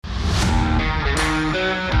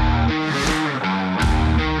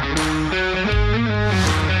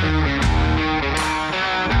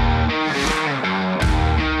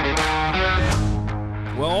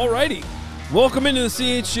Welcome into the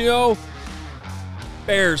CHGO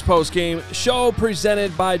Bears postgame show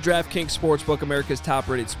presented by DraftKings Sportsbook, America's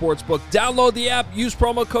top-rated sportsbook. Download the app. Use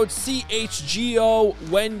promo code CHGO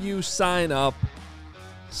when you sign up.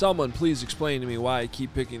 Someone please explain to me why I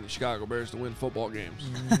keep picking the Chicago Bears to win football games.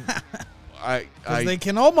 Because they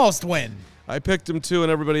can almost win. I picked them too,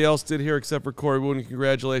 and everybody else did here except for Corey Wooten.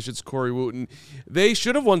 Congratulations, Corey Wooten. They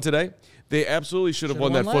should have won today. They absolutely should have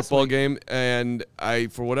won that football game, and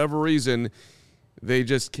for whatever reason, they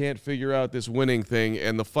just can't figure out this winning thing.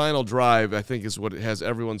 And the final drive, I think, is what has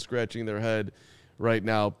everyone scratching their head right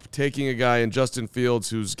now. Taking a guy in Justin Fields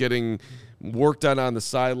who's getting worked on the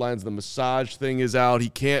sidelines. The massage thing is out. He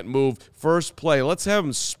can't move. First play, let's have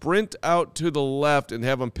him sprint out to the left and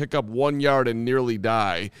have him pick up 1 yard and nearly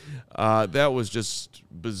die. That was just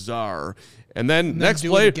bizarre. And then next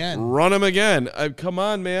play, run him again. Come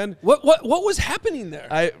on, man. What was happening there?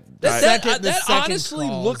 That honestly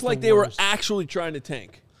looked like they were actually trying to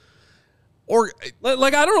tank. Or I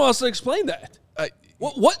don't know how else to explain that.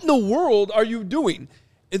 What in the world are you doing?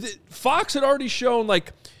 Fox had already shown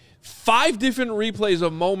 5 different replays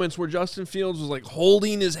of moments where Justin Fields was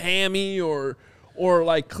holding his hammy or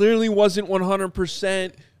clearly wasn't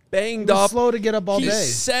 100% banged up. Slow to get up all day. He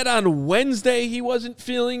said on Wednesday he wasn't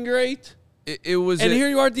feeling great. Here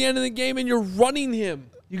you are at the end of the game, and you're running him.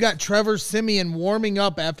 You got Trevor Siemian warming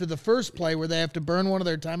up after the first play where they have to burn one of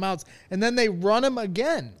their timeouts, and then they run him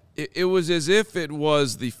again. It was as if it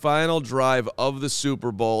was the final drive of the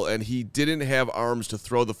Super Bowl, and he didn't have arms to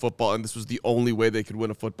throw the football, and this was the only way they could win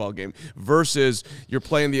a football game. Versus you're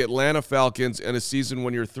playing the Atlanta Falcons in a season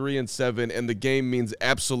when you're 3-7, and the game means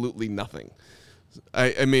absolutely nothing.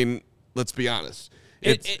 I mean, let's be honest.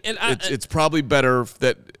 It's probably better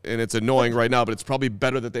that, and it's annoying right now, but it's probably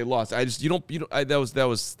better that they lost.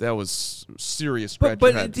 That was serious. But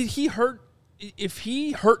did he hurt? If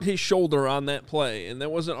he hurt his shoulder on that play, and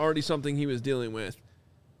that wasn't already something he was dealing with,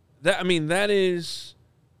 that is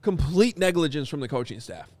complete negligence from the coaching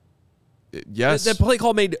staff. Yes, that play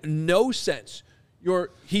call made no sense.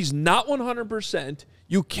 He's not 100%.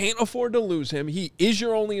 You can't afford to lose him. He is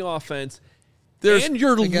your only offense. And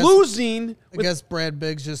you're losing. I guess Brad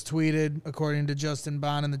Biggs just tweeted, according to Justin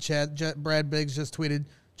Bond in the chat, Brad Biggs just tweeted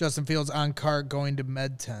Justin Fields on cart going to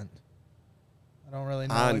med tent. I don't really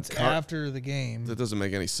know. It's after the game. That doesn't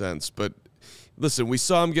make any sense. But listen, we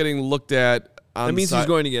saw him getting looked at on That means he's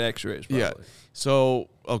going to get x-rays, probably. Yeah. So,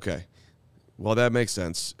 okay. Well, that makes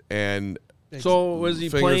sense. And so was he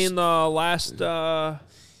playing the last 2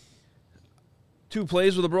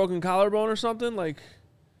 plays with a broken collarbone or something?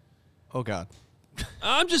 Oh, God.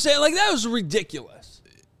 I'm just saying, that was ridiculous.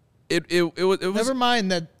 It was. Never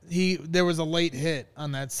mind that there was a late hit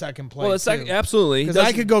on that second play. Well, absolutely. Because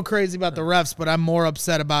I could go crazy about the refs, but I'm more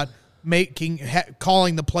upset about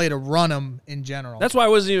calling the play to run him in general. That's why I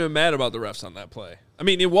wasn't even mad about the refs on that play. I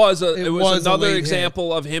mean, it was another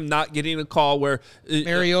example of him not getting a call where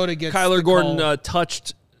Mariota gets Kyler Gordon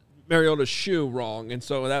touched Mariota's shoe wrong, and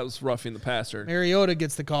so that was roughing the passer. Mariota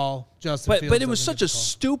gets the call. Justin Fields but it was such a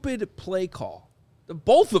stupid play call.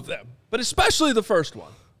 Both of them, but especially the first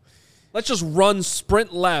one. Let's just run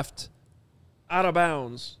sprint left out of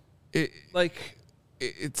bounds.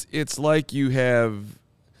 It's like you have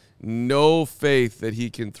no faith that he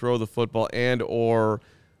can throw the football and or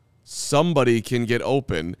somebody can get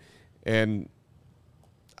open. And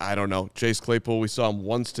I don't know. Chase Claypool, we saw him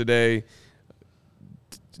once today.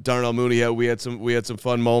 Darnell Mooney, we had some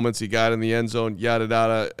fun moments. He got in the end zone, yada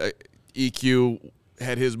yada. EQ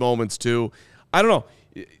had his moments too. I don't know.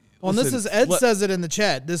 Well, Ed says it in the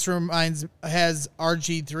chat. This has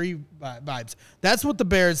RG3 vibes. That's what the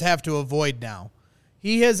Bears have to avoid now.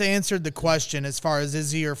 He has answered the question as far as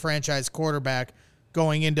is he your franchise quarterback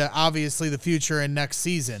going into obviously the future and next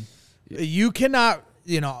season. You cannot,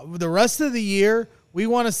 the rest of the year we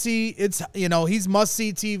want to see he's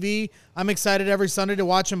must-see TV. I'm excited every Sunday to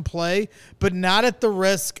watch him play, but not at the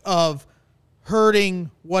risk of hurting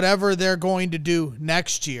whatever they're going to do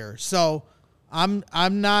next year. So I'm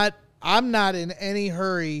not in any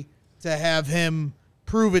hurry to have him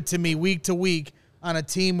prove it to me week to week on a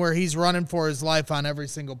team where he's running for his life on every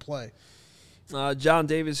single play. John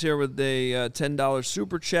Davis here with a $10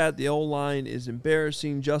 super chat. The O-line is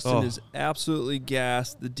embarrassing. Justin is absolutely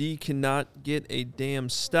gassed. The D cannot get a damn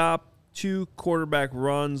stop. 2 quarterback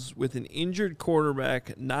runs with an injured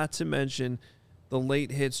quarterback, not to mention the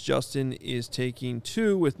late hits Justin is taking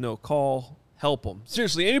 2 with no call. Help him.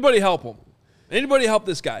 Seriously, anybody help him. Anybody help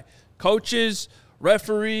this guy. Coaches,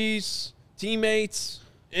 referees, teammates,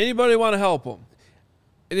 anybody want to help him.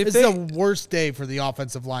 And it's the worst day for the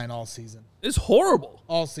offensive line all season. It's horrible.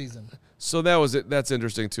 All season. So that was it. That's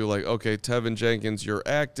interesting too. Like, okay, Tevin Jenkins, you're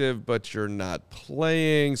active, but you're not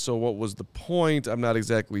playing. So what was the point? I'm not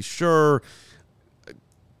exactly sure.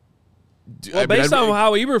 Well, based on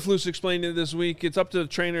how Eberflus explained it this week, it's up to the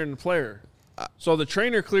trainer and the player. So the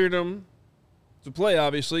trainer cleared him to play,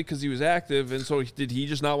 obviously, because he was active. And so did he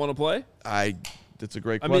just not want to play? That's a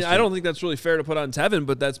great question. I mean, I don't think that's really fair to put on Tevin,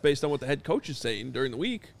 but that's based on what the head coach is saying during the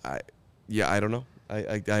week. I don't know.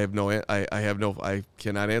 I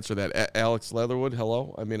cannot answer that. Alex Leatherwood,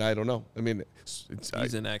 hello. I mean, I don't know. I mean,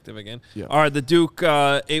 he's inactive again. Yeah. All right, the Duke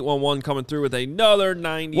 811 coming through with another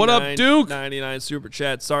 99. What up, Duke? 99 super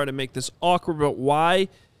chat. Sorry to make this awkward, but why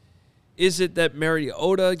is it that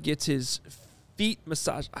Mariota gets his feet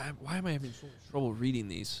massaged? Why am I having so much trouble reading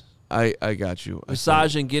these? I got you.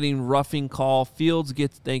 Massage and getting roughing call. Fields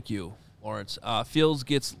gets, thank you, Lawrence. Fields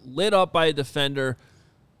gets lit up by a defender.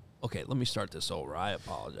 Okay, let me start this over. I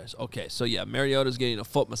apologize. Okay, so yeah, Mariota's getting a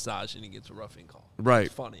foot massage and he gets a roughing call. Right.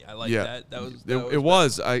 It's funny. I like Yeah. that. That was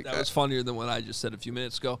That was funnier than what I just said a few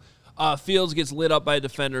minutes ago. Fields gets lit up by a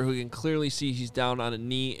defender who can clearly see he's down on a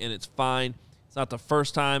knee, and it's fine. It's not the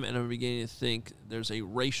first time, and I'm beginning to think there's a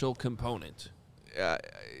racial component. I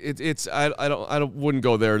wouldn't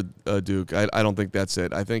go there, Duke. I don't think that's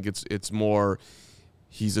it. I think it's more.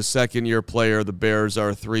 He's a second-year player. The Bears are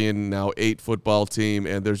a 3-8 football team,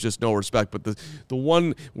 and there's just no respect. But the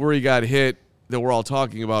one where he got hit that we're all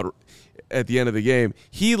talking about at the end of the game,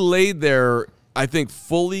 he laid there, I think,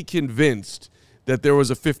 fully convinced that there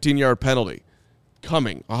was a 15-yard penalty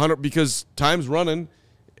coming, 100 because time's running,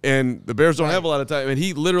 and the Bears don't have a lot of time. And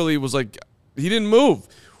he literally was like, he didn't move,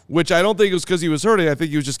 which I don't think it was because he was hurting. I think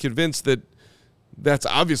he was just convinced that that's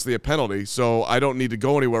obviously a penalty, so I don't need to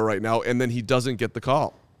go anywhere right now, and then he doesn't get the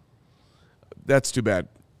call. That's too bad.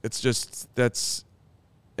 It's just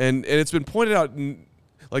and it's been pointed out,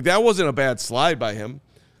 like that wasn't a bad slide by him.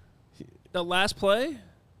 The last play?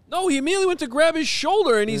 No, he immediately went to grab his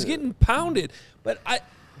shoulder, and he's getting pounded. But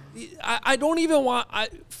I don't even want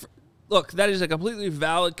look, that is a completely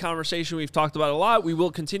valid conversation we've talked about a lot. We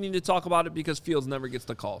will continue to talk about it because Fields never gets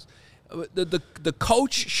the calls. The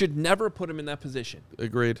coach should never put him in that position.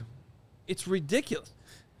 Agreed. It's ridiculous.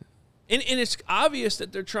 And it's obvious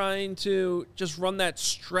that they're trying to just run that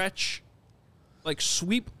stretch, like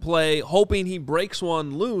sweep play, hoping he breaks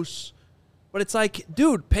one loose. But it's like,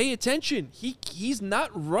 dude, pay attention. He's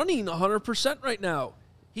not running 100% right now.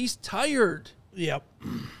 He's tired. Yep.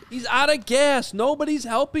 He's out of gas. Nobody's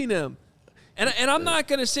helping him. And I'm not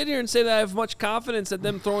going to sit here and say that I have much confidence that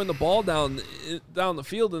them throwing the ball down the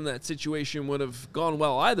field in that situation would have gone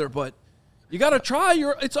well either. But you got to try.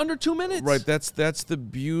 It's under 2 minutes. Right. That's the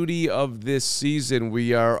beauty of this season.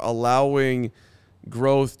 We are allowing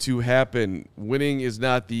growth to happen. Winning is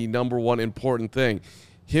not the number one important thing.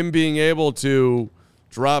 Him being able to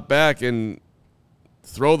drop back and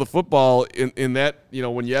throw the football in that,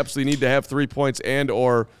 when you absolutely need to have 3 points and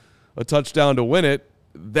or a touchdown to win it,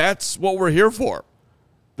 that's what we're here for.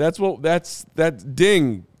 That's that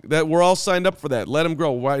ding that we're all signed up for that. Let him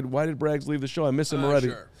grow. Why did Braggs leave the show? I miss him already.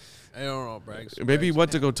 Sure. I don't know, Braggs. Maybe he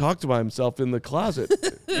went to go talk to himself in the closet,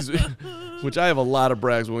 which I have a lot of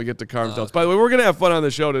Braggs when we get to Carmstones. By the way, we're gonna have fun on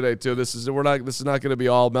the show today too. This is not going to be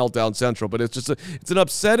all meltdown central, but it's just it's an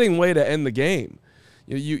upsetting way to end the game.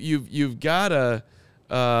 You've got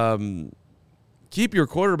to keep your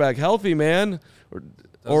quarterback healthy, man,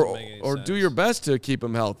 or do your best to keep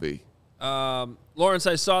him healthy. Lawrence,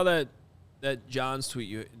 I saw that John's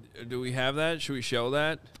tweet. Do we have that? Should we show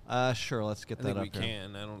that? Sure, let's get that up. I think we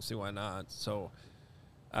can. I don't see why not. So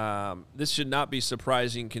this should not be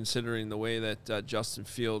surprising considering the way that Justin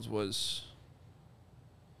Fields was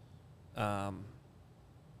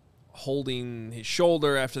holding his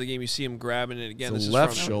shoulder after the game. You see him grabbing it again. It's this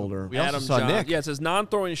left is from shoulder. We also Adam saw John. Nick. Yeah, it says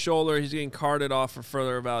non-throwing shoulder. He's getting carted off for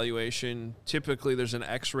further evaluation. Typically, there's an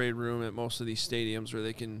X-ray room at most of these stadiums where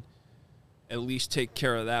they can at least take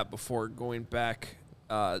care of that before going back,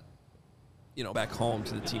 back home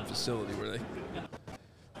to the team facility where they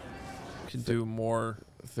can do more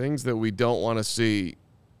things that we don't want to see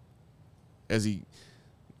as he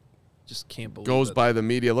just can't believe goes it. by the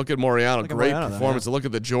media. Look at Moriano. Great Moriano, performance. yeah. Look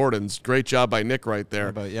at the Jordans. Great job by Nick right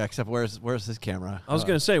there. But yeah, except where's his camera? I was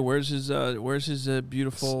gonna say, where's his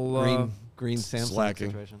beautiful green Samsung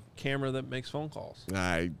slacking situation? camera that makes phone calls?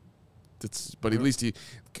 But at least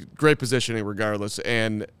great positioning regardless.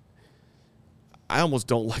 And I almost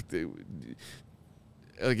don't like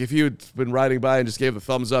if you had been riding by and just gave the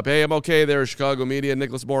thumbs up, hey, I'm okay there, Chicago media,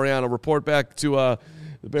 Nicholas Moriano, report back to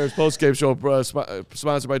the Bears postgame show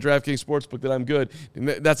sponsored by DraftKings Sportsbook that I'm good. And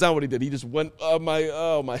that's not what he did. He just went,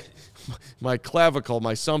 my clavicle,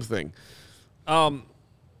 my something.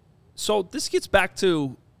 So this gets back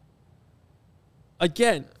to,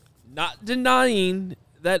 again, not denying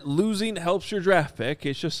that losing helps your draft pick.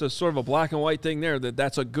 It's just a sort of a black and white thing there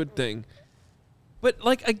that's a good thing. But,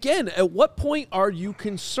 like, again, at what point are you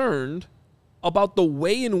concerned about the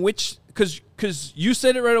way in which – because you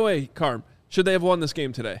said it right away, Carm. Should they have won this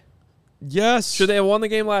game today? Yes. Should they have won the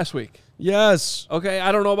game last week? Yes. Okay,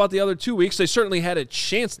 I don't know about the other 2 weeks. They certainly had a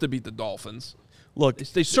chance to beat the Dolphins. Look,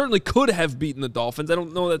 they certainly could have beaten the Dolphins. I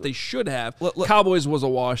don't know that they should have. Cowboys was a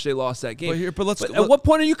wash. They lost that game. But at what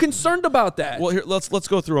point are you concerned about that? Well, here let's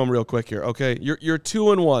go through them real quick here. Okay, you're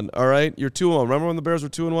 2-1. All right, you're 2-1. Remember when the Bears were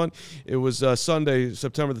 2-1? It was Sunday,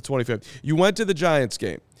 September the 25th. You went to the Giants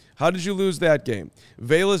game. How did you lose that game?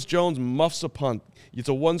 Velus Jones muffs a punt. It's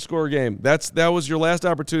a one-score game. That was your last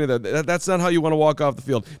opportunity. That's not how you want to walk off the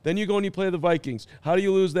field. Then you go and you play the Vikings. How do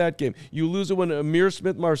you lose that game? You lose it when Amir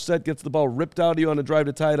Smith-Marset gets the ball ripped out of you on a drive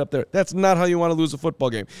to tie it up there. That's not how you want to lose a football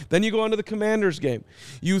game. Then you go into the Commanders game.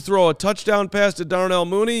 You throw a touchdown pass to Darnell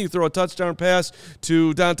Mooney. You throw a touchdown pass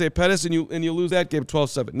to Dante Pettis, and you lose that game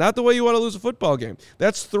 12-7. Not the way you want to lose a football game.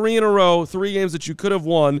 That's 3 in a row, 3 games that you could have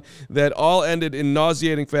won that all ended in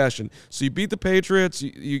nauseating fashion. So you beat the Patriots.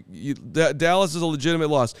 Dallas is a legitimate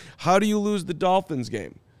loss. How do you lose the Dolphins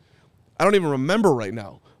game? I don't even remember right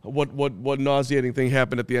now what nauseating thing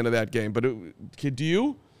happened at the end of that game. But do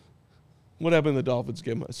you? What happened in the Dolphins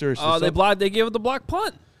game? Seriously, they gave it the block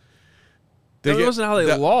punt. That wasn't how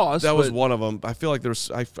they lost. That was one of them. I feel like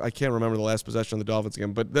there's. I can't remember the last possession of the Dolphins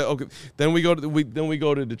game. But then we go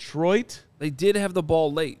to Detroit. They did have the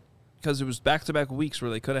ball late because it was back-to-back weeks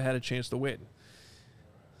where they could have had a chance to win.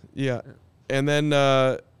 Yeah, and then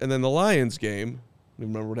the Lions game. I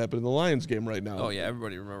don't remember what happened in the Lions game right now. Oh yeah,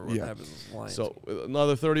 everybody remember what happened in the Lions. So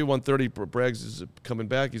another 31-30. Braggs is coming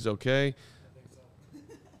back. He's okay.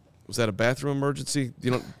 Was that a bathroom emergency?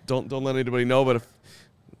 You don't let anybody know, but if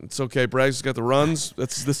it's okay. Braggs has got the runs.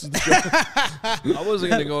 This is the show. I wasn't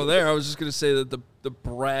going to go there. I was just going to say that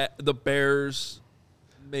the Bears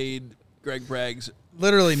made Greg Braggs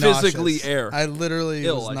literally physically nauseous. air. I literally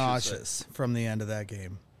was nauseous from the end of that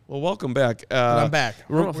game. Well, welcome back. I'm back.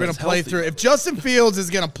 We're going to play through it. If Justin Fields is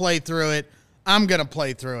going to play through it, I'm going to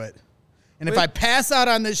play through it. And if I pass out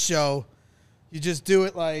on this show, you just do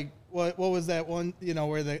it like, what was that one,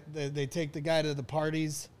 where they take the guy to the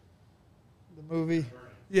parties, the movie?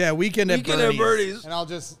 Yeah, Weekend at Bernie's. And I'll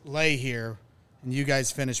just lay here, and you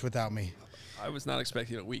guys finish without me. I was not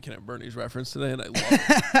expecting a Weekend at Bernie's reference today, and I love it.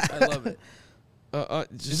 I love it.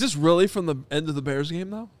 Is this really from the end of the Bears game,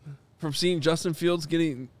 though? From seeing Justin Fields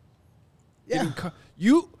getting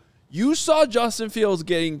you saw Justin Fields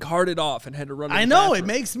getting carted off and had to run. I know, it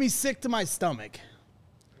makes me sick to my stomach.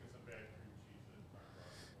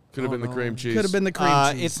 Could have been the cream cheese. Could have been the cream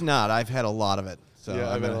cheese. It's not. I've had a lot of it. So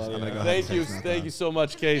yeah, I'm gonna go. Thank you so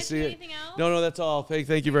much, Casey. Anything else? No, that's all.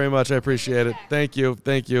 Thank you very much. I appreciate it. Thank you.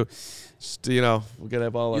 Just, we're gonna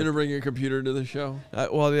have all. You're gonna bring your computer to the show.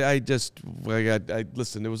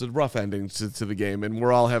 Listen. It was a rough ending to the game, and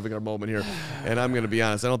we're all having our moment here. And I'm gonna be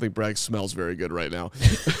honest. I don't think Bragg smells very good right now.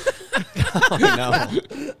 Oh, no.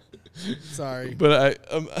 Sorry, but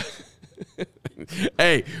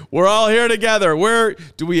hey, we're all here together.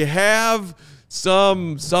 Do we have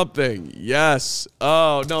something? Yes.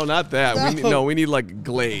 Oh no, not that. We need like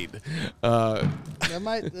Glade. That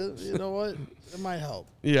might. You know what? It might help.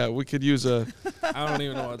 Yeah, we could use a. I don't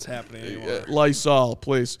even know what's happening anymore. Lysol,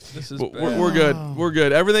 please. This is we're good. We're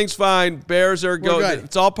good. Everything's fine. Bears are going.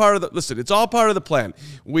 It's all part of the. Listen, it's all part of the plan.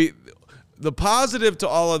 The positive to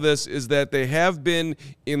all of this is that they have been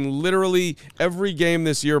in literally every game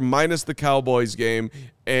this year, minus the Cowboys game,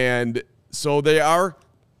 and so they are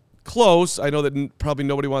close. I know that probably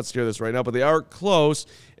nobody wants to hear this right now, but they are close,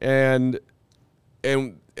 and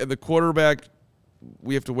the quarterback.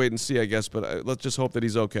 We have to wait and see, I guess, but let's just hope that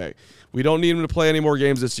he's okay. We don't need him to play any more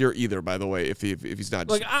games this year either, by the way, if he's not.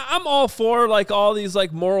 Like, I'm all for, like, all these,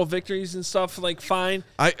 like, moral victories and stuff, like, fine.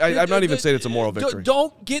 I'm not even saying it's a moral victory.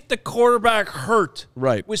 Don't get the quarterback hurt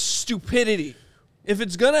right. with stupidity. If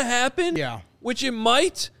it's going to happen, which it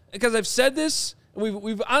might, because I've said this, and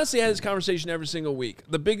we've honestly had this conversation every single week.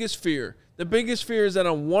 The biggest fear is that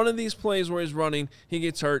on one of these plays where he's running, he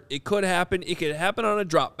gets hurt. It could happen. It could happen on a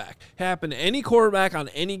drop back. Happen to any quarterback on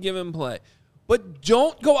any given play. But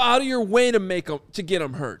don't go out of your way to get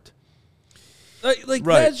him hurt. Like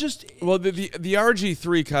right. That's just. Well, the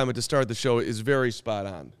RG3 comment to start the show is very spot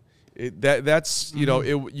on. They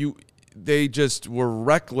just were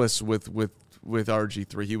reckless with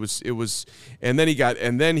RG3.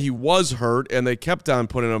 And then he was hurt, and they kept on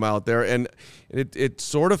putting him out there, and it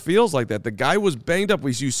sort of feels like that. The guy was banged up.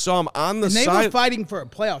 You saw him on the side. And they were fighting for a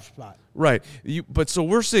playoff spot. Right. So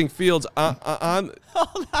we're seeing Fields on.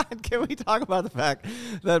 Hold on. Can we talk about the fact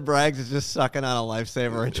that Braggs is just sucking on a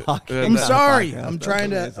lifesaver and talking? I'm sorry. I'm trying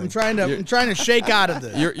to shake out of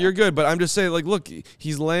this. You're good, but I'm just saying, like, look,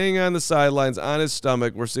 he's laying on the sidelines on his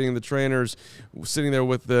stomach. We're seeing the trainers sitting there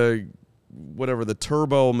with the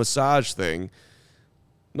turbo massage thing.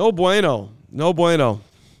 No bueno.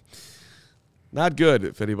 Not good.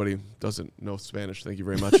 If anybody doesn't know Spanish, thank you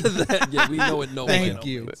very much. Yeah, we know it. No, thank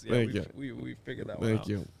you. Yeah, thank you. We figured that one out. Thank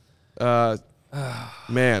you.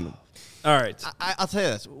 Man. All right. I'll tell you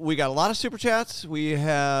this. We got a lot of super chats. We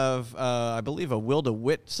have, I believe, a Will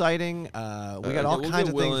DeWitt sighting. We got all kinds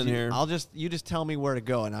of things in here. You just tell me where to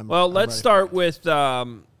go, and I'm. Well, I'm let's ready start with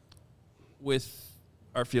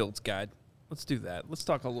our Fields guide. Let's do that. Let's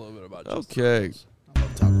talk a little bit about Justin Fields.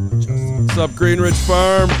 What's up, Green Ridge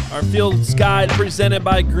Farm? Our Fields guide presented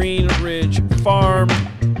by Green Ridge Farm.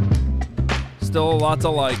 Still a lot to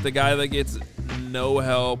like. The guy that gets no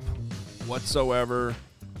help whatsoever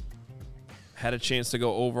had a chance to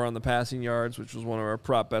go over on the passing yards, which was one of our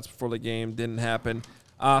prop bets before the game. Didn't happen.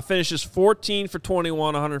 Finishes 14 for 21,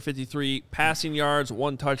 153 passing yards,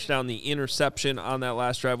 1 touchdown, the interception on that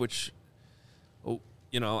last drive, which,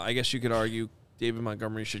 I guess you could argue David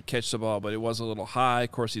Montgomery should catch the ball, but it was a little high.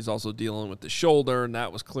 Of course, he's also dealing with the shoulder, and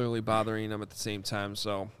that was clearly bothering him at the same time.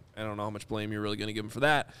 So I don't know how much blame you're really going to give him for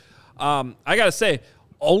that. I got to say,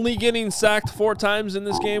 only getting sacked 4 times in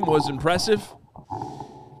this game was impressive.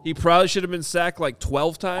 He probably should have been sacked like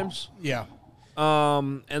 12 times. Yeah.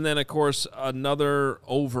 And then, of course, another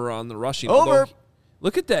over on the rushing. Over.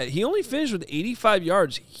 Look at that. He only finished with 85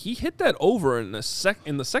 yards. He hit that over in the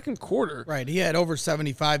second quarter. Right. He had over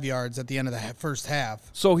 75 yards at the end of the first half.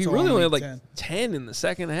 So he really only had like 10 in the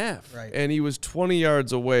second half. Right. And he was 20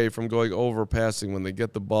 yards away from going over passing when they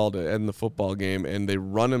get the ball to end the football game, and they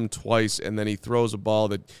run him twice, and then he throws a ball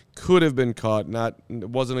that could have been caught. It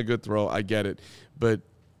wasn't a good throw. I get it. But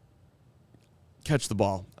catch the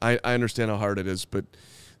ball. I understand how hard it is, but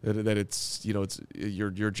that it's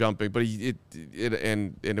you're jumping, but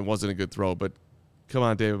it wasn't a good throw. But come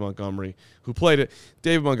on, David Montgomery, who played it.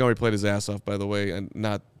 David Montgomery played his ass off, by the way, and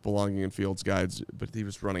not belonging in Fields guides, but he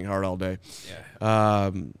was running hard all day. Yeah.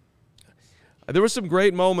 There were some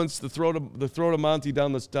great moments. The throw to Monty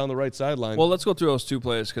down the right sideline. Well, let's go through those 2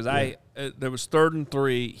 plays because there was 3rd and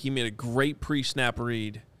 3. He made a great pre-snap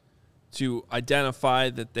read to identify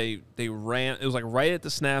that they ran. It was like right at the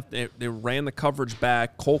snap. They ran the coverage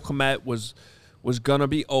back. Cole Kmet was going to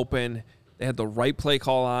be open. They had the right play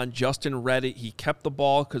call on. Justin read it. He kept the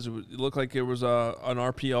ball because it looked like there was an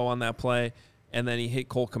RPO on that play, and then he hit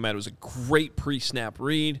Cole Kmet. It was a great pre-snap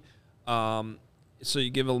read. So you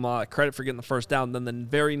give him a lot of credit for getting the first down. Then the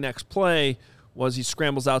very next play was he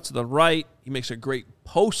scrambles out to the right. He makes a great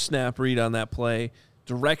post-snap read on that play.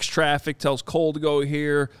 Directs traffic, tells Cole to go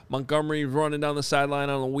here. Montgomery running down the sideline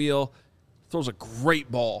on a wheel. Throws a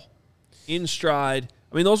great ball in stride.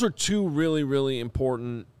 I mean, those are 2 really, really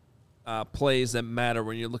important plays that matter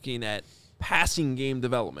when you're looking at passing game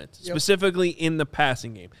development, specifically in the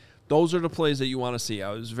passing game. Those are the plays that you want to see.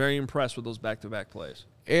 I was very impressed with those back-to-back plays.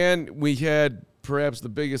 And we had perhaps the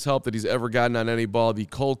biggest help that he's ever gotten on any ball. The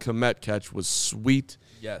Cole Kmet catch was sweet.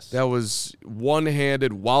 Yes. That was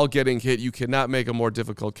one-handed while getting hit. You cannot make a more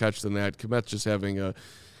difficult catch than that. Kmet's just having a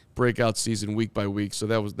breakout season week by week, so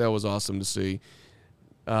that was awesome to see.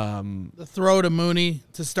 The throw to Mooney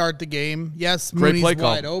to start the game. Yes, Mooney's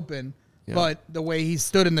wide open, but the way he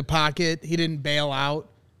stood in the pocket, he didn't bail out,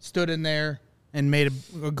 stood in there and made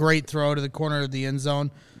a great throw to the corner of the end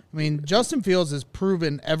zone. I mean, Justin Fields has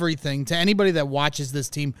proven everything to anybody that watches this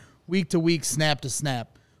team week to week, snap to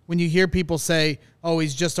snap. When you hear people say, oh,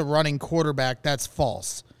 he's just a running quarterback, that's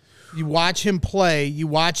false. You watch him play. You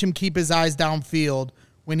watch him keep his eyes downfield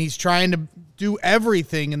when he's trying to do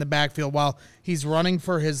everything in the backfield while he's running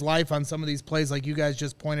for his life on some of these plays like you guys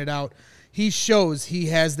just pointed out. He shows he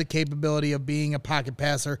has the capability of being a pocket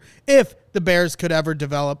passer if the Bears could ever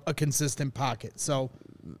develop a consistent pocket. So,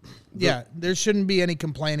 yeah, there shouldn't be any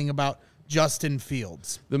complaining about Justin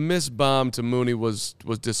Fields. The missed bomb to Mooney was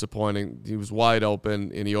disappointing. He was wide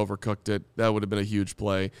open, and he overcooked it. That would have been a huge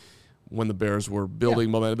play when the Bears were building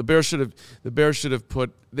momentum. The Bears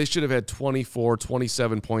should have had 24,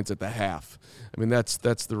 27 points at the half. I mean, that's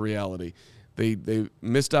the reality. They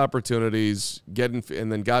missed opportunities,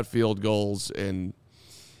 and then got field goals, and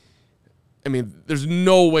I mean, there's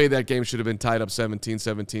no way that game should have been tied up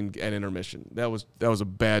 17-17 at intermission. That was a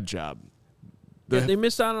bad job. They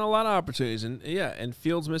missed out on a lot of opportunities, and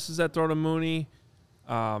Fields misses that throw to Mooney.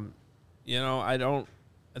 I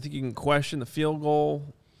think you can question the field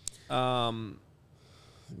goal. Then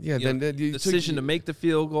the decision to make the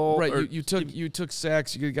field goal. Right, you took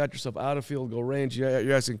sacks. You got yourself out of field goal range.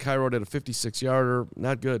 You're asking Cairo at a 56-yarder.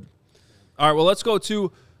 Not good. All right, well, let's go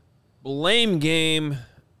to blame game.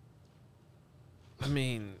 I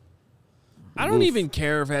mean, I don't even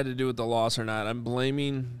care if it had to do with the loss or not. I'm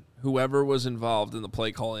blaming whoever was involved in the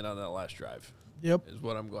play calling on that last drive. Yep. Is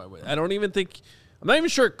what I'm going with. I'm not even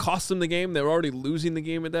sure it cost them the game. They were already losing the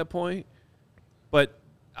game at that point. But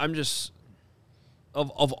I'm just, of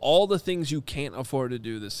all the things you can't afford to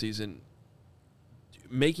do this season,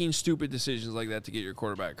 making stupid decisions like that to get your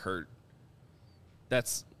quarterback hurt,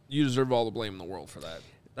 you deserve all the blame in the world for that.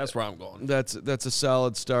 That's where I'm going. That's a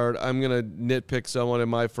solid start. I'm gonna nitpick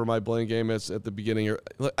someone for my blame game at the beginning here.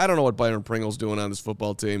 I don't know what Byron Pringle's doing on this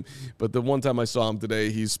football team, but the one time I saw him today,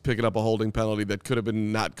 he's picking up a holding penalty that could have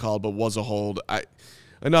been not called but was a hold.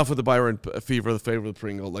 Enough with the Byron fever, the favor of the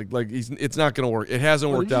Pringle. It's not gonna work. It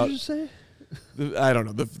hasn't worked out. What did you say? I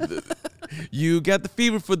don't know. You got the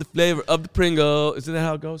fever for the flavor of the Pringle. Isn't that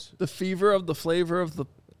how it goes? The fever of the flavor of the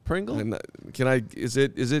Pringle? Is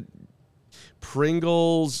it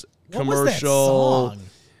Pringles What commercial?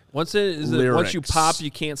 was that song? Once you pop,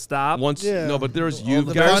 you can't stop. No, but there's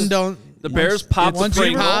The Bears pop once the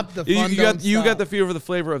you Pringle. pop, the fun you got the fever for the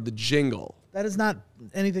flavor of the jingle. That is not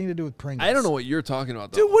anything to do with Pringles. I don't know what you're talking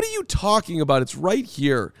about, though. Dude, what are you talking about? It's right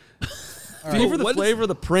here. Fever the flavor of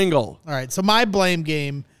the Pringle. All right, so my blame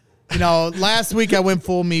game. Last week I went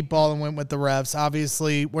full meatball and went with the refs.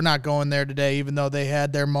 Obviously, we're not going there today, even though they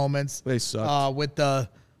had their moments. They sucked.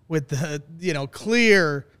 With the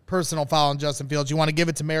clear personal foul on Justin Fields. You want to give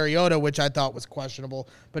it to Mariota, which I thought was questionable,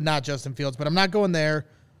 but not Justin Fields. But I'm not going there.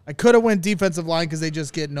 I could have went defensive line because they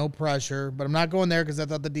just get no pressure, but I'm not going there because I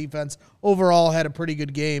thought the defense overall had a pretty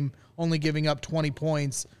good game, only giving up 20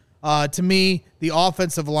 points. To me, the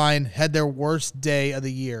offensive line had their worst day of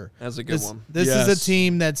the year. That's a good one. This is a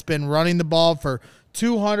team that's been running the ball for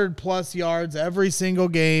 200-plus yards every single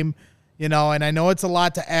game, and I know it's a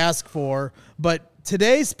lot to ask for, but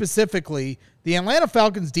today specifically, the Atlanta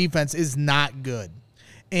Falcons defense is not good.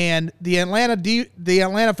 And the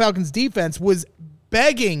Atlanta Falcons defense was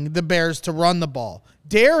begging the Bears to run the ball,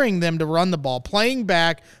 daring them to run the ball, playing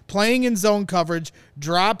back, playing in zone coverage,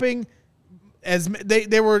 dropping as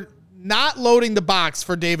they were not loading the box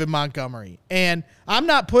for David Montgomery. And I'm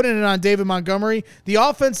not putting it on David Montgomery. The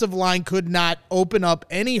offensive line could not open up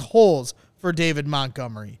any holes for David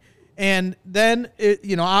Montgomery. And then,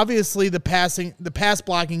 obviously the pass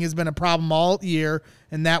blocking has been a problem all year,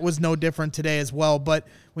 and that was no different today as well. But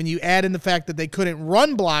when you add in the fact that they couldn't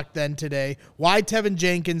run block then today, why Tevin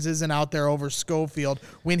Jenkins isn't out there over Schofield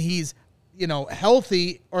when he's,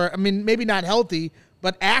 healthy, or, maybe not healthy,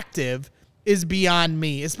 but active, is beyond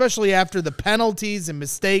me, especially after the penalties and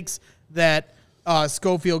mistakes that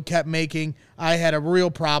Schofield kept making. I had a real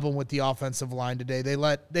problem with the offensive line today. They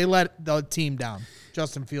let the team down.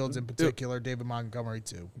 Justin Fields in particular, David Montgomery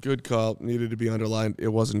too. Good call. Needed to be underlined. It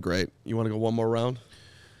wasn't great. You want to go one more round?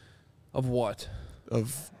 Of what?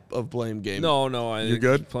 Of blame game. No. You're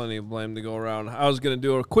good? There's plenty of blame to go around. I was going to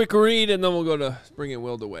do a quick read, and then we'll go to bring in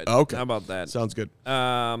Will DeWitt. Okay. How about that? Sounds good.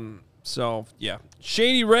 So, yeah.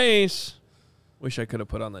 Shady Rays. Wish I could have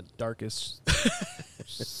put on the darkest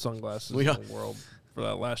sunglasses in the world for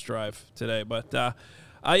that last drive today. But,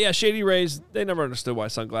 Shady Rays, they never understood why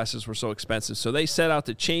sunglasses were so expensive. So they set out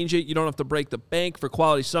to change it. You don't have to break the bank for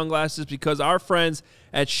quality sunglasses because our friends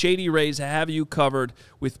at Shady Rays have you covered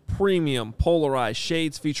with premium polarized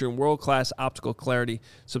shades featuring world-class optical clarity,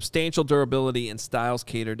 substantial durability, and styles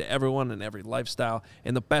catered to everyone and every lifestyle.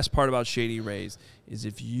 And the best part about Shady Rays is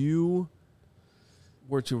if you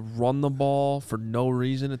were to run the ball for no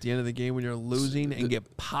reason at the end of the game when you're losing and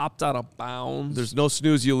get popped out of bounds. There's no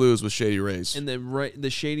snooze you lose with Shady Rays. And the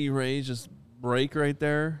Shady Rays just break right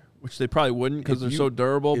there, which they probably wouldn't because they're so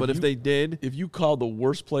durable. But if they did. If you called the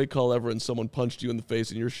worst play call ever and someone punched you in the face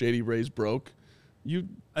and your Shady Rays broke,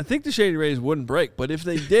 I think the Shady Rays wouldn't break. But if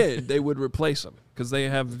they did, they would replace them because they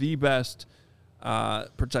have the best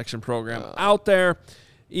protection program out there.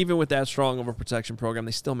 Even with that strong of a protection program,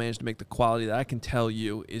 they still managed to make the quality that I can tell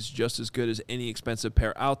you is just as good as any expensive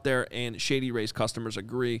pair out there. And Shady Rays customers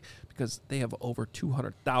agree because they have over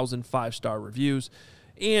 200,000 five-star reviews.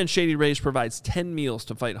 And Shady Rays provides 10 meals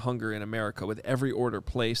to fight hunger in America. With every order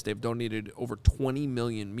placed, they've donated over 20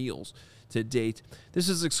 million meals to date. This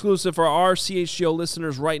is exclusive for our CHGO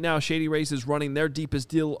listeners right now. Shady Rays is running their deepest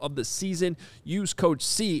deal of the season. Use code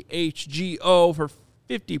CHGO for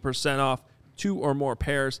 50% off 2 or more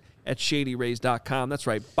pairs at ShadyRays.com. That's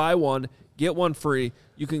right. Buy one, get one free.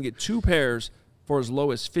 You can get 2 pairs for as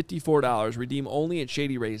low as $54. Redeem only at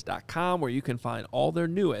ShadyRays.com, where you can find all their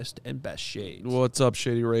newest and best shades. What's up,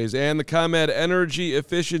 Shady Rays? And the ComEd Energy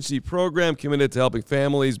Efficiency Program, committed to helping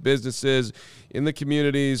families, businesses in the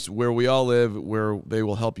communities where we all live, where they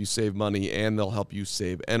will help you save money and they'll help you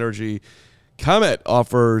save energy. ComEd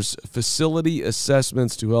offers facility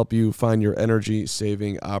assessments to help you find your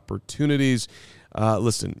energy-saving opportunities.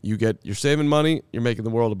 Listen, you're saving money, you're making the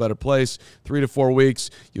world a better place. 3 to 4 weeks,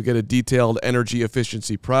 you'll get a detailed energy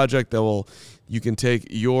efficiency project you can take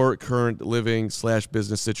your current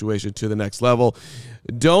living/business situation to the next level.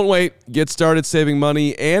 Don't wait. Get started saving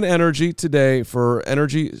money and energy today. For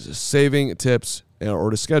energy saving tips or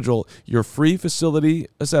to schedule your free facility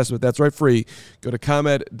assessment, that's right, free, go to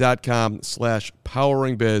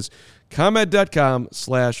ComEd.com/poweringbiz.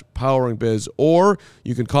 ComEd.com/poweringbiz, or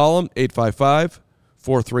you can call them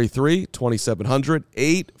 855-433-2700,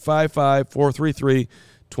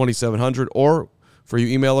 855-433-2700, or for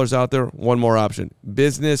you emailers out there, one more option,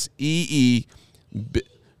 business EE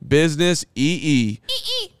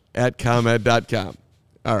at ComEd.com.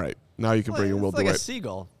 All right, now you can bring your Will like DeWitt. a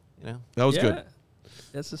seagull, That was good.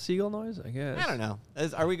 That's a seagull noise, I guess. I don't know.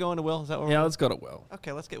 Are we going to Will? Is that what we're Let's go to Will.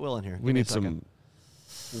 Okay, let's get Will in here. We need some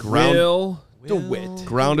Will DeWitt.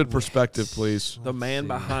 grounded perspective, please. The man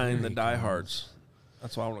behind the diehards.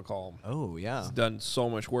 That's what I want to call him. Oh, yeah. He's done so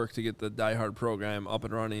much work to get the diehard program up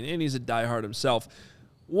and running, and he's a diehard himself.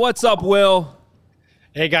 What's up, Will?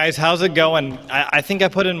 Hey, guys. How's it going? I think I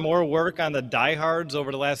put in more work on the diehards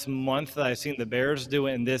over the last month that I've seen the Bears do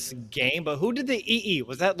in this game. But who did the EE?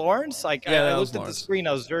 Was that Lawrence? I looked at the screen.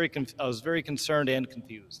 I was very concerned and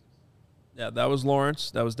confused. Yeah, that was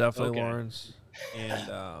Lawrence. That was definitely Lawrence. And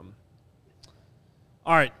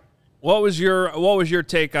all right, what was your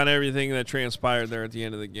take on everything that transpired there at the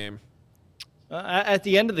end of the game? At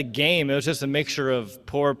the end of the game, it was just a mixture of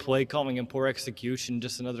poor play calling and poor execution.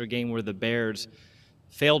 Just another game where the Bears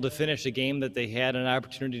failed to finish a game that they had an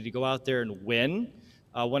opportunity to go out there and win.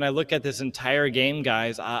 When I look at this entire game,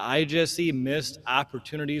 guys, I just see missed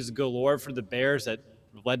opportunities galore for the Bears that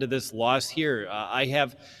led to this loss here. I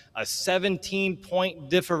have a 17-point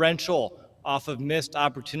differential off of missed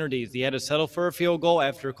opportunities. They had to settle for a field goal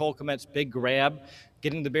after Cole Kmet's big grab,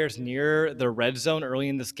 getting the Bears near the red zone early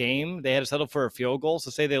in this game. They had to settle for a field goal, so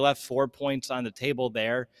say they left 4 points on the table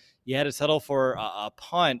there. You had to settle for a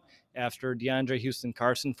punt after DeAndre Houston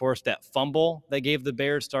Carson forced that fumble that gave the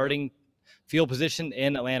Bears starting field position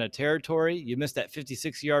in Atlanta territory. You missed that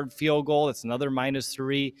 56-yard field goal. That's another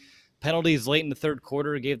 -3. Penalties late in the third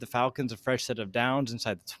quarter gave the Falcons a fresh set of downs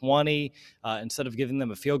inside the 20. Instead of giving them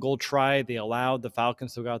a field goal try, they allowed the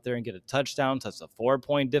Falcons to go out there and get a touchdown. So that's a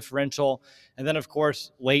 4-point differential. And then, of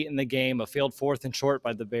course, late in the game, a failed 4th and short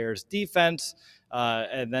by the Bears defense.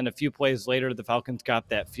 And then a few plays later, the Falcons got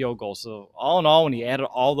that field goal. So all in all, when you added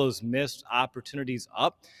all those missed opportunities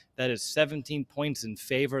up, that is 17 points in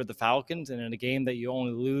favor of the Falcons. And in a game that you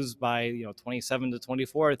only lose by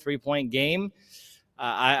 27-24, a 3-point game,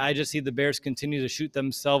 I just see the Bears continue to shoot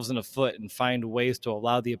themselves in the foot and find ways to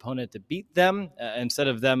allow the opponent to beat them instead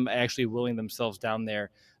of them actually willing themselves down there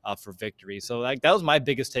for victory. So that was my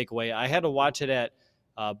biggest takeaway. I had to watch it at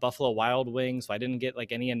Buffalo Wild Wings, so I didn't get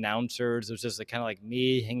any announcers. It was just kind of like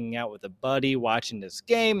me hanging out with a buddy watching this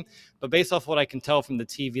game. But based off what I can tell from the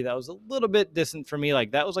TV, that was a little bit distant for me.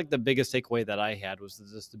 That was the biggest takeaway that I had was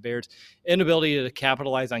just the Bears' inability to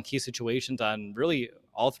capitalize on key situations on really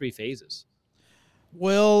all 3 phases.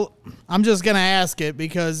 Well, I'm just going to ask it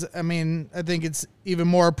because, I think it's even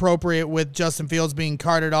more appropriate with Justin Fields being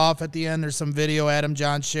carted off at the end. There's some video Adam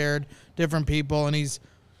John shared, different people, and he's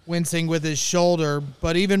wincing with his shoulder.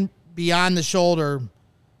 But even beyond the shoulder,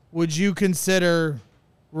 would you consider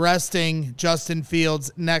resting Justin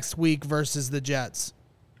Fields next week versus the Jets?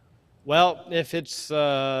 Well, if it's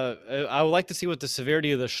I would like to see what the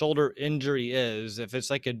severity of the shoulder injury is. If it's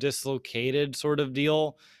like a dislocated sort of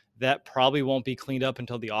deal, that probably won't be cleaned up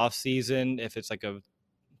until the offseason. If it's like a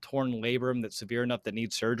torn labrum that's severe enough that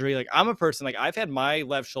needs surgery. I'm a person, I've had my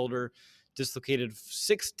left shoulder dislocated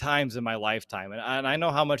 6 times in my lifetime. And I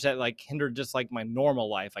know how much that hindered just my normal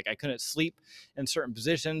life. I couldn't sleep in certain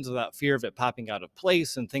positions without fear of it popping out of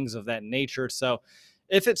place and things of that nature. So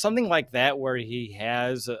if it's something like that where he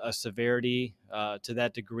has a severity to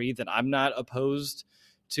that degree, then I'm not opposed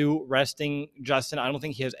to resting Justin. I don't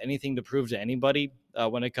think he has anything to prove to anybody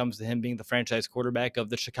when it comes to him being the franchise quarterback of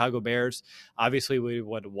the Chicago Bears. Obviously, we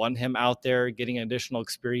would want him out there getting additional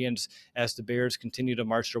experience as the Bears continue to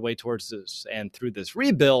march their way towards this and through this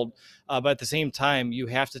rebuild. But at the same time, you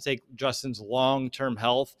have to take Justin's long-term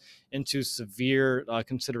health into severe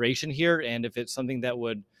consideration here. And if it's something that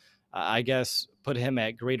would, I guess, put him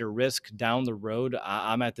at greater risk down the road,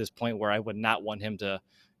 I'm at this point where I would not want him to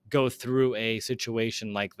go through a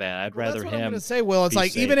situation like that. I'd rather that's what him. I'm going to say, Will. It's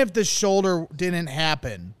like, safe. Even if the shoulder didn't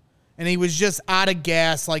happen and he was just out of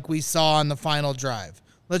gas like we saw on the final drive,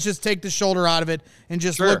 let's just take the shoulder out of it and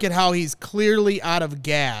just look at how he's clearly out of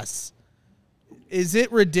gas. Is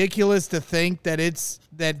it ridiculous to think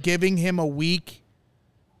that giving him a week,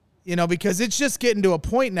 because it's just getting to a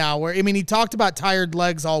point now where, he talked about tired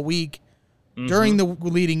legs all week during the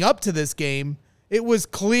leading up to this game. It was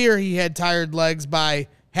clear he had tired legs by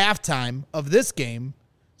halftime of this game.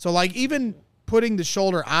 So, even putting the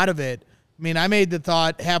shoulder out of it, I made the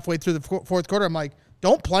thought halfway through the fourth quarter, I'm like,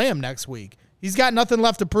 don't play him next week. He's got nothing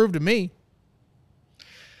left to prove to me.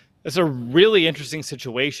 It's a really interesting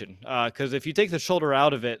situation because if you take the shoulder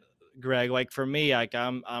out of it, Greg, for me,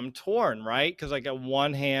 I'm torn, right? Because on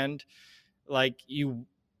one hand, like you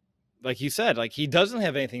said, he doesn't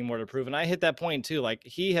have anything more to prove. And I hit that point too.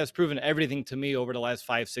 He has proven everything to me over the last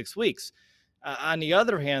 5-6 weeks. On the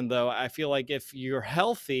other hand, though, I feel like if you're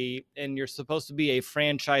healthy and you're supposed to be a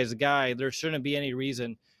franchise guy, there shouldn't be any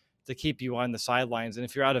reason to keep you on the sidelines. And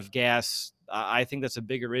if you're out of gas, I think that's a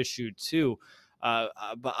bigger issue too.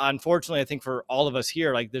 But unfortunately, I think for all of us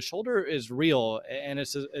here, the shoulder is real and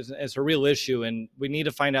it's a real issue, and we need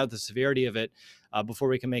to find out the severity of it before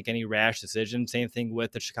we can make any rash decision. Same thing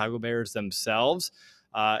with the Chicago Bears themselves,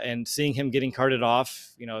 and seeing him getting carted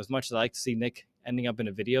off. As much as I like to see Nick ending up in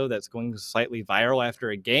a video that's going slightly viral after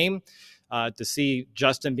a game, to see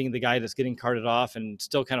Justin being the guy that's getting carted off and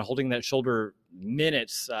still kind of holding that shoulder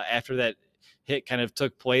minutes after that hit kind of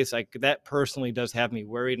took place, that personally does have me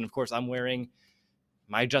worried. And of course, I'm wearing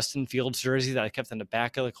my Justin Fields jersey that I kept in the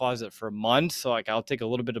back of the closet for months. So I'll take a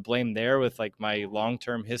little bit of blame there with my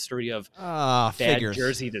long-term history of bad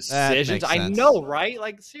jersey decisions. I know, right?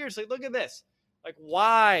 Seriously, look at this.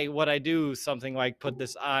 Why would I do something like put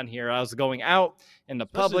this on here? I was going out in the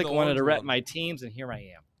public, wanted to rep my teams, and here I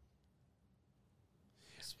am.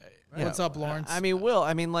 What's up, Lawrence?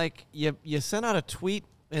 Will, you sent out a tweet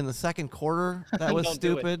in the second quarter that was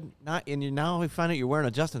stupid. Now we find out you're wearing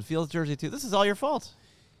a Justin Fields jersey too. This is all your fault.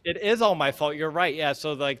 It is all my fault. You're right. Yeah.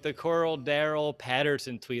 So the Cordero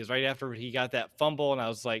Patterson tweet is right after he got that fumble, and I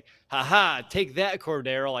was like, "Ha, take that,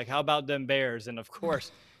 Cordero! How about them Bears?" And of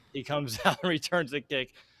course, he comes out and returns the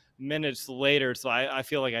kick minutes later. So I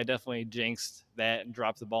feel like I definitely jinxed that and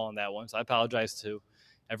dropped the ball on that one. So I apologize to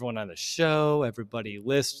everyone on the show, everybody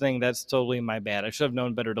listening. That's totally my bad. I should have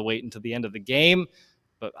known better to wait until the end of the game.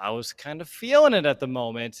 But I was kind of feeling it at the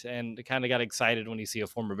moment and kind of got excited when you see a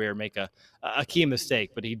former Bear make a key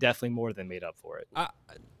mistake, but he definitely more than made up for it.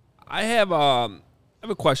 I have a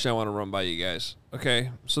question I want to run by you guys.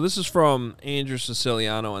 Okay, so this is from Andrew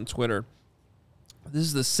Siciliano on Twitter. This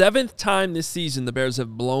is the 7th time this season the Bears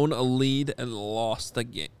have blown a lead and lost the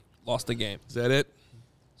game. Is that it?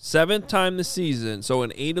 7th time this season. So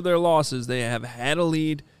in 8 of their losses, they have had a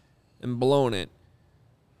lead and blown it.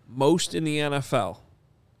 Most in the NFL.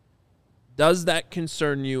 Does that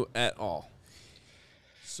concern you at all?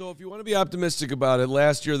 So if you want to be optimistic about it,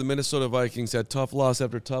 last year the Minnesota Vikings had tough loss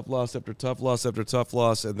after tough loss after tough loss after tough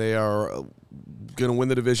loss, and they are going to win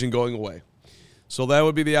the division going away. So that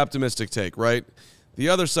would be the optimistic take, right? The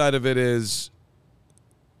other side of it is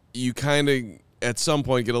you kind of at some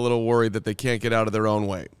point get a little worried that they can't get out of their own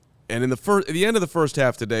way. And at the end of the first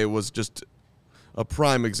half today was just a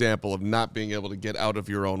prime example of not being able to get out of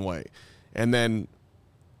your own way. And then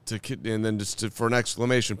for an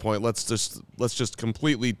exclamation point, let's just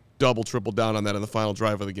completely triple down on that in the final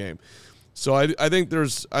drive of the game. So I think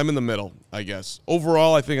I'm in the middle, I guess.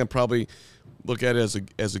 Overall, I think I'm probably look at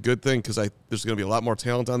it as a good thing because there's going to be a lot more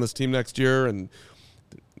talent on this team next year and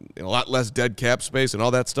a lot less dead cap space and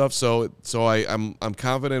all that stuff. So I'm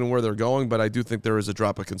confident in where they're going, but I do think there is a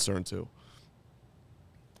drop of concern too.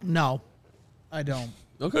 No, I don't.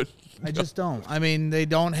 Okay. I just don't. They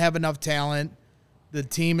don't have enough talent. The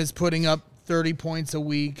team is putting up 30 points a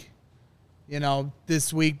week.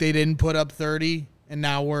 This week they didn't put up 30, and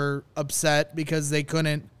now we're upset because they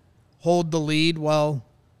couldn't hold the lead. Well,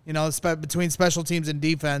 between special teams and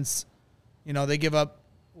defense, they give up,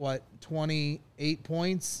 28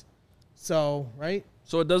 points? So, right?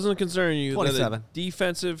 So it doesn't concern you 27. that a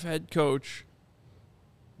defensive head coach,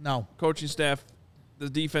 no, coaching staff, the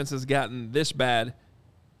defense has gotten this bad,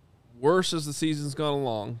 worse as the season's gone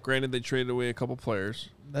along. Granted, they traded away a couple players.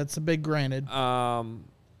 That's a big granted.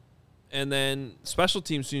 And then special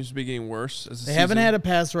teams seems to be getting worse as the They haven't had a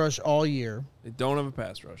pass rush all year. They don't have a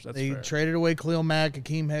pass rush. That's They fair. traded away Khalil Mack,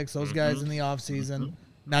 Akeem Hicks, those guys in the offseason.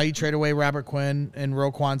 Now you trade away Robert Quinn and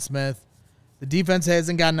Roquan Smith. The defense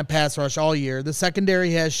hasn't gotten a pass rush all year. The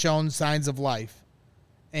secondary has shown signs of life.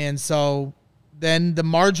 And so then the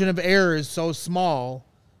margin of error is so small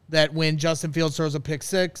that when Justin Fields throws a pick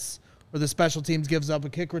six or the special teams gives up a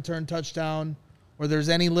kick return touchdown or there's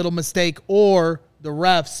any little mistake or the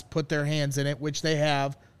refs put their hands in it, which they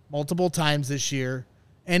have multiple times this year,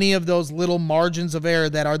 any of those little margins of error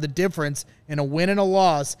that are the difference in a win and a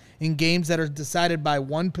loss in games that are decided by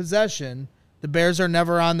one possession, the Bears are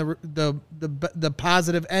never on the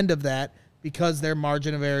positive end of that because their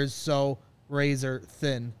margin of error is so razor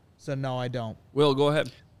thin. So no, I don't. Will, go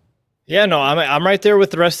ahead. Yeah, no, I'm right there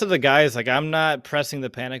with the rest of the guys. Like, I'm not pressing the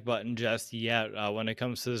panic button just yet when it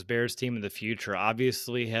comes to this Bears team in the future.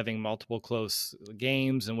 Obviously, having multiple close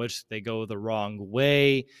games in which they go the wrong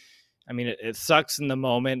way. I mean, it sucks in the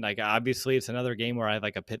moment. Like, obviously, it's another game where I have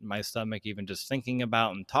like a pit in my stomach even just thinking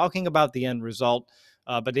about and talking about the end result.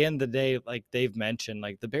 But at the end of the day, like they've mentioned,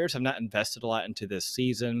 like the Bears have not invested a lot into this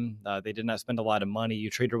season. They did not spend a lot of money. You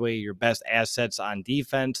traded away your best assets on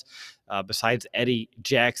defense, besides Eddie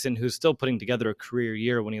Jackson, who's still putting together a career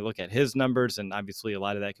year when you look at his numbers. And obviously, a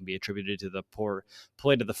lot of that can be attributed to the poor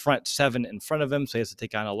play to the front seven in front of him. So he has to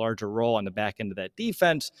take on a larger role on the back end of that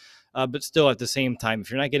defense. But still, at the same time,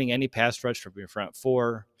 if you're not getting any pass rush from your front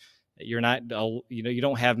four, you're not, you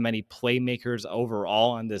don't have many playmakers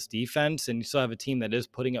overall on this defense, and you still have a team that is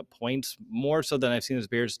putting up points more so than I've seen this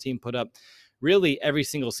Bears team put up really every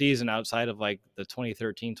single season outside of like the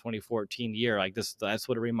 2013, 2014 year. Like that's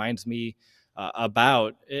what it reminds me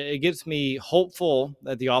about. It gets me hopeful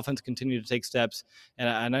that the offense continue to take steps.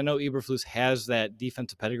 And I know Eberflus has that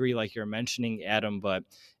defensive pedigree, like you're mentioning, Adam,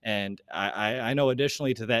 and I know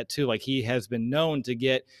additionally to that too, like he has been known to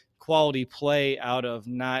get quality play out of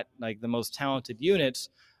not like the most talented units.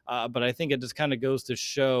 But I think it just kind of goes to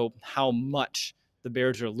show how much the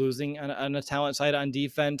Bears are losing on the talent side on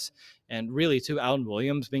defense. And really too, Allen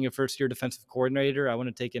Williams being a first year defensive coordinator, I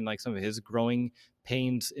want to take in like some of his growing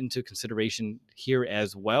pains into consideration here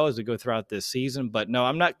as well as we go throughout this season. But no,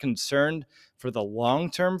 I'm not concerned for the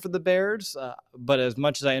long term for the Bears. But as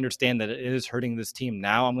much as I understand that it is hurting this team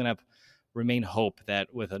now, I'm going to remain hope that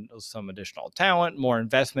with some additional talent, more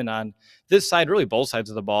investment on this side, really both sides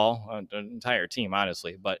of the ball, the entire team,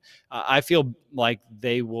 honestly. But I feel like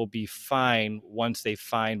they will be fine once they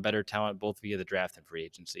find better talent, both via the draft and free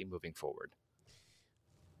agency moving forward.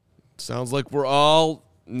 Sounds like we're all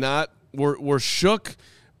we're shook,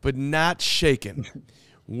 but not shaken.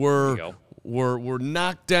 We're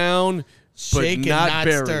knocked down, but shaken, not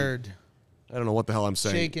buried. stirred. I don't know what the hell I'm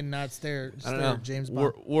saying. Shaken, not stirred. I don't know. James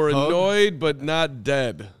Bond. We're annoyed, but not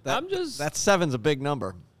dead. That seven's a big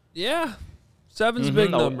number. Yeah. Seven's a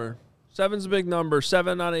big number. Seven's a big number.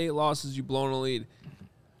 7 out of 8 losses, you've blown a lead.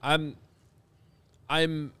 I'm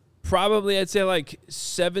probably, I'd say like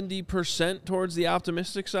 70% towards the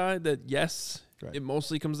optimistic side that yes, right, it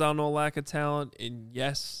mostly comes down to a lack of talent, and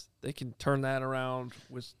yes, they can turn that around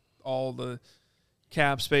with all the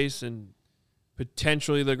cap space and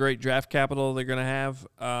potentially the great draft capital they're going to have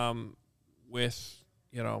with,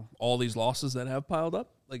 all these losses that have piled up.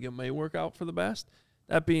 Like, it may work out for the best.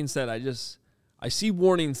 That being said, I see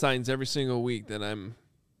warning signs every single week that I'm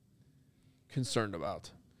concerned about.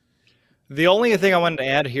 The only thing I wanted to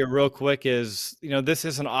add here real quick is, this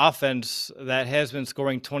is an offense that has been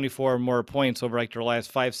scoring 24 or more points over like their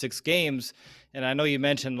last 5-6 games. And I know you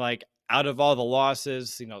mentioned like out of all the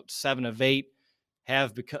losses, 7 of 8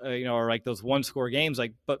 have or like those 1-score games,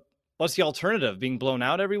 like, but what's the alternative? Being blown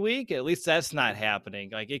out every week? At least that's not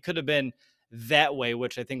happening. Like, it could have been that way,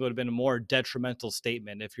 which I think would have been a more detrimental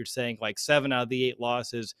statement if you're saying like 7 out of the 8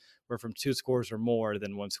 losses were from 2 scores or more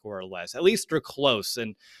than 1 score or less. At least they're close.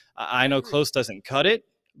 And I know close doesn't cut it,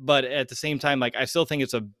 but at the same time, like, I still think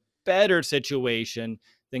it's a better situation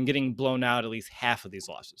than getting blown out at least half of these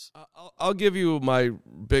losses. I'll give you my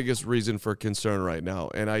biggest reason for concern right now,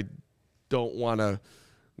 and I don't want to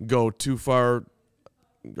go too far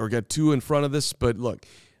or get too in front of this, but look,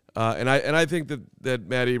 and I think that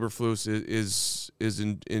Matt Eberflus is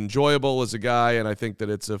enjoyable as a guy, and I think that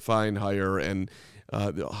it's a fine hire and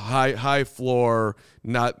high floor,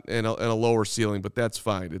 not in a lower ceiling, but that's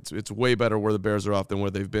fine. It's way better where the Bears are off than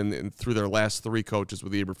where they've been through their last 3 coaches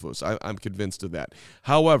with Eberflus. I'm convinced of that.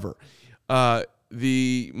 However,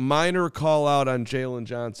 the minor call out on Jalen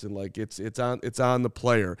Johnson, like it's on the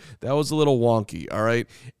player. That was a little wonky, all right?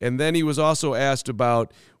 And then he was also asked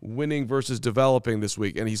about winning versus developing this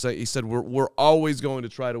week, and he said we're always going to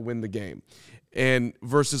try to win the game. And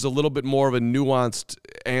versus a little bit more of a nuanced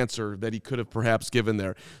answer that he could have perhaps given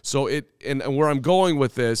there. So and where I'm going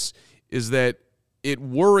with this is that it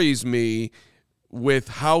worries me with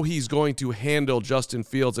how he's going to handle Justin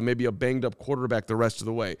Fields and maybe a banged-up quarterback the rest of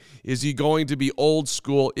the way. Is he going to be old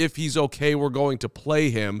school? If he's okay, we're going to play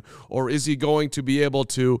him. Or is he going to be able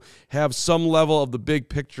to have some level of the big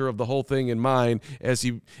picture of the whole thing in mind as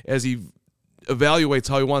he evaluates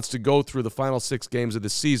how he wants to go through the final 6 games of the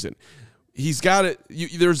season? He's got it.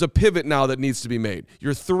 There's a pivot now that needs to be made.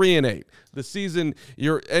 You're 3-8. The season,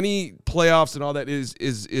 any playoffs and all that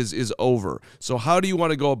is over. So how do you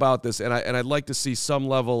want to go about this? And I'd like to see some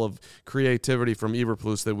level of creativity from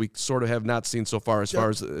Eberflus that we sort of have not seen so far as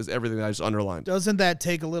everything that I just underlined. Doesn't that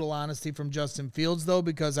take a little honesty from Justin Fields though?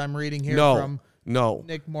 Because I'm reading here from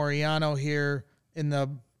Nick Moriano here in the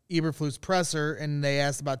Eberflus presser, and they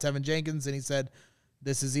asked about Tevin Jenkins, and he said,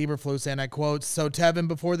 this is Eberflus, and I quote, so Tevin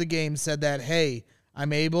before the game said that, hey, I'm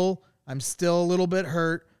still a little bit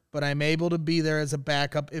hurt, but I'm able to be there as a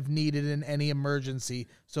backup if needed in any emergency.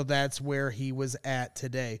 So that's where he was at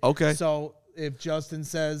today. Okay. So if Justin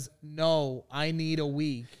says, no, I need a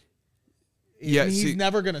week, he's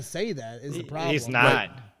never going to say that is the problem. He's not. Right.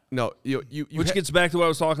 No, which gets back to what I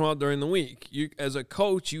was talking about during the week. As a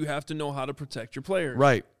coach, you have to know how to protect your players.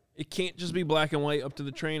 Right. It can't just be black and white up to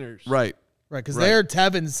the trainers. Right. Right, because there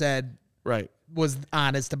Tevin said was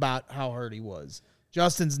honest about how hurt he was.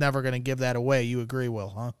 Justin's never going to give that away. You agree, Will,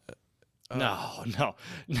 huh? No.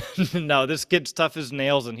 This kid's tough as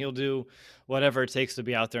nails, and he'll do whatever it takes to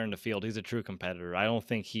be out there in the field. He's a true competitor. I don't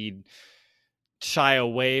think he'd shy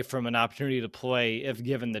away from an opportunity to play if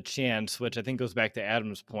given the chance, which I think goes back to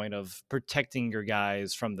Adam's point of protecting your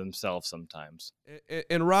guys from themselves sometimes.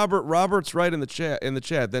 And Robert's right in the chat.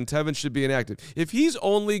 Then Tevin should be inactive. If he's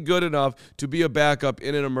only good enough to be a backup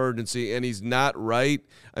in an emergency and he's not right,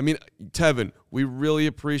 I mean, Tevin, we really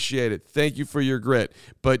appreciate it. Thank you for your grit.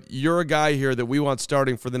 But you're a guy here that we want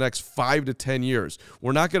starting for the next 5 to 10 years.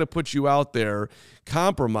 We're not going to put you out there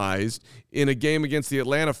compromised in a game against the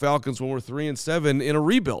Atlanta Falcons when we're 3-7 in a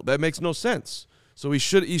rebuild. That makes no sense. So he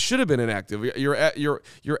should have been inactive.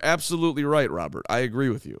 You're absolutely right, Robert. I agree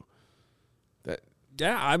with you.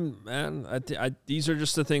 These are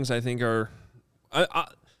just the things I think are.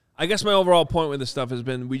 I guess my overall point with this stuff has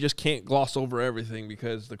been we just can't gloss over everything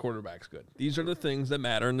because the quarterback's good. These are the things that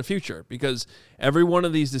matter in the future because every one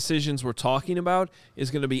of these decisions we're talking about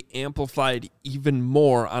is going to be amplified even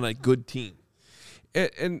more on a good team.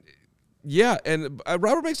 And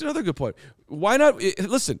Robert makes another good point. Why not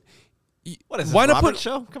listen? What is this, why not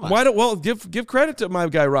show? Come on. Why not? Give credit to my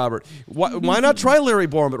guy Robert. Why not try Larry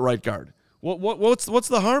Borum at right guard? What's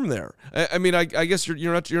the harm there? I mean, I guess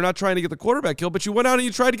you're not trying to get the quarterback killed, but you went out and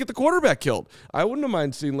you tried to get the quarterback killed. I wouldn't have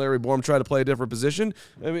minded seeing Larry Borum try to play a different position.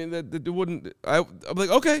 I mean, that wouldn't. I'm like,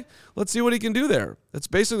 okay, let's see what he can do there. That's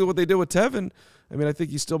basically what they did with Tevin. I mean, I think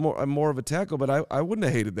he's still more of a tackle, but I wouldn't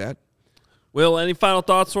have hated that. Will, any final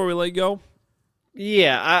thoughts before we let you go?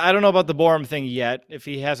 Yeah, I don't know about the Borum thing yet. If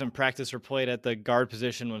he hasn't practiced or played at the guard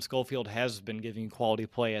position when Schofield has been giving quality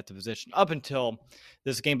play at the position up until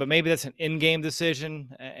this game, but maybe that's an in-game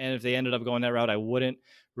decision. And if they ended up going that route, I wouldn't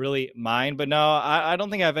really mind. But no, I don't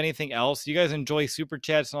think I have anything else. You guys enjoy Super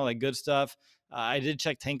Chats and all that good stuff. I did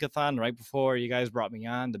check Tankathon right before you guys brought me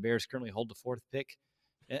on. The Bears currently hold the 4th pick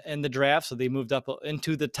in the draft, so they moved up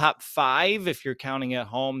into the top 5 if you're counting at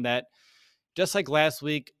home. That, just like last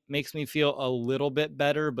week, makes me feel a little bit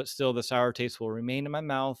better, but still the sour taste will remain in my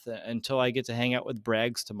mouth until I get to hang out with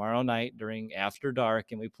Braggs tomorrow night during After Dark,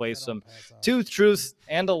 and we play some Two Truths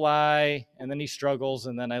and a Lie, and then he struggles,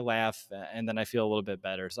 and then I laugh, and then I feel a little bit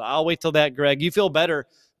better. So I'll wait till that, Greg. You feel better,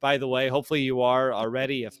 by the way. Hopefully you are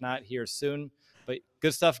already, if not here soon. But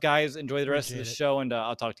good stuff, guys. Enjoy the rest of the show, and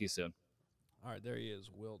I'll talk to you soon. All right, there he is,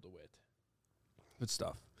 Will DeWitt. Good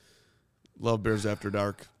stuff. Love Bears After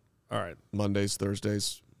Dark. All right. Mondays,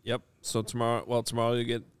 Thursdays. Yep. So tomorrow you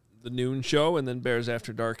get the noon show and then Bears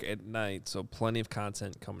After Dark at night. So plenty of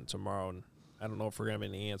content coming tomorrow. And I don't know if we're going to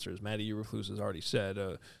have any answers. Matty Eberflus has already said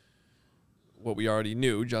what we already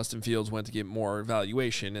knew. Justin Fields went to get more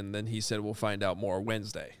evaluation, and then he said we'll find out more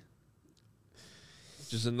Wednesday.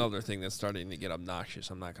 Which is another thing that's starting to get obnoxious.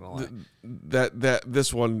 I'm not going to lie.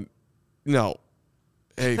 This one, no.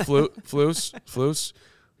 Hey, Flus.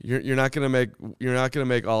 You're not gonna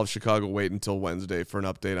make all of Chicago wait until Wednesday for an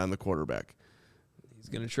update on the quarterback. He's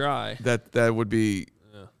gonna try. That would be,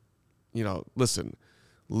 listen,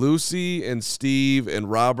 Lucy and Steve and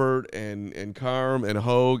Robert and Carm and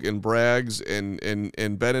Hogue and Braggs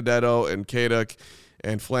and Benedetto and Kaduk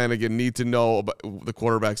and Flanagan need to know about the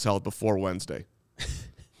quarterback's health before Wednesday.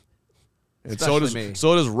 And so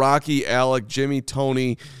does Rocky, Alec, Jimmy,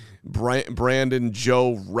 Tony, Brandon,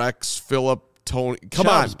 Joe, Rex, Philip, Tony. Come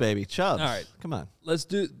Chubbs, on, baby, Chubbs. All right, come on. Let's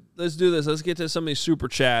do this. Let's get to some of these super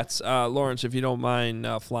chats. Lawrence, if you don't mind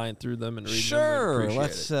flying through them and reading them. Sure.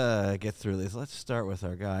 Let's get through these. Let's start with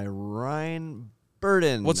our guy Ryan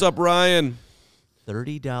Burden. What's up, Ryan?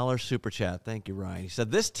 $30 super chat. Thank you, Ryan. He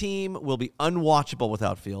said this team will be unwatchable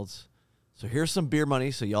without Fields. So here's some beer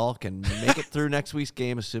money so y'all can make it through next week's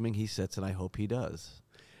game, assuming he sits, and I hope he does.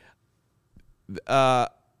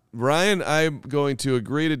 Ryan, I'm going to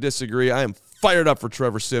agree to disagree. I am fired up for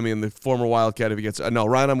Trevor Siemian, the former Wildcat. If he gets no,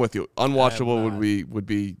 Ryan, I'm with you. Unwatchable would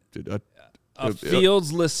be a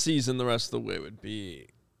Fields-less season the rest of the way would be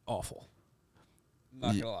awful.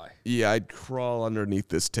 Not gonna lie. Yeah, I'd crawl underneath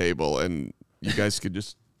this table, and you guys could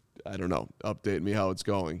just, I don't know, update me how it's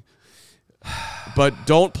going. But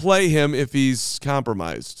don't play him if he's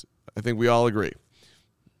compromised. I think we all agree.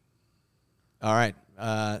 All right.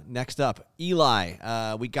 Next up,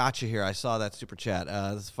 Eli. We got you here. I saw that super chat.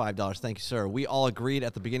 This is $5. Thank you, sir. We all agreed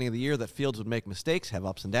at the beginning of the year that Fields would make mistakes, have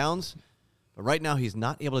ups and downs. But right now, he's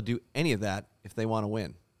not able to do any of that if they want to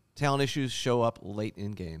win. Talent issues show up late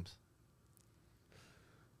in games.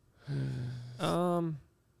 I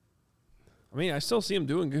mean, I still see him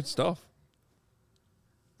doing good stuff.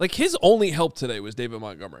 Like, his only help today was David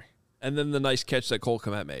Montgomery. And then the nice catch that Cole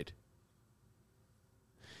Kmet made.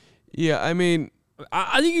 Yeah, I mean,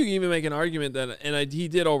 I think you can even make an argument that, he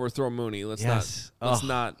did overthrow Mooney. Let's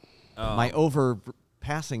not. My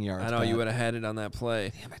overpassing yards. I know you would have had it on that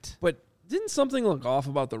play. Damn it! But didn't something look off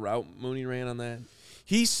about the route Mooney ran on that?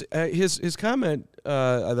 He's his comment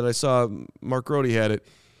that I saw, Mark Grody had it.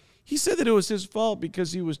 He said that it was his fault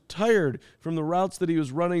because he was tired from the routes that he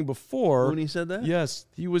was running before. Mooney said that? Yes,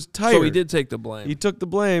 he was tired. So he did take the blame. He took the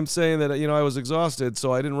blame, saying that I was exhausted,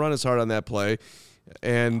 so I didn't run as hard on that play.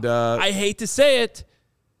 And I hate to say it.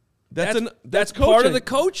 That's part of the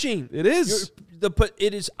coaching. It is. But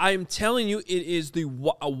it is. I'm telling you, it is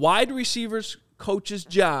a wide receiver's coach's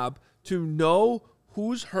job to know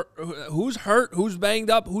who's hurt, who's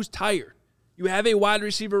banged up, who's tired. You have a wide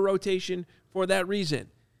receiver rotation for that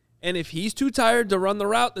reason. And if he's too tired to run the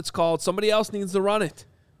route that's called, somebody else needs to run it.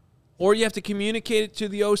 Or you have to communicate it to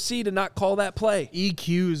the OC to not call that play.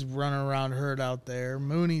 EQ's running around hurt out there.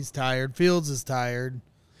 Mooney's tired. Fields is tired.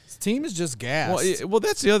 His team is just gassed. Well,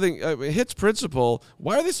 that's the other thing. Hits principle.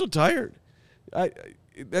 Why are they so tired?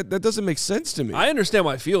 That doesn't make sense to me. I understand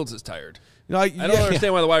why Fields is tired. I don't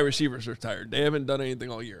understand why the wide receivers are tired. They haven't done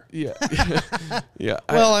anything all year. Yeah. Yeah.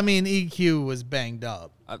 Well, EQ was banged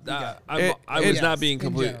up. I was not being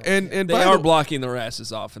complete. And they are blocking their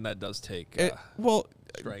asses off, and that does take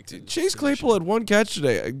strength. Chase Claypool had one catch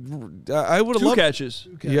today. I would have loved 2 catches.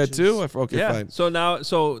 He had 2? Okay, yeah. fine. So now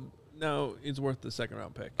it's worth the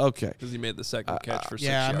second-round pick. Okay. Because he made the second catch for 6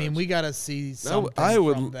 yards. yards. I mean, we got to see something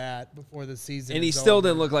from that before the season And he still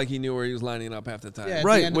didn't look like he knew where he was lining up half the time. Yeah,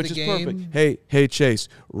 right, which is perfect. Hey, Chase,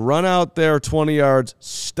 run out there 20 yards,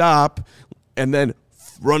 stop, and then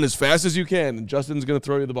run as fast as you can, and Justin's going to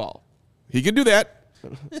throw you the ball. He can do that.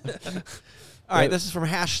 All right, this is from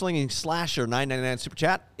 #Slasher 999 Super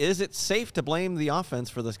Chat. Is it safe to blame the offense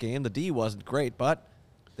for this game? The D wasn't great, but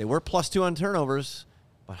they were +2 on turnovers.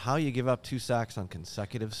 But how you give up 2 sacks on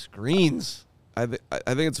consecutive screens? I think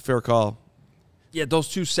it's a fair call. Yeah, those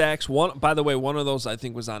 2 sacks. By the way, one of those I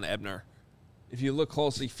think was on Ebner. If you look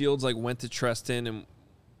closely, Fields went to Treston, and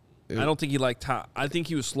I don't think he I think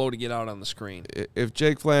he was slow to get out on the screen. If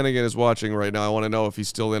Jake Flanagan is watching right now, I want to know if he's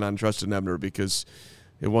still in on Treston Ebner because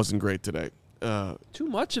it wasn't great today. Too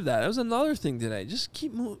much of that. That was another thing today. Just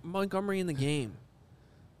keep Montgomery in the game,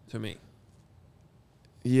 to me.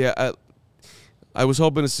 Yeah, I was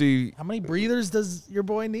hoping to see. How many breathers does your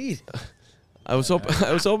boy need? I was hoping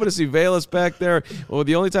to see Valus back there. Well,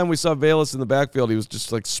 the only time we saw Valus in the backfield, he was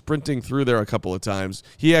just sprinting through there a couple of times.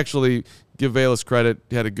 He actually, give Valus credit,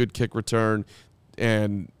 had a good kick return,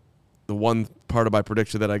 and the one part of my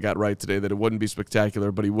prediction that I got right today, that it wouldn't be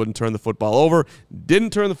spectacular, but he wouldn't turn the football over.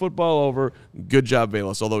 Didn't turn the football over. Good job,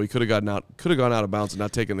 Valus. Although he could have gone out of bounds and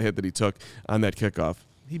not taken the hit that he took on that kickoff.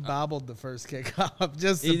 He bobbled the first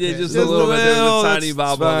kickoff. He did just a little bit. There's a tiny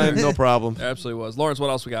bobble. No problem. There absolutely was. Lawrence, what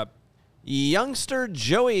else we got? Youngster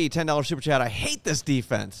Joey, $10 super chat. I hate this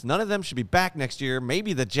defense. None of them should be back next year.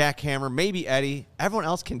 Maybe the jackhammer, maybe Eddie. Everyone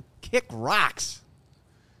else can kick rocks.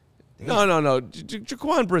 No.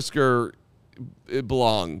 Jaquan Brisker, it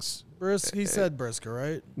belongs. He said Brisker,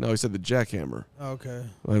 right? No, he said the jackhammer. Okay.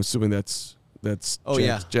 I'm assuming that's Jack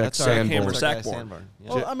that's Sanborn. Hammer Sackborn. Yeah.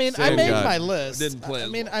 Well, I mean, Same I made guy. my list. Didn't play I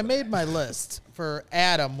as mean, well. I made my list for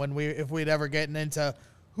Adam if we'd ever gotten into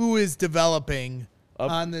who is developing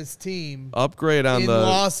on this team Upgrade on in the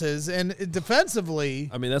losses and defensively.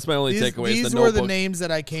 I mean, that's my only takeaway. These the were the notebook names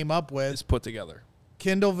that I came up with: is put together.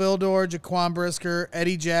 Kendall Vildor, Jaquan Brisker,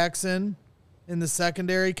 Eddie Jackson in the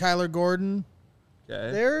secondary, Kyler Gordon.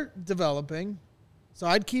 Okay. They're developing, so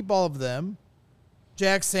I'd keep all of them.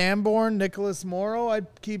 Jack Sanborn, Nicholas Morrow, I'd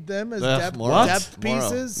keep them as depth Morrow.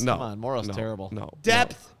 pieces. No. Come on, Morrow's terrible. No.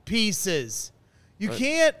 Depth pieces. You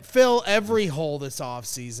can't fill every hole this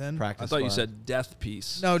offseason. Practice I thought you squad. said death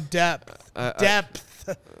piece. No, depth.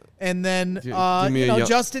 Depth. And then, Give me a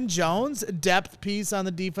Justin Jones, depth piece on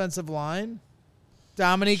the defensive line.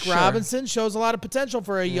 Dominique Sure. Robinson shows a lot of potential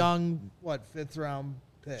for a young, fifth-round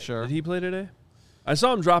pick. Sure. Did he play today? I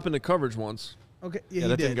saw him drop into coverage once. Okay, Yeah, he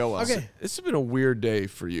that did. didn't go well. Okay, It's been a weird day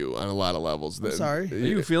for you on a lot of levels. I'm sorry. Are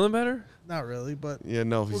you feeling better? not really, but Yeah,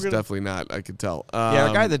 no, he's gonna- definitely not. I could tell. Yeah,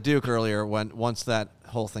 our guy at the Duke earlier, once that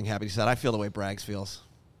whole thing happened, he said, "I feel the way Braggs feels."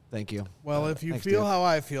 Thank you. well, if you thanks, feel Duke. how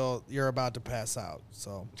I feel, you're about to pass out.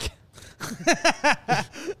 So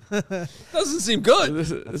Doesn't seem good.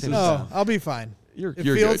 This is- no, I'll be fine. You're If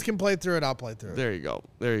you're Fields good. can play through it, I'll play through it. There you go.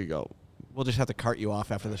 There you go. We'll just have to cart you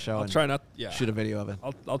off after the show I'll and try not. Yeah. shoot a video of it.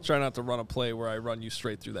 I'll try not to run a play where I run you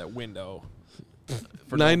straight through that window.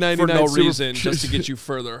 For $9.99 no super- reason, just to get you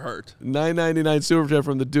further hurt. $9.99 super chat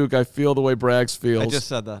from the Duke. I feel the way Braggs feels. I just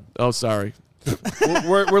said that. Oh, sorry.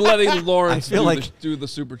 We're letting Lawrence I feel do the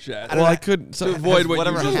super chat. Well, I couldn't. to avoid what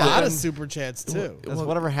whatever you There's just a lot did. of super chats too. Has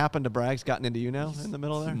whatever happened to Braggs gotten into you now in the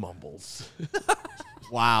middle there? Mumbles.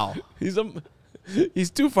 Wow.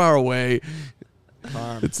 He's too far away.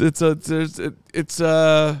 It's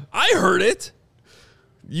I heard it.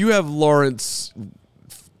 you have Lawrence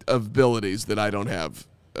abilities that I don't have.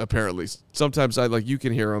 Apparently, sometimes you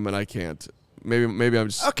can hear him and I can't. Maybe I'm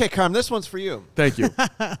just. Okay, Carm, this one's for you. Thank you.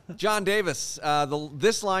 John Davis,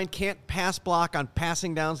 this line can't pass block on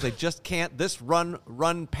passing downs. They just can't. This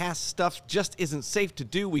run pass stuff just isn't safe to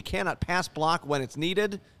do. We cannot pass block when it's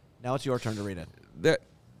needed. Now it's your turn to read it.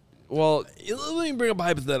 Well, Let me bring up a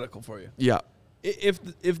hypothetical for you. yeah,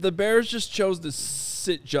 If the Bears just chose to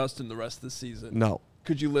sit Justin the rest of the season, no,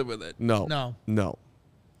 could you live with it? No.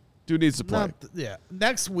 Dude needs to play.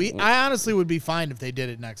 Next week, I honestly would be fine if they did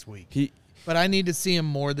it next week. But I need to see him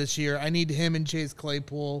more this year. I need him and Chase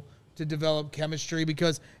Claypool to develop chemistry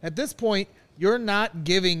because at this point, you're not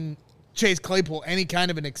giving Chase Claypool any kind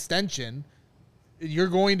of an extension. You're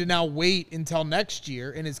going to now wait until next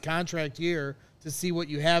year in his contract year to see what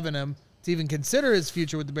you have in him to even consider his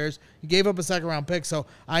future with the Bears. You gave up a second-round pick, so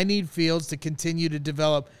I need Fields to continue to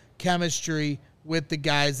develop chemistry with the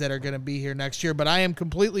guys that are going to be here next year. But I am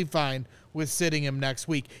completely fine with sitting him next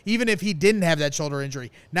week, even if he didn't have that shoulder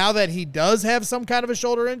injury. Now that he does have some kind of a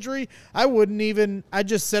shoulder injury, I'd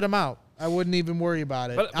just sit him out. I wouldn't even worry about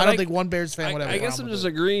it. But I don't think one Bears fan would have a I guess problem I'm with just it.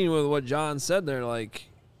 agreeing with what John said there.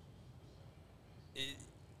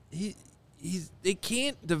 They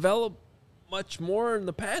can't develop much more in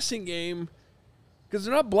the passing game because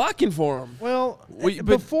they're not blocking for him. Well, but-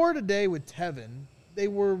 before today with Tevin, they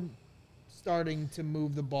were starting to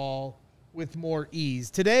move the ball with more ease.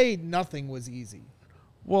 Today, nothing was easy.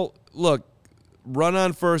 Well, look, run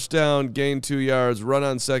on first down, gain 2 yards. Run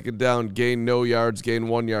on second down, gain no yards, gain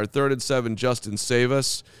 1 yard. 3rd and 7, Justin, save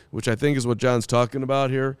us, which I think is what John's talking about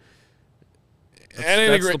here.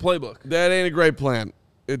 That's the playbook. That ain't a great plan.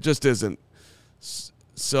 It just isn't.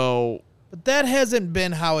 So But that hasn't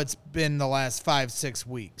been how it's been the last 5-6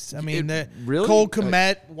 weeks. I mean, really? Cole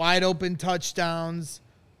Kmet, wide open touchdowns.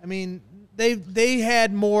 I mean, they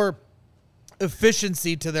had more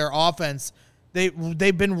efficiency to their offense.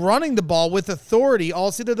 They've been running the ball with authority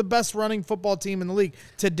all season. They're the best running football team in the league.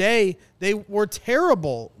 Today, they were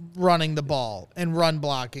terrible running the ball and run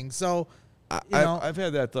blocking. So, I've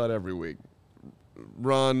had that thought every week.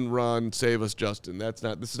 Run, save us, Justin.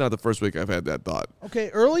 This is not the first week I've had that thought. okay,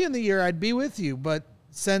 early in the year, I'd be with you, but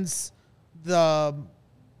since the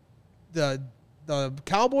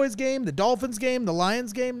Cowboys game, the Dolphins game, the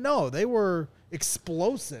Lions game, no, they were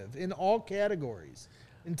explosive in all categories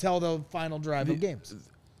until the final drive of games.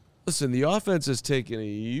 Listen, the offense has taken a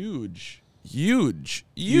huge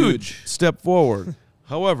step forward.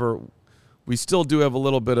 However, we still do have a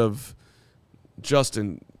little bit of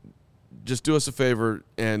Justin. Just do us a favor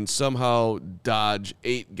and somehow dodge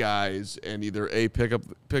 8 guys and either pick up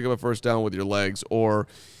a first down with your legs or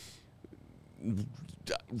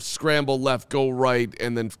scramble left, go right,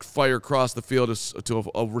 and then fire across the field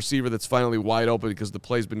to a receiver that's finally wide open because the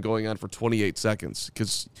play's been going on for 28 seconds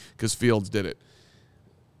because Fields did it.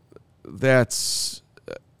 That's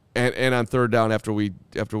and on third down after we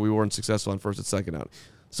weren't successful on first and second down.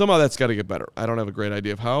 Somehow that's got to get better. I don't have a great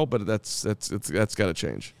idea of how, but that's got to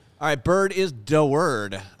change. All right, Bird is the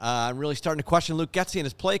word. I'm really starting to question Luke Getsy and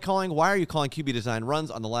his play calling. Why are you calling QB design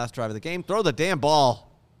runs on the last drive of the game? Throw the damn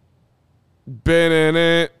ball.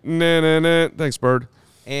 Thanks, Bird.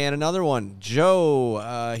 And another one.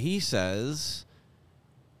 Joe, he says,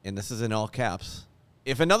 and this is in all caps,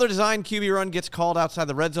 if another design QB run gets called outside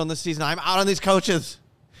the red zone this season, I'm out on these coaches.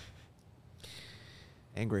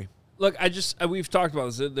 Angry. Look, we've talked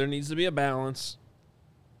about this. There needs to be a balance.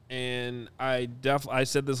 And I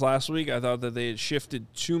said this last week. I thought that they had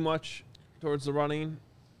shifted too much towards the running.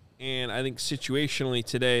 And I think situationally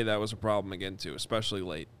today that was a problem again, too, especially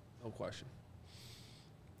late. No question.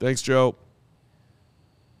 Thanks, Joe.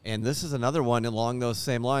 And this is another one along those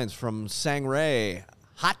same lines from Sangray.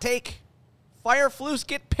 Hot take. Fire Flus,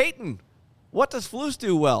 get Peyton. What does Flus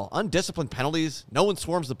do well? Undisciplined penalties. No one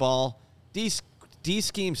swarms the ball. D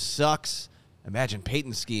scheme sucks. Imagine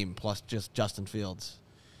Peyton's scheme plus just Justin Fields.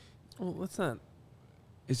 Well, what's that?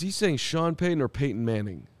 Is he saying Sean Payton or Peyton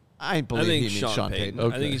Manning? I believe he means Sean Payton.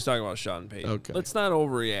 Okay. I think he's talking about Sean Payton. Okay. Let's not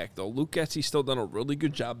overreact, though. Luke Getsy's still done a really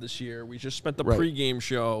good job this year. We just spent the pregame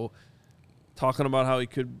show talking about how he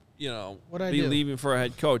could, be leaving for a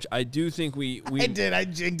head coach. I do think I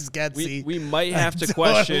jinxed Getsy. We might have to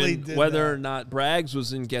question whether or not Braggs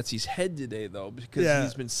was in Getsy's head today, though, because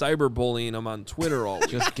he's been cyberbullying him on Twitter all week.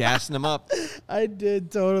 Just gassing him up. I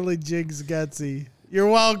did totally jinx Getsy. You're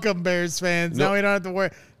welcome, Bears fans. Now we don't have to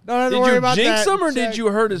worry. Don't have to worry about that. Did you jinx him, or did you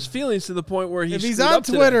hurt his feelings to the point where if he's on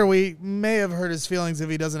Twitter, we may have hurt his feelings if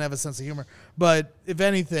he doesn't have a sense of humor. But if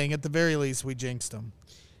anything, at the very least, we jinxed him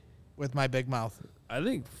with my big mouth. I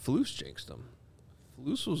think Flus jinxed him.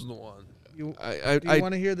 Flus was the one. Do you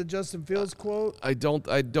want to hear the Justin Fields quote? I don't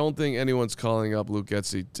think anyone's calling up Luke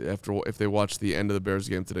Getsy if they watch the end of the Bears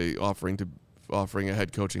game today, offering a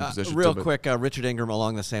head coaching position. Real quick, Richard Ingram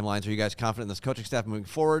along the same lines. Are you guys confident in this coaching staff moving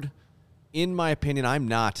forward? In my opinion, I'm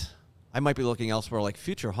not. I might be looking elsewhere, like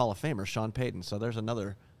future Hall of Famer Sean Payton. So there's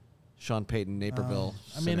another Sean Payton Naperville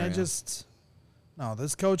scenario.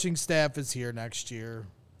 This coaching staff is here next year.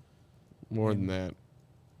 More than that.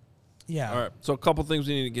 Yeah. All right. So a couple things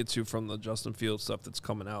we need to get to from the Justin Fields stuff that's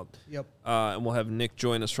coming out. Yep. And we'll have Nick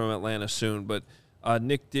join us from Atlanta soon. But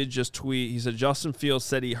Nick did just tweet. He said Justin Fields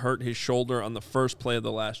said he hurt his shoulder on the first play of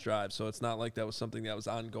the last drive. So it's not like that was something that was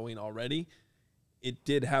ongoing already. It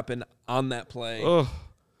did happen on that play,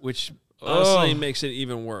 which honestly makes it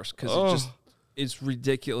even worse because it's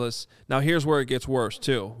ridiculous. Now, here's where it gets worse,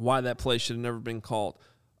 too, why that play should have never been called.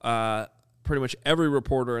 Pretty much every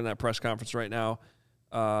reporter in that press conference right now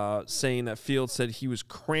saying that Fields said he was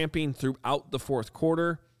cramping throughout the fourth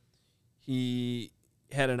quarter. He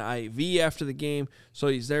had an IV after the game, so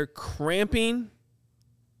he's there cramping,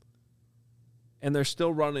 and they're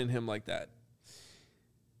still running him like that.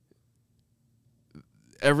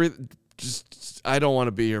 I don't want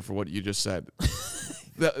to be here for what you just said.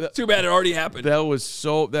 Too bad it already happened.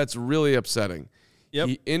 That's really upsetting. Yep.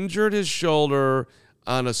 He injured his shoulder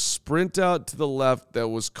on a sprint out to the left that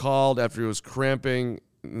was called after he was cramping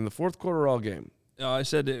in the fourth quarter all game. I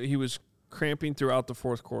said that he was cramping throughout the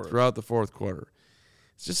fourth quarter.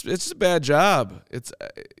 It's just a bad job. It's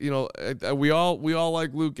we all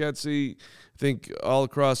like Luke Getsy. I think all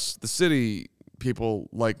across the city people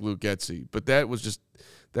like Luke Getsy, but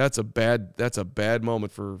that's a bad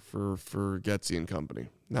moment for Getsy and company.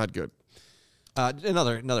 Not good.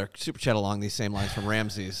 Another super chat along these same lines from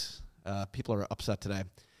Ramses. People are upset today.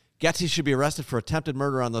 Getsy should be arrested for attempted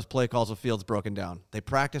murder on those play calls with Fields broken down. They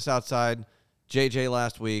practice outside. JJ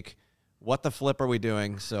last week. What the flip are we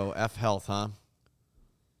doing? So F health, huh?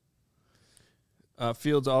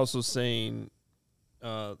 Fields also saying,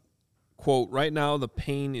 quote, right now the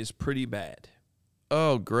pain is pretty bad.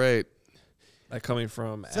 Oh, great. That coming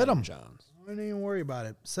from Sit Adam him. Johns. Don't even worry about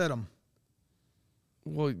it. Sit him.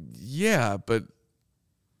 Well, yeah, but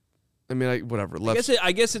I mean, whatever.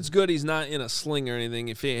 I guess it's good he's not in a sling or anything.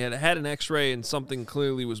 If he had an X-ray and something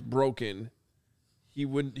clearly was broken,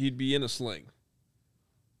 he'd be in a sling.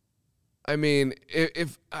 I mean,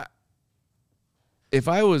 if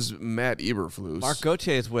I was Matt Eberflus, Mark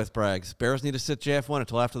Gauthier is with Braggs. Bears need to sit JF1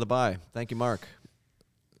 until after the bye. Thank you, Mark.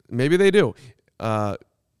 Maybe they do.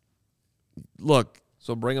 Look,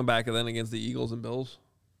 so bring him back then against the Eagles and Bills.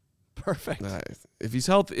 Perfect. If he's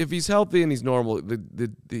healthy and he's normal,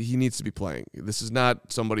 he needs to be playing. This is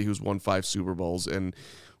not somebody who's won 5 Super Bowls and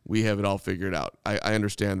we have it all figured out. I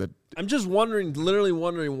understand that. I'm just literally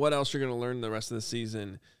wondering what else you're going to learn the rest of the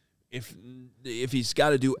season if he's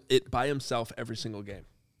got to do it by himself every single game.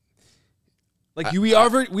 Like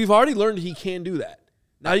we've already learned he can do that.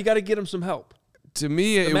 Now you got to get him some help. To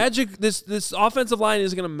me, this offensive line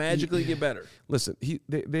is going to magically get better. Listen,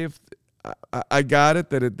 they've. I got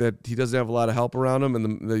it that he doesn't have a lot of help around him,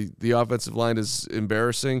 and the offensive line is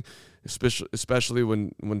embarrassing, especially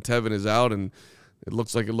when Tevin is out, and it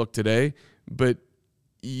looks like it looked today. But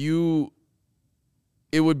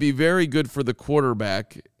it would be very good for the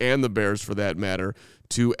quarterback and the Bears, for that matter,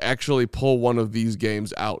 to actually pull one of these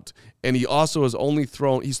games out. And he also has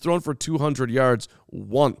he's thrown for 200 yards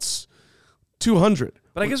once. 200.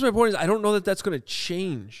 But I guess my point is I don't know that that's going to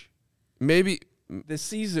change. Maybe this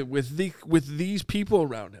season with these people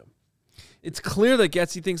around him. It's clear that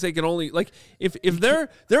Getsy thinks they can only if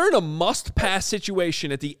they're in a must pass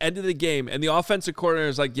situation at the end of the game and the offensive coordinator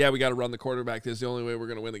is like, yeah, we got to run the quarterback. This is the only way we're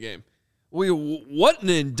going to win the game. What an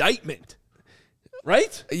indictment,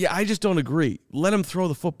 right? Yeah, I just don't agree. Let him throw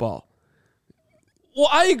the football. Well,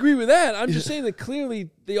 I agree with that. I'm just saying that clearly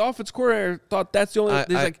the offense coordinator thought that's the only. I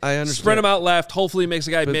understand. Spread him out left. Hopefully, he makes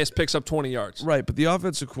a guy miss, picks up 20 yards. Right, but the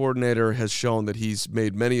offensive coordinator has shown that he's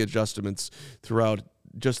made many adjustments throughout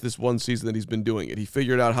just this one season that he's been doing it. He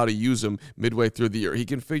figured out how to use them midway through the year. He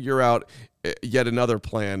can figure out yet another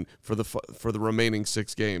plan for the remaining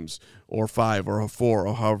 6 games, or 5, or 4,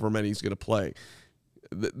 or however many he's going to play.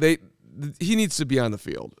 He needs to be on the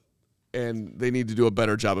field. And they need to do a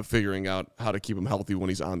better job of figuring out how to keep him healthy when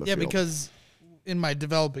he's on the field. Yeah, because in my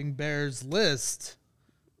developing Bears list,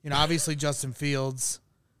 obviously Justin Fields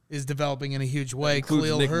is developing in a huge way.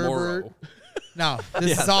 Khalil Herbert. No,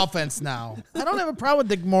 this is offense now. I don't have a problem with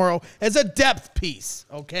Nick Morrow as a depth piece,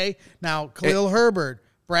 okay? Now, Khalil Herbert,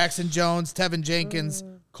 Braxton Jones, Tevin Jenkins,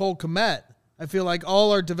 Cole Kmet, I feel like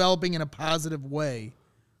all are developing in a positive way.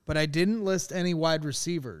 But I didn't list any wide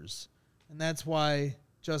receivers, and that's why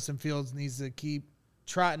Justin Fields needs to keep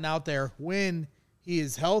trotting out there when he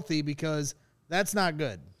is healthy, because that's not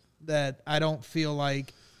good. That I don't feel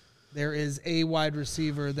like there is a wide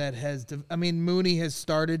receiver that has Mooney has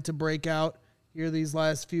started to break out here these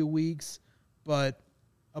last few weeks, but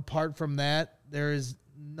apart from that, there is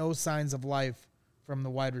no signs of life from the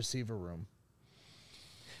wide receiver room.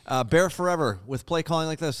 Bear forever with play calling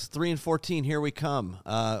like this. 3-14, here we come.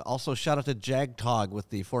 Also, shout out to JagTog with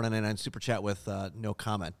the $4.99 super chat with no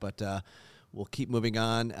comment, but we'll keep moving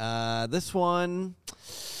on. This one,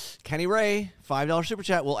 Kenny Ray, $5 super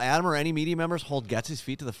chat. Will Adam or any media members hold Getsy's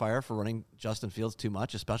feet to the fire for running Justin Fields too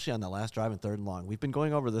much, especially on that last drive in 3rd and long? We've been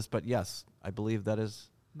going over this, but yes, I believe that is.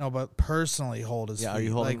 No, but personally hold his feet. Are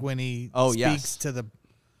you holding? Like when he speaks to the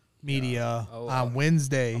media on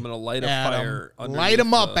Wednesday. I'm going to light a fire. Light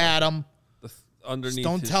him up, Adam. Underneath. Just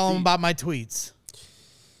don't tell him about my tweets.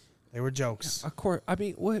 They were jokes. Of course. I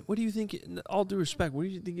mean, what do you think? All due respect, what do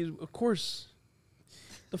you think is? Of course,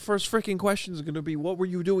 the first freaking question is going to be, "What were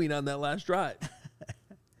you doing on that last drive?"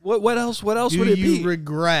 What else? What else would it be? Do you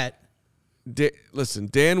regret? Listen,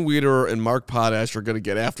 Dan Wiederer and Mark Potash are going to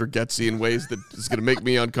get after Getsy in ways that is going to make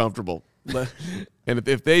me uncomfortable. And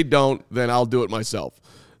if they don't, then I'll do it myself.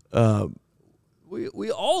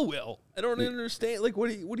 We all will. I don't understand. Like, what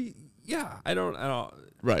do you? Yeah, I don't.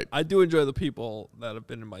 Right. I do enjoy the people that have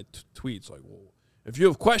been in my tweets. Like, well, if you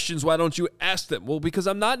have questions, why don't you ask them? Well, because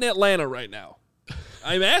I'm not in Atlanta right now.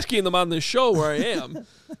 I'm asking them on this show where I am.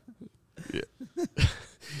 Yeah.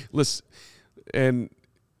 Listen, and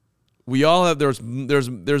we all have. There's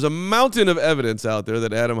a mountain of evidence out there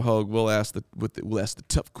that Adam Hogue will ask the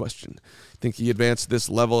tough question. Think he advanced this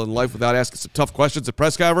level in life without asking some tough questions at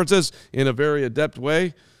press conferences in a very adept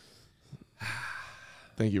way?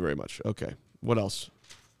 Thank you very much. Okay. What else?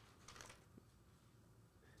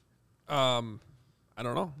 I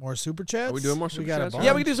don't know. More super chats? Are we doing more super chats?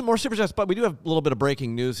 Yeah, we can do some more super chats, but we do have a little bit of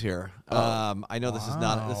breaking news here. I know this is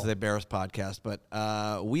a Bears podcast, but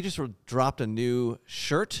we just dropped a new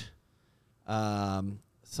shirt. Some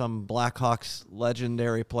Blackhawks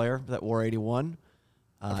legendary player that wore 81.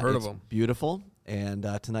 I've heard of him. Beautiful, and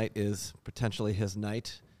tonight is potentially his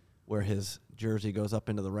night where his jersey goes up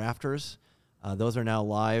into the rafters. Those are now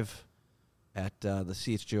live at the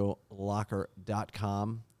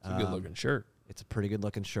chgolocker.com. It's a good-looking shirt. It's a pretty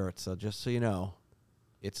good-looking shirt, so just so you know,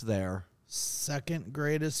 it's there. Second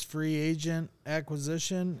greatest free agent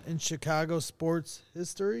acquisition in Chicago sports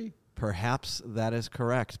history? Perhaps that is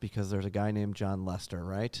correct, because there's a guy named John Lester,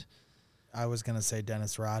 right? I was going to say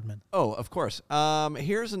Dennis Rodman. Oh, of course.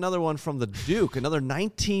 Here's another one from the Duke, another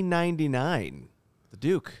 1999. The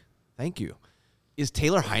Duke, thank you. Is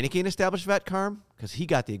Taylor Heineke an established vet, Carm? Because he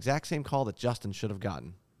got the exact same call that Justin should have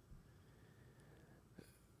gotten.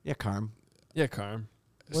 Yeah, Carm. Yeah, Carm.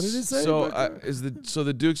 What did it say? So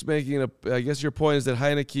the Duke's making I guess your point is that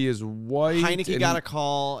Heineke is white. Heineke got a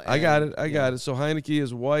call. I got it. So Heineke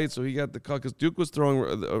is white, so he got the call because Duke was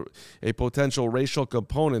throwing a potential racial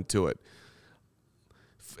component to it.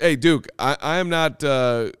 Hey, Duke, I am not.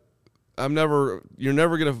 You're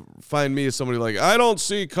never gonna find me as somebody like I don't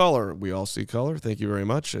see color. We all see color. Thank you very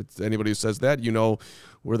much. It's anybody who says that,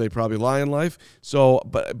 where they probably lie in life. So,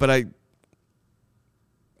 but I.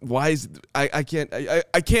 Why is I can't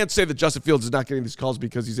say that Justin Fields is not getting these calls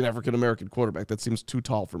because he's an African American quarterback. That seems too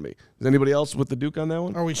tall for me. Is anybody else with the Duke on that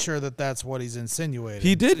one? Are we sure that that's what he's insinuating?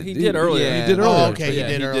 He did earlier. Yeah. He did earlier. Oh, okay, he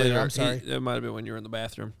did earlier. I'm sorry. It might have been when you were in the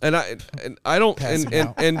bathroom. And I don't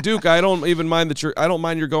and Duke, I don't even mind that I don't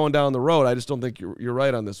mind you're going down the road. I just don't think you're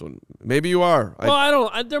right on this one. Maybe you are. Well, I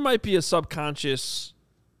don't. There might be a subconscious.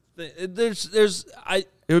 There's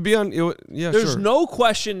no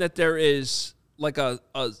question that there is like a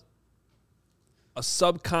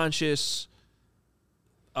subconscious.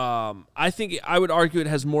 I think I would argue it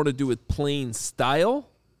has more to do with playing style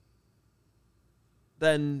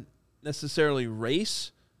than necessarily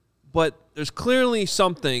race, but there's clearly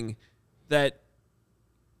something that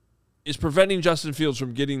is preventing Justin Fields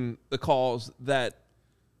from getting the calls that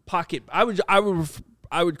pocket. I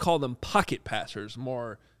would call them pocket passers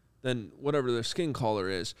more than whatever their skin color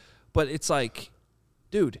is. But it's like,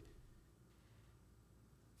 dude,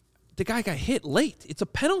 the guy got hit late. It's a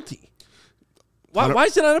penalty. Why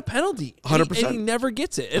is it not a penalty? 100%. And he never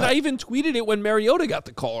gets it. And I even tweeted it when Mariota got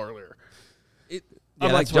the call earlier.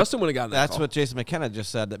 I'm like, Justin would have gotten that That's call. what Jason McKenna just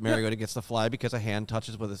said, that Mariota gets the flag because a hand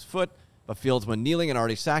touches with his foot, but Fields, when kneeling and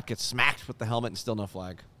already sacked, gets smacked with the helmet and still no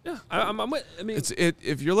flag. Yeah, I mean,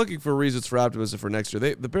 if you're looking for reasons for optimism for next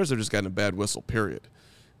year, the Bears have just gotten a bad whistle. Period.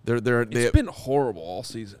 It's been horrible all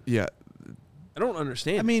season. Yeah, I don't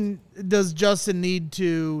understand. I mean, does Justin need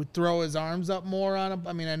to throw his arms up more on him?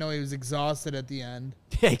 I mean, I know he was exhausted at the end.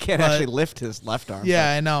 Yeah, he can't actually lift his left arm. Yeah,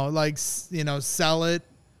 I know. Like, sell it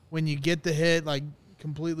when you get the hit, like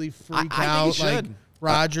completely freak out, think he like should.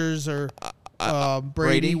 Rodgers or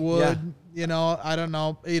Brady would. Yeah. I don't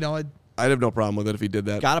know. I'd have no problem with it if he did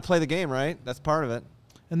that. Got to play the game, right? That's part of it.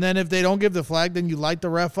 And then if they don't give the flag, then you light the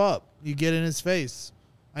ref up. You get in his face.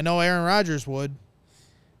 I know Aaron Rodgers would.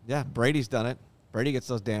 Yeah, Brady's done it. Brady gets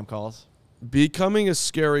those damn calls. Becoming a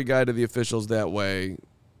scary guy to the officials that way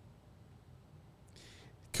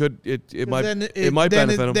it might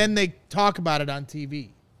benefit him. Then they talk about it on TV,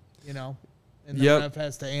 and the ref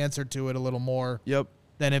has to answer to it a little more. Yep.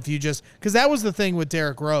 Than if you just because that was the thing with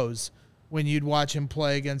Derrick Rose when you'd watch him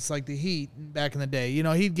play against like the Heat back in the day.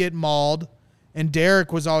 He'd get mauled, and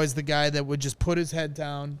Derrick was always the guy that would just put his head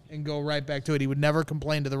down and go right back to it. He would never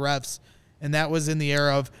complain to the refs. And that was in the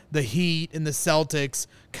era of the Heat and the Celtics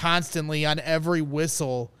constantly on every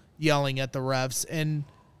whistle yelling at the refs. And,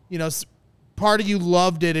 part of you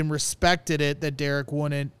loved it and respected it that Derrick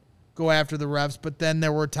wouldn't go after the refs. But then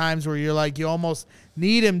there were times where you're like, you almost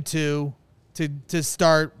need him to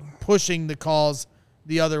start pushing the calls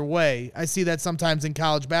the other way. I see that sometimes in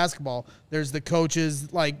college basketball. There's the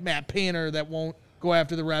coaches like Matt Painter that won't go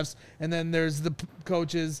after the refs. And then there's the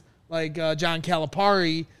coaches like John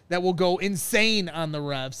Calipari that will go insane on the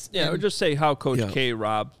refs. Yeah, or just say how Coach K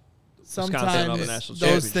robbed sometimes on the national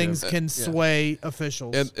those things can sway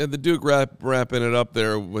officials. And the Duke wrapping it up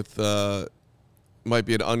there with might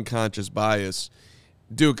be an unconscious bias.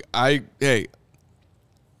 Duke, I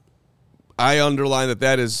underline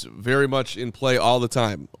that is very much in play all the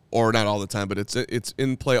time, or not all the time, but it's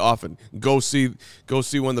in play often. Go see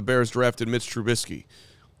when the Bears drafted Mitch Trubisky.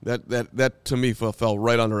 That to me fell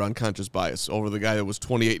right under unconscious bias over the guy that was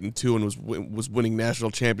 28-2 and was winning national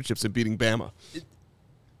championships and beating Bama.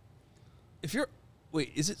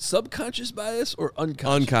 Is it subconscious bias or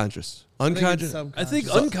unconscious? Unconscious. I think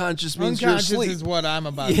unconscious means you're asleep. Is what I'm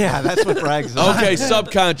about. Yeah, that's what Bragg's on. Okay,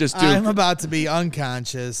 subconscious, Duke. I'm about to be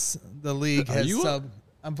unconscious. The league has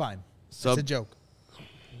I'm fine. It's a joke.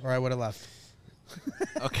 Or I would have left.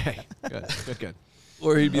 Okay, good.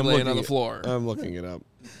 Or he'd be laying on the floor. I'm looking it up.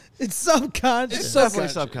 It's subconscious. It's definitely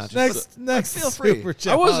subconscious. Next feel free. super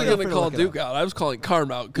chat. I wasn't going to call Duke out. I was calling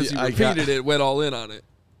Carm out because he repeated it, went all in on it.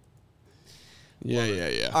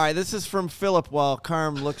 Yeah. All right, this is from Philip while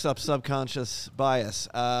Carm looks up subconscious bias.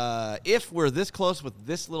 If we're this close with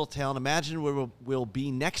this little talent, imagine where we'll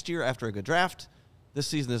be next year after a good draft. This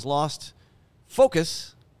season is lost.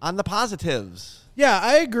 Focus on the positives. Yeah,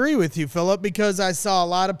 I agree with you, Philip, because I saw a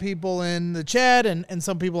lot of people in the chat and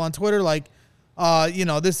some people on Twitter like,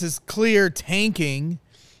 this is clear tanking.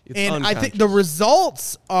 And I think the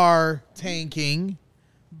results are tanking,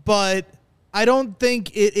 but I don't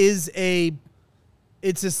think it is a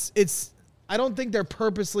I don't think they're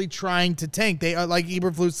purposely trying to tank. They are, like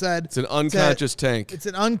Eberflus said, it's an unconscious tank. It's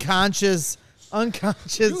an unconscious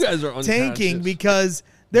You guys are tanking unconscious. because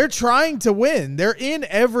they're trying to win. They're in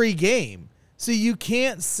every game. So you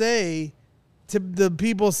can't say to the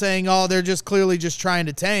people saying, "Oh, they're just clearly just trying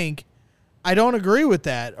to tank." I don't agree with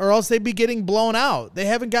that, or else they'd be getting blown out. They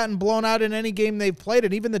haven't gotten blown out in any game they've played,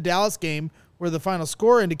 and even the Dallas game where the final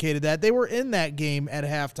score indicated that, they were in that game at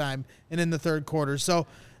halftime and in the third quarter. So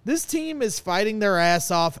this team is fighting their ass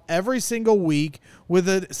off every single week with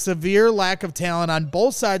a severe lack of talent on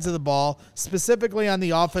both sides of the ball, specifically on the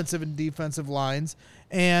offensive and defensive lines.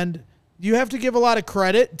 And you have to give a lot of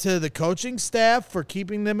credit to the coaching staff for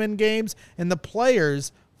keeping them in games and the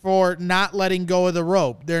players for not letting go of the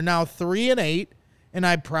rope. They're now 3-8, and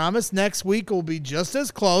I promise next week will be just as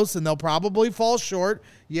close, and they'll probably fall short.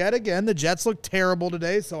 Yet again, the Jets look terrible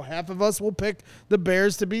today, so half of us will pick the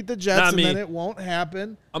Bears to beat the Jets, Not and me. then it won't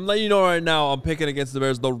happen. I'm letting you know right now, I'm picking against the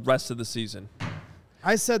Bears the rest of the season.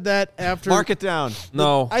 I said that after Mark it down.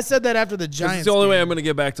 No. I said that after the Giants. It's the only way game. I'm going to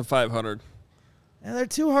get back to 500. And they're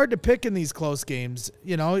too hard to pick in these close games.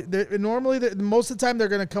 You know, normally most of the time they're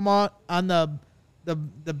going to come out on the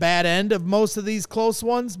bad end of most of these close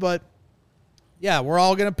ones, but yeah, we're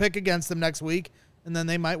all going to pick against them next week, and then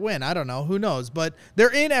they might win. I don't know. Who knows? But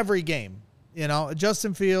they're in every game. You know,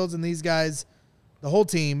 Justin Fields and these guys, the whole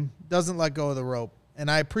team doesn't let go of the rope, and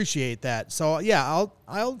I appreciate that. So yeah,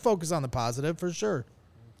 I'll focus on the positive for sure.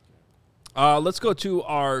 Let's go to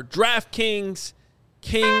our DraftKings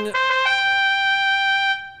King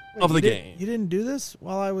of the game. You didn't do this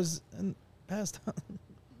while I was past.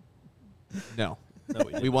 No. No,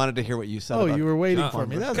 We wanted to hear what you said. Oh, about you were waiting Jaquan for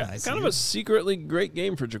me. That's nice. Kind of a secretly great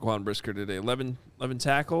game for Jaquan Brisker today. 11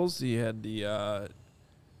 tackles. He had the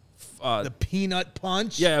peanut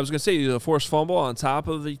punch. yeah, I was going to say the forced fumble on top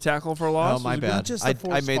of the tackle for a loss. Oh, my It was bad. just a I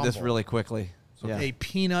forced made this fumble. really quickly. Yeah. A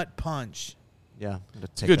peanut punch. Yeah.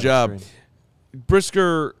 Good job.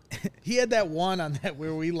 Brisker, He had that one on that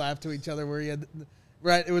where we laughed to each other where he had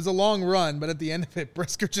right. It was a long run, but at the end of it,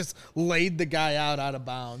 Brisker just laid the guy out of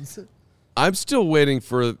bounds. I'm still waiting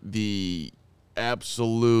for the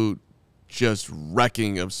absolute just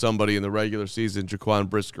wrecking of somebody in the regular season Jaquan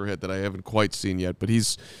Brisker hit that I haven't quite seen yet. But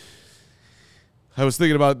I was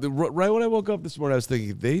thinking about right when I woke up this morning. I was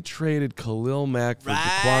thinking they traded Khalil Mack for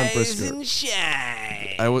Jaquan Brisker. Rise and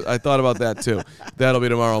shine. I thought about that too. That'll be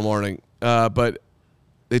tomorrow morning. But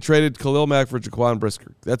they traded Khalil Mack for Jaquan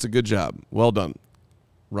Brisker. That's a good job. Well done,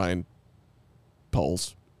 Ryan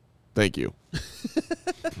Poles. Thank you.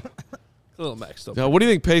 Little Max still. Now, what do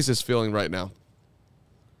you think Pace is feeling right now?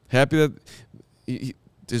 Happy that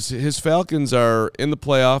his Falcons are in the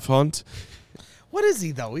playoff hunt. What is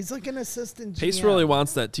he though? He's like an assistant GM. Pace really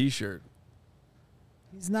wants that T-shirt.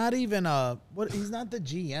 He's not even he's not the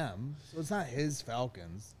GM, so it's not his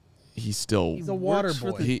Falcons. He's a water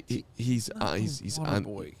boy. He's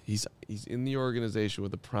in the organization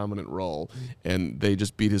with a prominent role, and they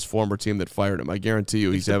just beat his former team that fired him. I guarantee you,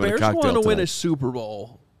 he's having a cocktail want to win tonight. a Super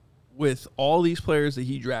Bowl with all these players that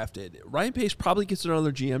he drafted. Ryan Pace probably gets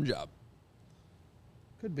another GM job.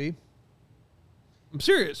 Could be. I'm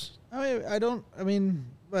serious.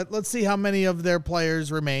 But let's see how many of their players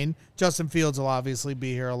remain. Justin Fields will obviously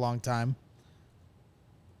be here a long time.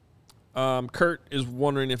 Kurt is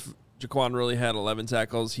wondering if Jaquan really had 11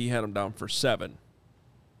 tackles. He had him down for 7.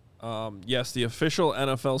 Yes, the official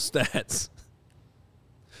NFL stats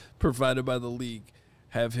provided by the league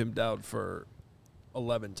have him down for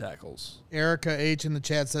 11 tackles. Erica H. in the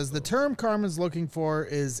chat says, the term Carmen's looking for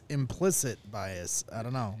is implicit bias. I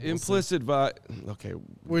don't know. Implicit bias. Okay.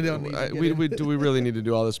 We don't need to do we really need to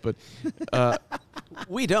do all this? But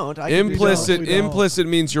We don't. implicit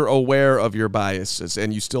means you're aware of your biases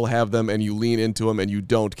and you still have them and you lean into them and you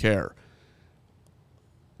don't care.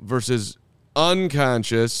 Versus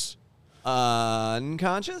unconscious.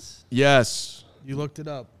 Unconscious? Yes. You looked it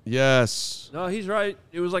up. Yes. No, he's right.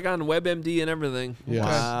 It was like on WebMD and everything. Yes.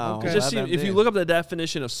 Wow. Okay. It just seems, if you look up the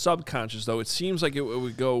definition of subconscious, though, it seems like it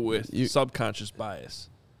would go with subconscious bias.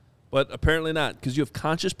 But apparently not, because you have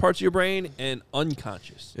conscious parts of your brain and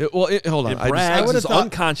unconscious. Hold on. And Bragg's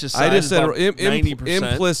unconscious side I just said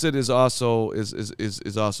 90%. implicit is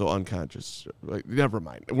also unconscious. Like, never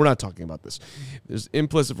mind. We're not talking about this. There's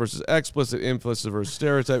implicit versus explicit, implicit versus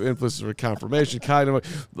stereotype, implicit versus confirmation. Kind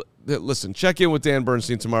of. Listen, check in with Dan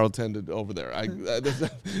Bernstein tomorrow 10 to over there.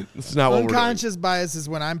 That's not what we're doing. Unconscious bias is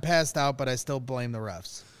when I'm passed out, but I still blame the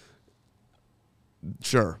refs.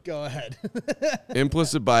 Sure. Go ahead.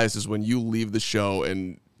 Implicit bias is when you leave the show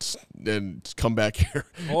and come back here.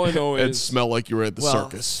 All I know and is smell like you were at the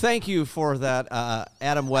circus. Thank you for that.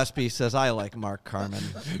 Adam Westby says, I like Mark Carman.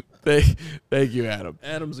 Thank you, Adam.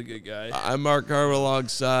 Adam's a good guy. I'm Mark Carman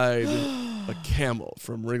alongside a camel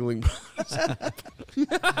from Ringling Brothers.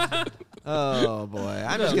 Oh, boy.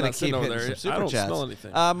 I'm just going to keep hitting some super I don't chats. smell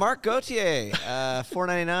anything. Mark Gauthier,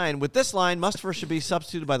 $4.99. With this line, Mustipher should be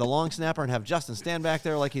substituted by the long snapper and have Justin stand back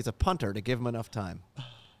there like he's a punter to give him enough time.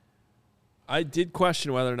 I did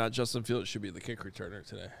question whether or not Justin Fields should be the kick returner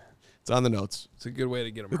today. It's on the notes. It's a good way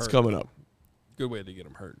to get him hurt. It's coming up. Good way to get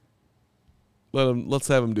him hurt. Let's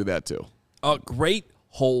have him do that too. Great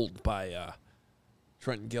hold by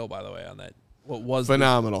Trenton Gill, by the way, on that. What was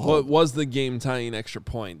phenomenal hold. What was the game-tying extra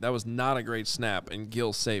point? That was not a great snap, and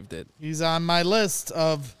Gill saved it. He's on my list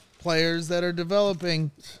of players that are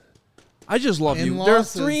developing. I just love you.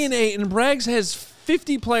 Losses. They're 3-8, and Braggs has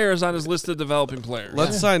 50 players on his list of developing players.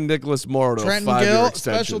 Let's sign Nicholas Moore to Trenton a 5-year Gill,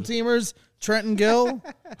 extension. special teamers. Trenton Gill,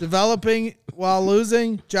 developing while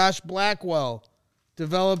losing. Josh Blackwell,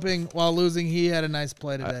 developing while losing. He had a nice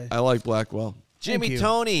play today. I like Blackwell. Jimmy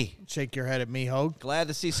Tony. Shake your head at me, Hogue. Glad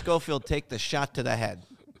to see Schofield take the shot to the head.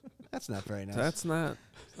 That's not very nice. That's not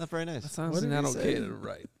very nice. That sounds not okay to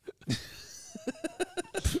write.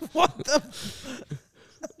 What the?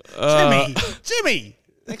 Jimmy.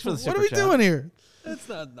 Thanks for the super What are we chat. doing here? That's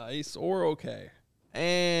not nice or okay.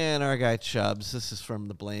 And our guy Chubbs. This is from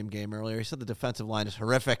the blame game earlier. He said the defensive line is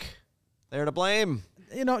horrific. They're to blame.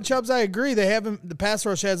 You know, Chubbs, I agree. The pass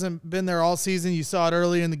rush hasn't been there all season. You saw it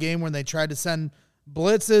earlier in the game when they tried to send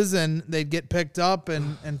blitzes and they'd get picked up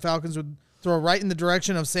and Falcons would throw right in the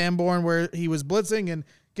direction of Sanborn where he was blitzing and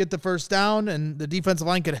get the first down, and the defensive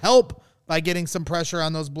line could help by getting some pressure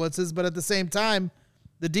on those blitzes. But at the same time,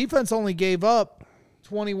 the defense only gave up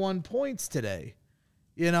 21 points today.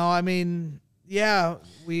 You know, I mean, yeah,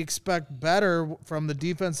 we expect better from the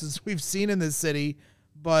defenses we've seen in this city,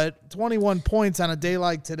 but 21 points on a day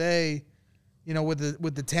like today, you know,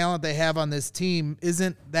 with the talent they have on this team,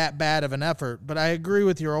 isn't that bad of an effort. But I agree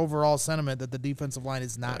with your overall sentiment that the defensive line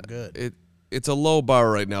is not good. It's a low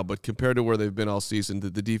bar right now, but compared to where they've been all season,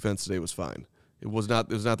 the defense today was fine. It was not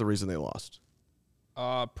the reason they lost.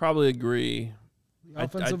 Probably agree. The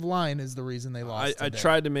offensive line is the reason they lost I today.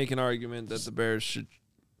 tried to make an argument that the Bears should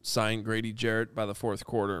sign Grady Jarrett by the fourth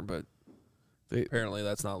quarter, but apparently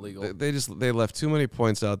that's not legal. They left too many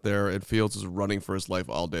points out there, and Fields was running for his life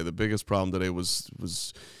all day. The biggest problem today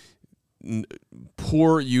was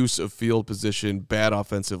poor use of field position, bad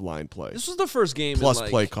offensive line play. This was the first game plus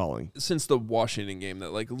play calling since the Washington game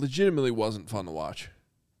that legitimately wasn't fun to watch.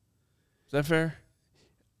 Is that fair?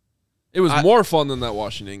 It was more fun than that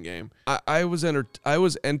Washington game. I was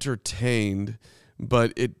entertained,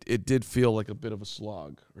 but it did feel like a bit of a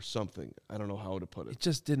slog or something. I don't know how to put it. It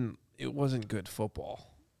just didn't. It wasn't good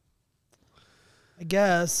football. I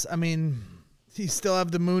guess. I mean, you still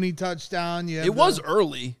have the Mooney touchdown. It was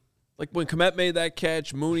early. Like when Kmet made that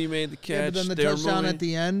catch, Mooney made the catch. Yeah, but then the touchdown at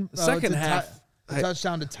the end. The second half. The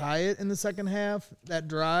touchdown to tie it in the second half. That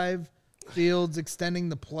drive, Fields extending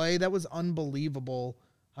the play. That was unbelievable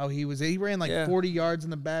how he ran 40 yards in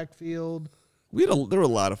the backfield. There were a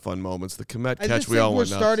lot of fun moments. The Kmet catch, I just we think all we're went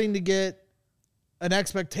nuts. starting to get an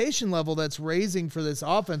expectation level that's raising for this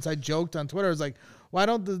offense. I joked on Twitter. I was like, why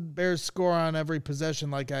don't the Bears score on every possession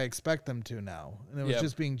like I expect them to now? And it was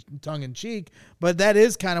just being tongue-in-cheek. But that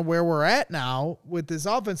is kind of where we're at now with this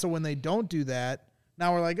offense. So when they don't do that,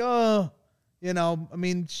 now we're like, oh, you know, I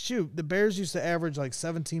mean, shoot, the Bears used to average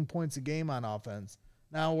 17 points a game on offense.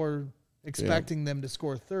 Now we're expecting them to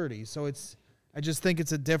score 30. So I just think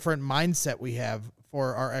it's a different mindset we have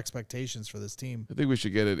for our expectations for this team. I think we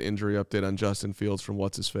should get an injury update on Justin Fields from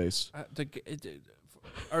What's-His-Face.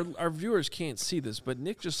 Our viewers can't see this, but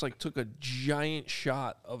Nick just took a giant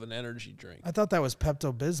shot of an energy drink. I thought that was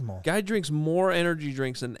Pepto-Bismol. Guy drinks more energy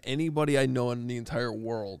drinks than anybody I know in the entire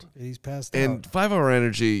world. He's passed out. And 5 Hour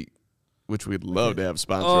Energy, which we'd love to have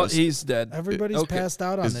sponsor us. He's dead. Everybody's passed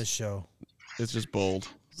out on this show. It's just bold.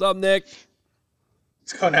 What's up, Nick?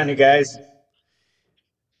 What's going on, you guys?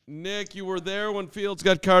 Nick, you were there when Fields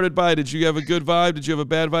got carted by. Did you have a good vibe? Did you have a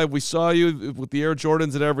bad vibe? We saw you with the Air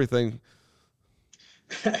Jordans and everything.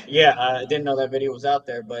 Yeah, I didn't know that video was out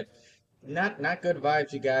there, but not good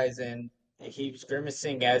vibes, you guys. And he was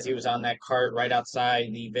grimacing as he was on that cart right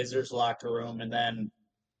outside the visitors' locker room. And then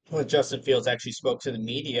when Justin Fields actually spoke to the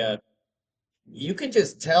media, you could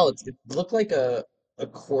just tell it looked like a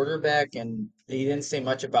quarterback, and he didn't say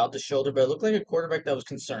much about the shoulder, but it looked like a quarterback that was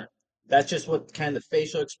concerned. That's just what kind of the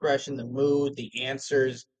facial expression, the mood, the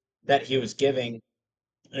answers that he was giving.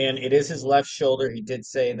 And it is his left shoulder. He did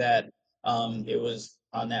say that it was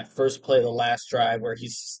on that first play of the last drive where he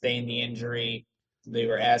sustained the injury. They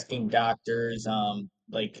were asking doctors,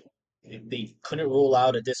 like they couldn't rule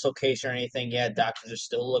out a dislocation or anything yet. Doctors are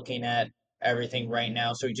still looking at everything right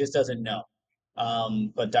now, so he just doesn't know.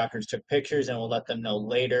 But doctors took pictures and we'll let them know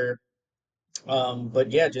later.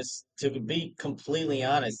 But yeah, just to be completely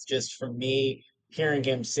honest, just for me, hearing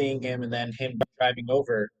him, seeing him, and then him driving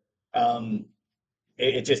over, um,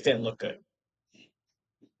 it just didn't look good.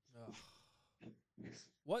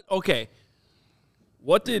 What? Okay.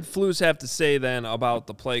 What did Flus have to say then about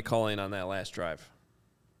the play calling on that last drive?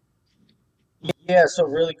 Yeah, so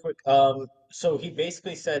really quick, so he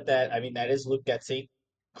basically said that, I mean, that is Luke Getzey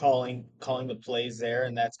calling the plays there,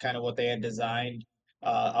 and that's kind of what they had designed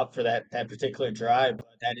up for that particular drive. But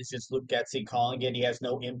that is just Luke Getzey calling it. He has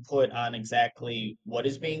no input on exactly what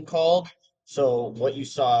is being called. So what you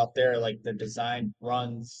saw out there, like the design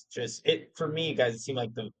runs, just it for me, guys, it seemed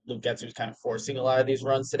like the Luke Getzey was kind of forcing a lot of these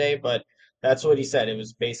runs today, but that's what he said. It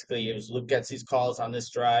was Luke Getzey's calls on this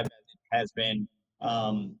drive, as it has been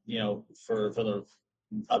for the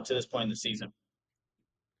up to this point in the season.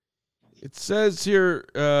 It says here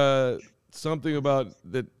something about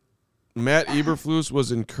that Matt Eberflus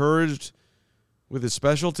was encouraged with his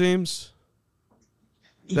special teams.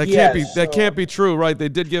 That can't be true, right? They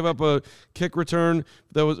did give up a kick return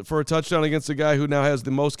that was for a touchdown against a guy who now has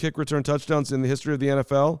the most kick return touchdowns in the history of the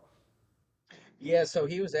NFL. Yeah, so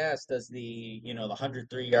he was asked, does the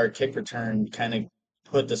 103-yard kick return kind of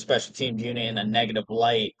put the special team unit in a negative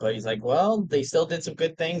light? But he's like, well, they still did some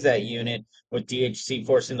good things that unit with DHC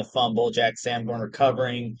forcing the fumble, Jack Sanborn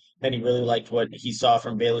recovering. Then he really liked what he saw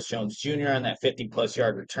from Bayless Jones Jr. on that 50-plus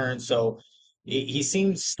yard return. So he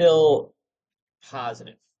seems still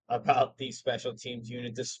positive about the special teams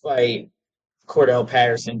unit, despite Cordell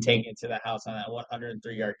Patterson taking it to the house on that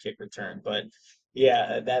 103-yard kick return. But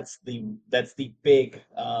yeah, that's the big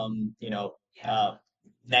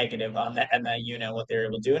negative on that unit, what they're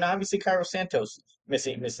able to do, and obviously Cairo Santos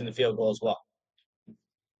missing the field goal as well.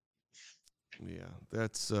 Yeah,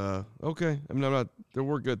 that's okay. I mean, I'm not. There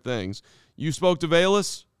were good things. You spoke to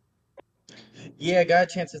Bayless. Yeah, I got a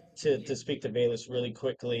chance to speak to Bayless really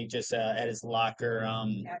quickly, just at his locker.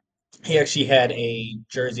 He actually had a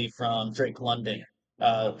jersey from Drake London,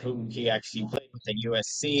 who he actually played with at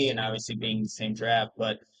USC, and obviously being the same draft.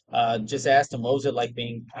 But just asked him, what was it like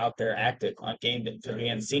being out there active on game day? Because we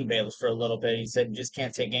hadn't seen Bayless for a little bit. He said, you just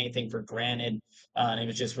can't take anything for granted. And he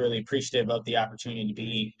was just really appreciative of the opportunity to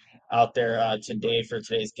be out there today for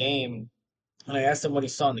today's game. And I asked him what he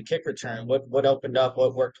saw in the kick return, what opened up,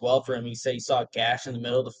 what worked well for him. He said he saw a gash in the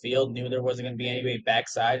middle of the field, knew there wasn't going to be anybody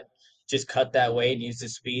backside, just cut that way and used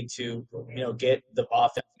his speed to, get the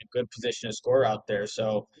offense in a good position to score out there.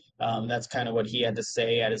 So that's kind of what he had to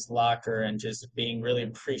say at his locker, and just being really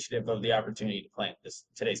appreciative of the opportunity to play in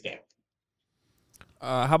today's game.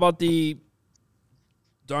 How about the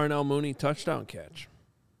Darnell Mooney touchdown catch?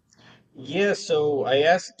 Yeah, so I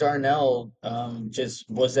asked Darnell, just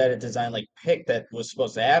was that a design like pick that was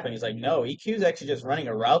supposed to happen? He's like, no, EQ's actually just running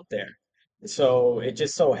a route there. So it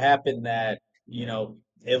just so happened that,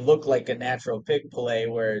 it looked like a natural pick play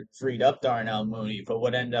where it freed up Darnell Mooney. But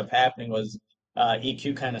what ended up happening was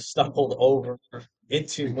EQ kind of stumbled over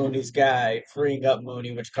into Mooney's guy, freeing up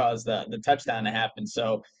Mooney, which caused the touchdown to happen.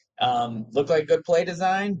 So looked like good play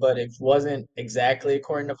design, but it wasn't exactly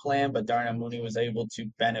according to plan. But Darnell Mooney was able to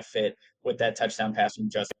benefit with that touchdown pass from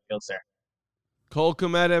Justin Fields there. Cole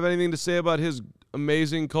Kmet have anything to say about his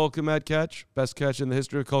amazing Cole Kmet catch? Best catch in the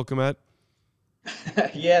history of Cole Kmet?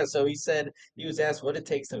 Yeah, so he said he was asked what it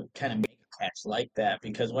takes to kind of make a catch like that,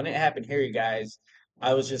 because when it happened here, you guys,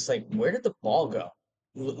 I was just like, where did the ball go?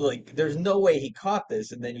 Like, there's no way he caught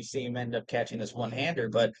this, and then you see him end up catching this one-hander.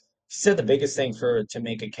 But he said the biggest thing to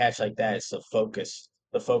make a catch like that is the focus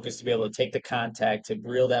to be able to take the contact, to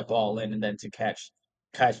reel that ball in, and then to catch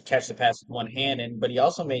the pass with one hand. And but he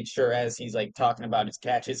also made sure, as he's like talking about his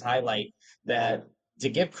catch, his highlight, that to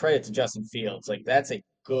give credit to Justin Fields, like that's a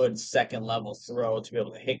good second level throw to be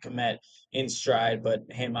able to hit Komet in stride, but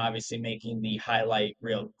him obviously making the highlight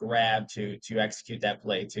real grab to execute that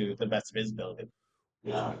play to the best of his ability.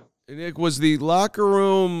 Nick, was the locker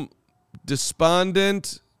room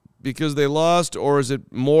despondent because they lost, or is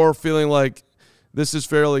it more feeling like this is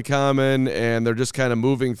fairly common and they're just kind of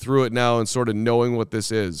moving through it now and sort of knowing what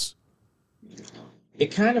this is?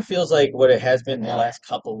 It kind of feels like what it has been the last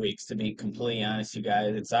couple weeks, to be completely honest, you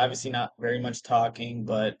guys. It's obviously not very much talking,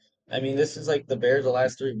 but I mean, this is like the Bears the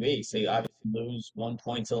last 3 weeks. They obviously lose 1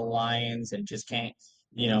 point to the Lions and just can't,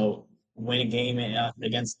 win a game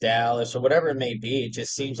against Dallas or whatever it may be. It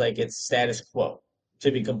just seems like it's status quo, to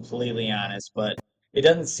be completely honest. But it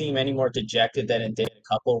doesn't seem any more dejected than it did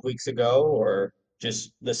a couple of weeks ago, or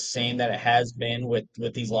just the same that it has been with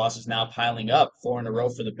these losses now piling up, 4 in a row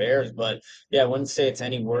for the Bears. But yeah, I wouldn't say it's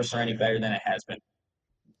any worse or any better than it has been.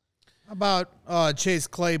 How about Chase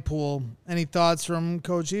Claypool? Any thoughts from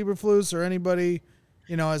Coach Eberflus or anybody,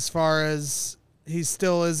 as far as he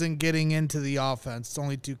still isn't getting into the offense? It's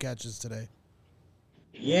only 2 catches today.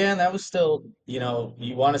 Yeah, and that was still, you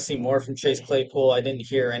want to see more from Chase Claypool. I didn't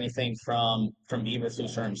hear anything from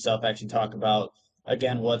Eberflus or himself actually talk about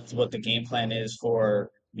again what the game plan is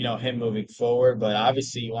for him moving forward. But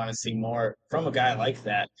obviously, you want to see more from a guy like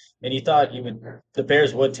that. And you thought the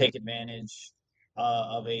Bears would take advantage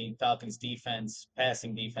of a Falcons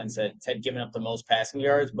passing defense that had given up the most passing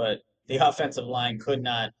yards, but the offensive line could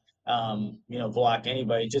not, block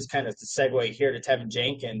anybody. Just kind of to segue here to Tevin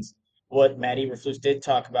Jenkins, what Matt Eberflus did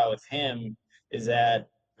talk about with him is that,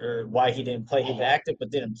 or why he didn't play. He was active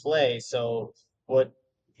but didn't play. So what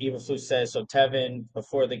Eberflus says, so Tevin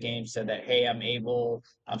before the game said that, hey, I'm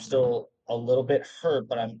still a little bit hurt,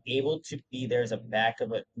 but I'm able to be there as a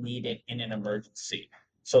backup if needed in an emergency.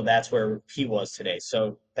 So that's where he was today.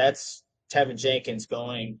 So that's Tevin Jenkins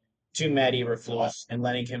going to Matt Eberflus and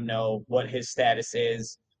letting him know what his status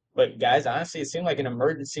is. But guys, honestly, it seemed like an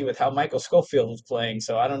emergency with how Michael Schofield was playing.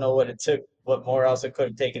 So I don't know what more else it could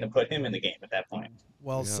have taken to put him in the game at that point.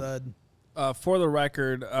 Well said. For the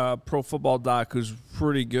record, Pro Football Doc, who's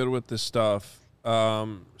pretty good with this stuff,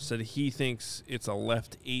 said he thinks it's a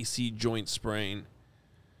left AC joint sprain.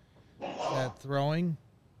 That throwing?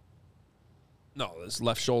 No, it's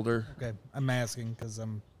left shoulder. Okay, I'm asking because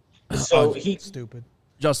I'm stupid.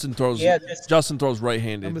 Justin throws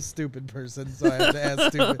right-handed. I'm a stupid person, so I have to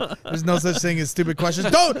ask stupid. There's no such thing as stupid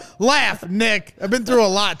questions. Don't laugh, Nick. I've been through a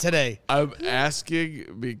lot today. I'm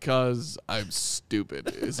asking because I'm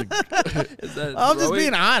stupid. I'm just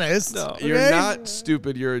being honest. No. Okay? You're not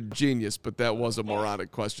stupid. You're a genius, but that was a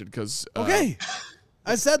moronic question because okay.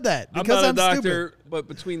 I said that I'm because not I'm a doctor, stupid. but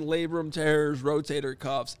between labrum tears, rotator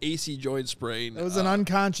cuffs, AC joint sprain, It was an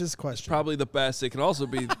unconscious question. probably the best. It can also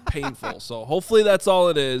be painful. So hopefully that's all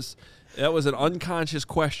it is. That was an unconscious It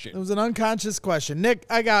question. was an unconscious question. Nick,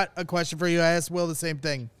 I got a question for you. I asked Will the same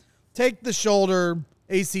thing. Take the shoulder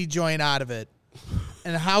AC joint out of it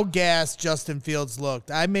and how gassed Justin Fields looked.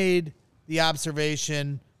 I made the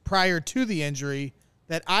observation prior to the injury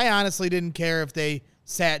that I honestly didn't care if they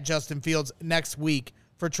sat Justin Fields next week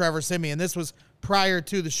for Trevor Siemian. This was prior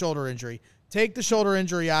to the shoulder injury. Take the shoulder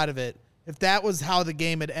injury out of it. If that was how the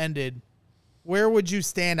game had ended, where would you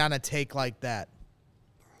stand on a take like that?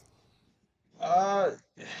 Look,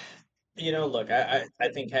 I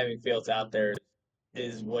think having Fields out there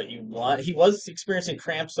is what you want. He was experiencing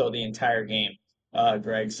cramps though the entire game,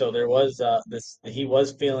 Greg. So there was he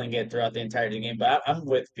was feeling it throughout the entirety of the game. But I'm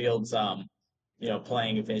with Fields,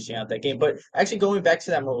 playing and finishing out that game. But actually going back to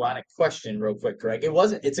that moronic question real quick, Greg,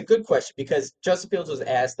 it's a good question because Justin Fields was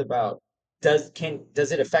asked about does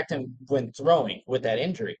it affect him when throwing with that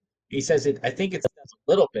injury? He says I think it's a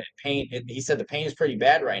little bit pain. He said the pain is pretty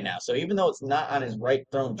bad right now. So even though it's not on his right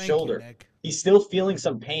thrown shoulder, he's still feeling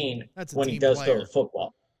some pain when he does throw the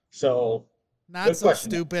football. So not so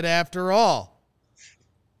stupid after all.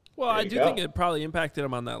 Well, I do think it probably impacted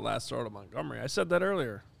him on that last throw to Montgomery. I said that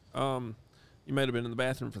earlier. You might have been in the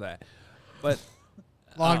bathroom for that. But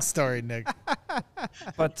long story, Nick.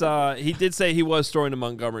 But he did say he was throwing to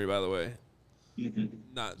Montgomery, by the way. Mm-hmm.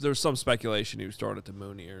 There was some speculation he was throwing it to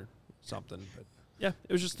Mooney or something. But yeah,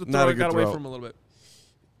 it was just the Not throw a that got good away throw. from him a little bit.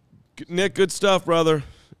 Nick, good stuff, brother.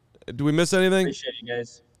 Do we miss anything? Appreciate you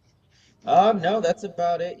guys. No, that's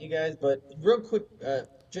about it, you guys. But real quick,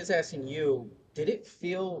 just asking you, did it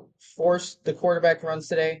feel forced the quarterback runs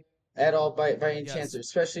today at all by any chance,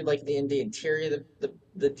 especially like in the interior,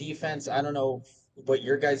 the defense? I don't know what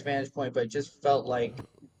your guys' vantage point, but it just felt like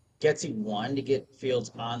Getsy wanted to get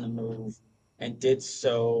Fields on the move and did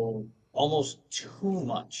so almost too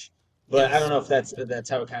much. But I don't know if that's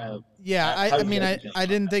how it kind of. Yeah, I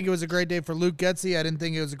didn't think it was a great day for Luke Getsy. I didn't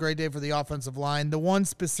think it was a great day for the offensive line. The one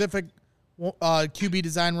specific QB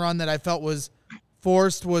design run that I felt was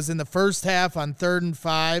forced was in the first half on 3rd and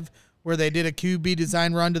 5, where they did a QB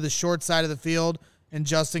design run to the short side of the field, and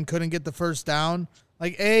Justin couldn't get the first down.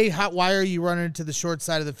 Like, A, why are you running to the short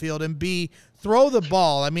side of the field? And B, throw the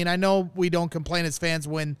ball. I mean, I know we don't complain as fans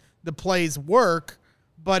when the plays work,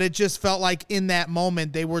 but it just felt like in that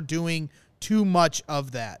moment they were doing too much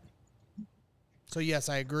of that. So, yes,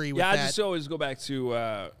 I agree with that. Yeah, I just always go back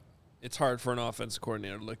to it's hard for an offense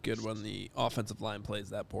coordinator to look good when the offensive line plays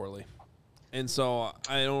that poorly. And so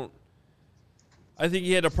I I think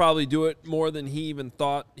he had to probably do it more than he even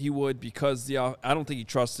thought he would because I don't think he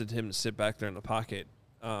trusted him to sit back there in the pocket.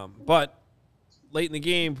 But late in the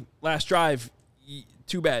game, last drive,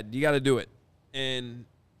 too bad. You got to do it. And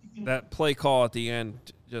that play call at the end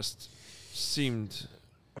just seemed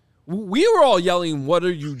 – we were all yelling, what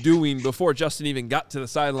are you doing, before Justin even got to the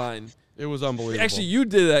sideline. It was unbelievable. Actually, you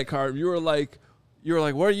did that, Carm. You were like,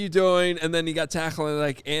 what are you doing? And then he got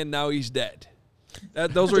tackled and now he's dead.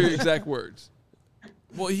 Those were your exact words.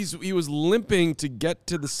 Well, he was limping to get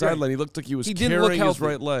to the sideline. He looked like he was carrying his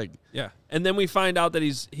right leg. Yeah, and then we find out that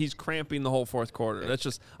he's cramping the whole fourth quarter. That's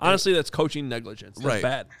just honestly, that's coaching negligence. That's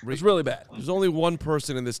bad. It's really bad. There's only one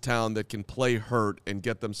person in this town that can play hurt and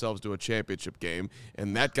get themselves to a championship game,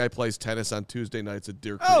 and that guy plays tennis on Tuesday nights at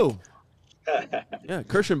Deer Creek. Oh, yeah,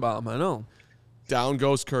 Kirschenbaum. I know. Down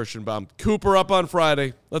goes Kirschenbaum. Cooper up on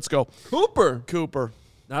Friday. Let's go. Cooper.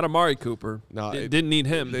 Not Amari Cooper. No, didn't need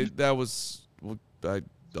him. That was.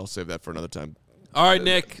 I'll save that for another time. All right,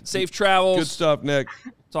 Nick. Safe travels. Good stuff, Nick.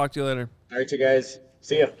 Talk to you later. All right, you guys.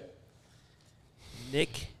 See ya.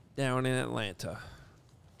 Nick down in Atlanta.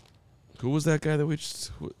 Who was that guy that we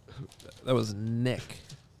just... That was Nick.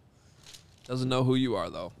 Doesn't know who you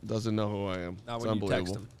are, though. Doesn't know who I am. Not it's when you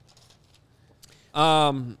text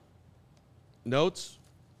unbelievable. him. Notes?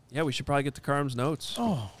 Yeah, we should probably get to Carm's notes.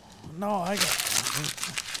 Oh, no, I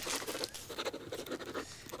got...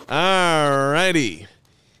 All righty.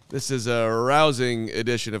 This is a rousing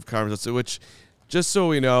edition of Carmen's Notes, which, just so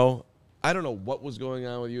we know, I don't know what was going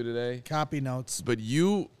on with you today. Copy notes. But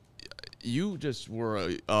you just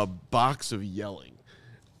were a box of yelling.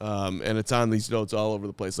 And it's on these notes all over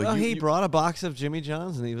the place. Like he brought a box of Jimmy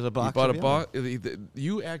John's, and he was a box. He bought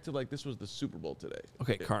you acted like this was the Super Bowl today.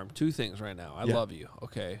 Okay, Carm, two things right now. I love you,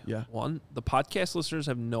 okay? Yeah. One, the podcast listeners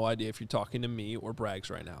have no idea if you're talking to me or Braggs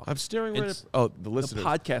right now. I'm staring right It's at... the listeners. The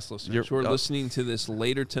podcast listeners who are listening to this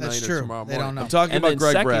later tonight That's or true. tomorrow They morning. don't know. I'm talking And about then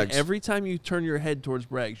Greg second, Braggs. every time you turn your head towards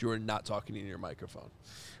Braggs, you are not talking in your microphone.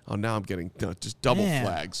 Oh, now I'm getting just double Man.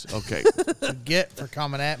 flags. Okay. Get for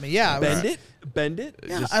coming at me. Yeah. Bend it.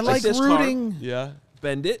 Yeah, Just I like this, rooting. Carm. Yeah.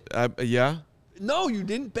 Bend it. Yeah. No, you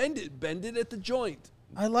didn't bend it. Bend it at the joint.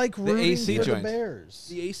 I like rooting AC for joint. the Bears.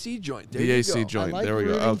 The AC joint. There The you AC go. joint. I like There we go.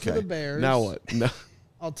 rooting for Okay. the Bears. Now what? No.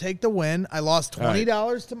 I'll take the win. I lost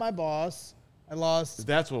 $20 to my boss.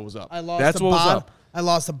 That's what was up. I lost That's a what was up. I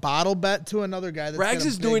lost a bottle bet to another guy. Braggs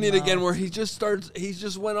is doing it again where he just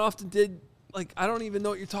went off and did, like, I don't even know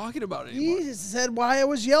what you're talking about anymore. He said why I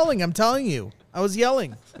was yelling. I'm telling you. I was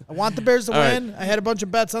yelling. I want the Bears to All right. win. I had a bunch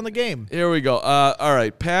of bets on the game. Here we go. All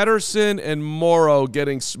right. Patterson and Morrow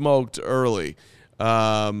getting smoked early.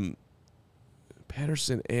 Patterson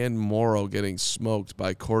and Morrow getting smoked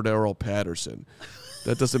by Cordero Patterson.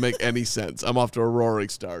 That doesn't make any sense. I'm off to a roaring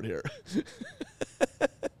start here.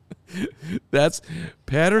 That's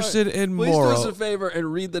Patterson and Please Morrow. do us a favor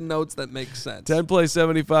and read the notes that make sense. 10 play,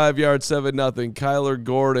 75 yards, 7-0. Kyler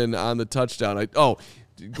Gordon on the touchdown.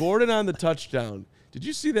 Gordon on the touchdown. Did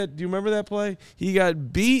you see that? Do you remember that play? He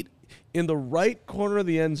got beat in the right corner of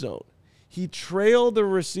the end zone. He trailed the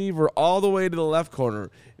receiver all the way to the left corner,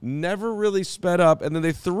 never really sped up, and then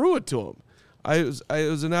they threw it to him. It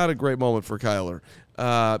was not a great moment for Kyler.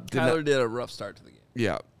 Kyler did a rough start to the game.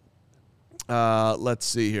 Yeah. Let's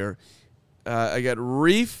see here. I got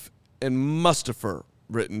Reef and Mustafa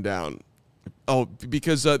written down. Oh,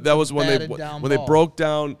 because that was when they broke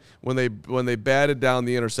down when they batted down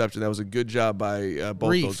the interception. That was a good job by both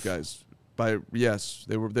Reef. those guys.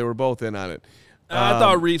 They were both in on it. I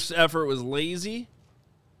thought Reef's effort was lazy,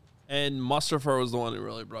 and Mustafa was the one who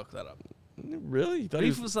really broke that up. Really?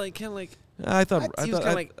 Reef was like kind of like. I thought He was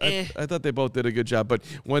kinda like, eh. I thought they both did a good job, but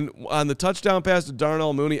when on the touchdown pass to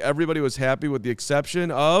Darnell Mooney, everybody was happy with the exception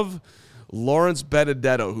of Lawrence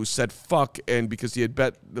Benedetto, who said fuck, and because he had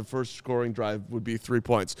bet the first scoring drive would be 3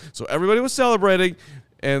 points, so everybody was celebrating,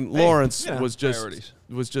 and Lawrence was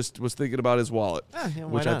thinking about his wallet,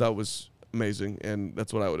 which I thought was amazing, and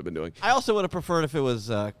that's what I would have been doing. I also would have preferred if it was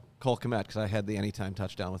Cole Kmet because I had the anytime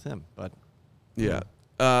touchdown with him. But yeah.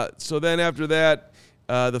 So then after that,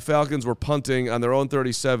 the Falcons were punting on their own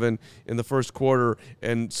 37 in the first quarter,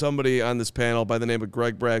 and somebody on this panel by the name of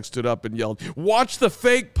Greg Bragg stood up and yelled, "Watch the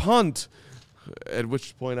fake punt!" At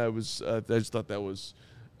which point I just thought that was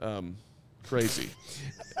crazy.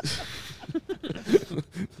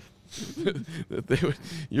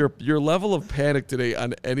 Your level of panic today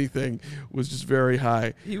on anything was just very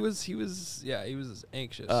high. He was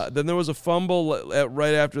anxious. Then there was a fumble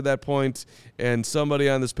right after that point, and somebody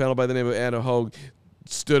on this panel by the name of Anna Hogue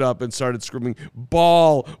stood up and started screaming,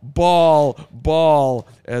 "Ball, ball, ball,"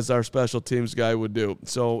 as our special teams guy would do.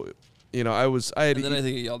 So, I think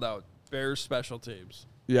he yelled out, Bears special teams.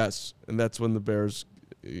 Yes, and that's when the Bears,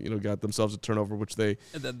 got themselves a turnover, which they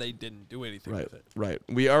and then they didn't do anything with it. Right.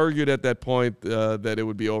 We argued at that point that it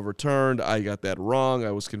would be overturned. I got that wrong.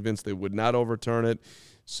 I was convinced they would not overturn it.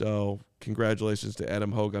 So congratulations to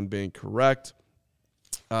Adam Hogue on being correct.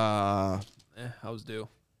 I was due.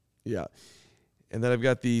 Yeah. And then I've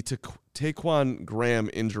got the Taquan Graham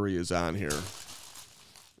injury is on here.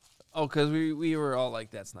 Oh, because we were all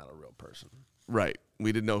like, that's not a real person. Right.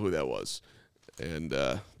 We didn't know who that was. And,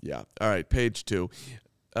 yeah. All right, page 2.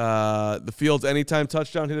 The Fields anytime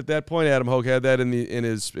touchdown hit at that point. Adam Hogue had that in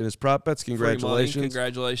his prop bets. Congratulations.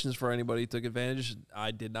 Congratulations for anybody who took advantage.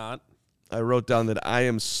 I did not. I wrote down that I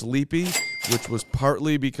am sleepy, which was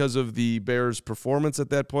partly because of the Bears' performance at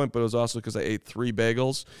that point, but it was also because I ate 3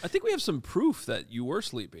 bagels. I think we have some proof that you were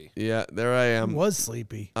sleepy. Yeah, there I am. He was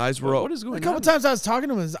sleepy. Eyes were what is going on? A couple times I was talking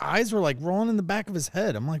to him, his eyes were like rolling in the back of his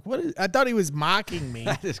head. I'm like, what? I thought he was mocking me,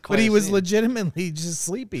 but he was legitimately just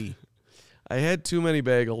sleepy. I had too many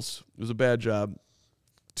bagels. It was a bad job.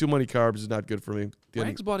 Too many carbs is not good for me.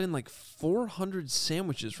 Wags bought in like 400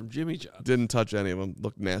 sandwiches from Jimmy John's. Didn't touch any of them.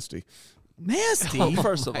 Looked nasty. Nasty.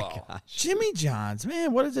 First of all, Jimmy John's,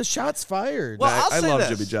 man, what are the shots fired? Well, I love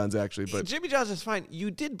Jimmy John's actually, but Jimmy John's is fine. You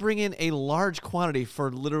did bring in a large quantity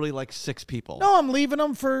for literally like 6 people. No, I'm leaving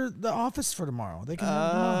them for the office for tomorrow. They can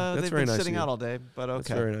have them all. That's they've very been nice sitting of you. out all day, but okay. That's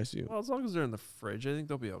very nice of you. well, as long as they're in the fridge, I think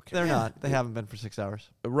they'll be okay. They're not. They haven't been for 6 hours.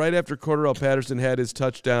 Right after Cordarrelle Patterson had his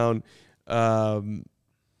touchdown,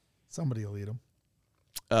 Somebody will eat them.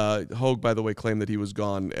 Hogue, by the way, claimed that he was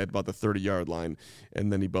gone at about the 30-yard line,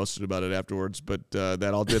 and then he boasted about it afterwards, but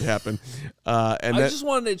that all did happen. I just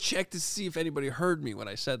wanted to check to see if anybody heard me when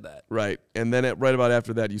I said that. Right, and then right about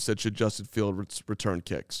after that, you said, should Justin Fields return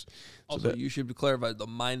kicks? Also, you should clarify the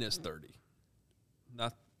minus 30,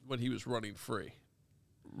 not when he was running free.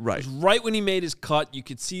 Right. It was right when he made his cut, you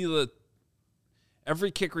could see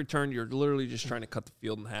every kick return, you're literally just trying to cut the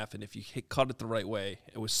field in half, and if you cut it the right way,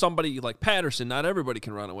 it was somebody like Patterson. Not everybody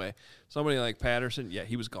can run away. Somebody like Patterson, yeah,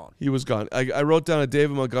 he was gone. He was gone. I wrote down a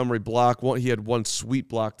David Montgomery block. He had one sweet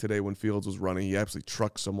block today when Fields was running. He absolutely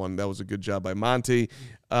trucked someone. That was a good job by Monty.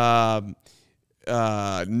 No,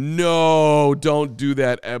 don't do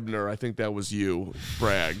that, Ebner. I think that was you,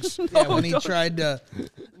 Braggs. Yeah, when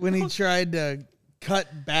he tried to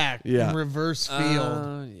cut back in reverse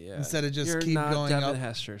field instead of just keep going Devin up.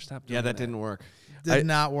 Hester. Stop doing That didn't work. Did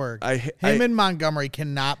not work. Him and Montgomery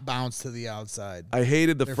cannot bounce to the outside. I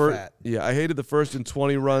hated the first. Fat. Yeah, I hated the 1st and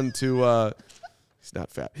 20 run to. He's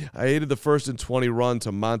not fat. I hated the 1st and 20 run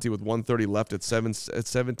to Monty with 1:30 left at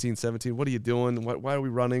 17-17. What are you doing? Why are we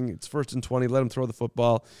running? It's 1st and 20. Let him throw the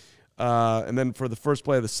football. And then for the first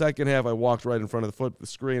play of the second half, I walked right in front of the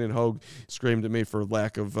screen, and Hogue screamed at me for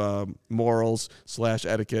lack of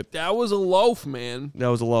morals/etiquette. That was a loaf, man. That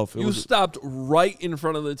was a loaf. You stopped right in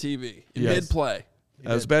front of the TV in mid-play.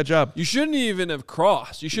 That was a bad job. You shouldn't even have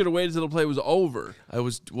crossed. You should have waited till the play was over. We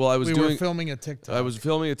were filming a TikTok. I was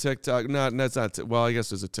filming a TikTok. No, that's not. Well, I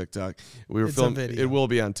guess it's a TikTok. We were It's filming. a video. It will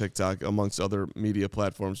be on TikTok amongst other media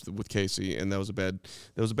platforms with Casey, and that was a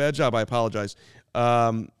bad job. I apologize.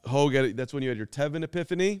 Hogue, that's when you had your Tevin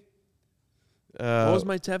epiphany. What was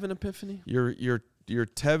my Tevin epiphany? Your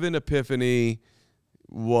Tevin epiphany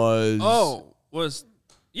was.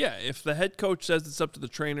 If the head coach says it's up to the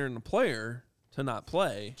trainer and the player to not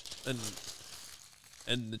play,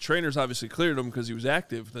 and the trainer's obviously cleared him because he was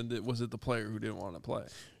active, then was it the player who didn't want to play?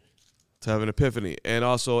 To have an epiphany. And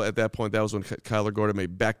also at that point, that was when Kyler Gordon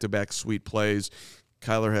made back-to-back sweet plays.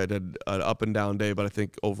 Kyler had an up and down day, but I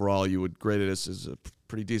think overall you would grade it as a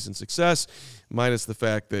pretty decent success, minus the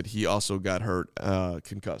fact that he also got hurt,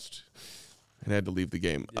 concussed, and had to leave the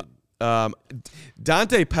game.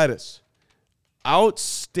 Dante Pettis,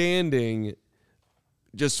 outstanding.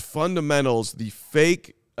 Just fundamentals, the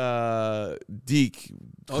fake Deke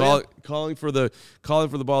calling for the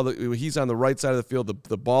ball. He's on the right side of the field.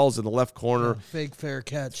 The ball's in the left corner. Fake fair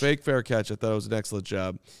catch. I thought it was an excellent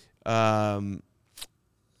job.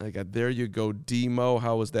 I got there you go, Demo.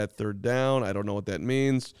 How was that 3rd down? I don't know what that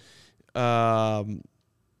means. By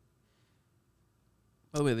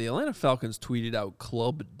the way, the Atlanta Falcons tweeted out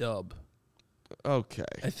Club Dub. Okay.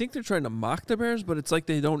 I think they're trying to mock the Bears, but it's like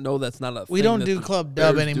they don't know that's not a thing. We don't do Club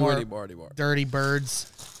Dub anymore. Anymore. Dirty Birds.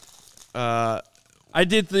 I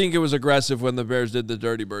did think it was aggressive when the Bears did the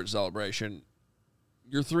Dirty Bird celebration.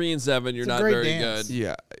 You're 3-7. You're not very dance. good.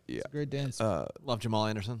 Yeah. It's a great dance. Love Jamal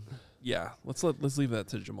Anderson. Yeah, let's leave that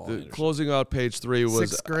to Jamal Anderson. Closing out page 3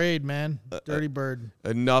 was 6th grade, man. Dirty Bird.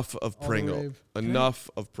 enough of All the Pringle. rave. Enough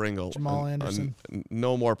of Pringle. Jamal Anderson.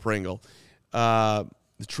 No more Pringle.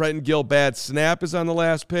 The Trenton Gill bad snap is on the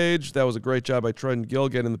last page. That was a great job by Trenton Gill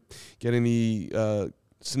getting the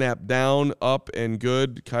snap down, up, and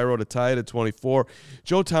good. Cairo to tie it at 24.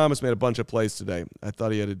 Joe Thomas made a bunch of plays today. I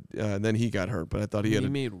thought he had and then he got hurt, but I thought he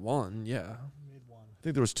made one, yeah. I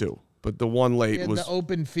think there was two, but the one late was the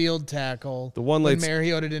open field tackle. The one late,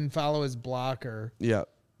 Mariota didn't follow his blocker. Yeah.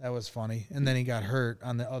 That was funny. And then he got hurt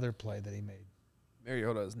on the other play that he made.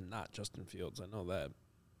 Mariota is not Justin Fields. I know that.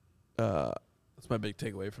 That's my big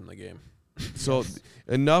takeaway from the game. So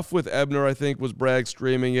enough with Ebner, I think, was Bragg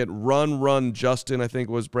screaming it. Run, Justin, I think,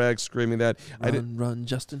 was Bragg screaming that. Run,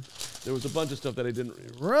 Justin. There was a bunch of stuff that I didn't.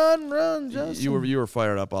 Run, Justin. You were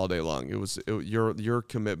fired up all day long. It was your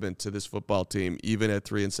commitment to this football team, even at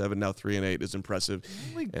 3-7, now 3-8, is impressive,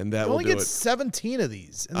 and that will do it. We only get 17 of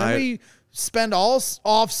these, and then we spend all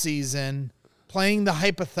off season playing the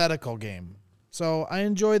hypothetical game. So I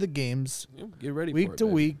enjoy the games. Get ready week to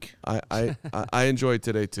week. I enjoyed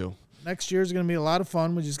today too. Next year is going to be a lot of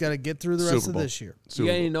fun. We just got to get through the rest of this year. You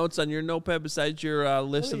got any notes on your notepad besides your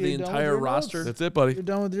list of the entire roster? That's it, buddy. You're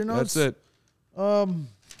done with your notes? That's it.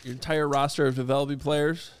 Your entire roster of developing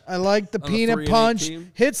players. I like the peanut punch.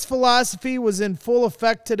 Hits philosophy was in full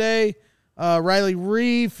effect today. Riley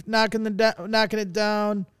Reef knocking it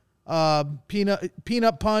down.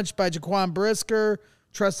 Peanut punch by Jaquan Brisker.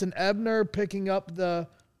 Treston Ebner picking up the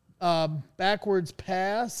backwards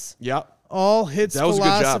pass. Yep. All hits that was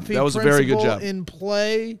philosophy. A good job. That was a very good job in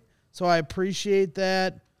play. So I appreciate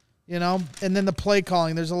that. And then the play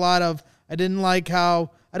calling. There's a lot of I didn't like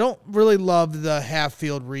how I don't really love the half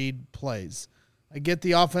field read plays. I get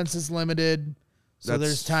the offense is limited. So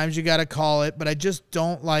there's times you got to call it, but I just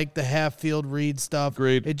don't like the half field read stuff.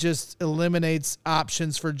 Agreed. It just eliminates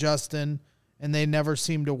options for Justin, and they never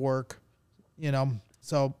seem to work.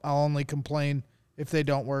 So I'll only complain if they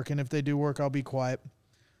don't work, and if they do work, I'll be quiet.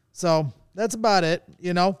 So that's about it.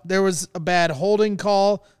 There was a bad holding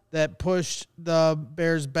call that pushed the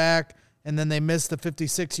Bears back, and then they missed the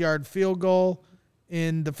 56-yard field goal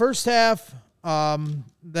in the first half. Then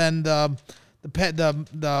the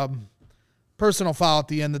personal foul at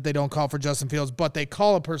the end that they don't call for Justin Fields, but they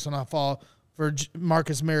call a personal foul for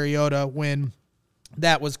Marcus Mariota when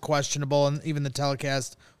that was questionable, and even the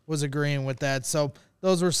telecast was agreeing with that. So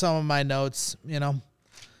those were some of my notes.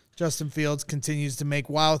 Justin Fields continues to make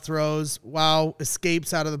wow throws, wow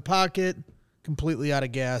escapes out of the pocket, completely out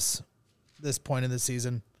of gas this point in the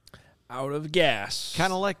season. Out of gas.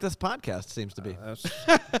 Kind of like this podcast seems to be.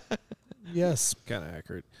 Yes. Kind of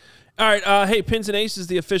accurate. All right. Hey, Pins and Aces,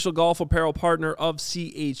 the official golf apparel partner of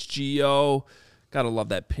CHGO. Got to love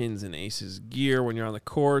that Pins and Aces gear when you're on the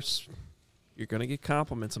course. You're going to get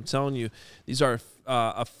compliments. I'm telling you. These are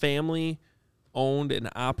a family-owned and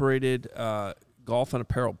operated golf and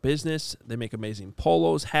apparel business. They make amazing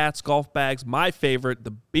polos, hats, golf bags. My favorite,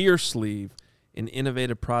 the beer sleeve, an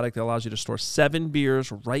innovative product that allows you to store 7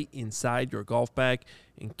 beers right inside your golf bag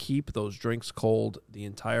and keep those drinks cold the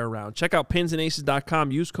entire round. Check out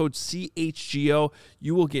pinsandaces.com. Use code CHGO.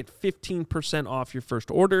 You will get 15% off your first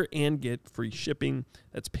order and get free shipping.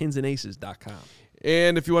 That's pinsandaces.com.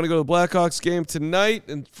 And if you want to go to the Blackhawks game tonight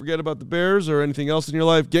and forget about the Bears or anything else in your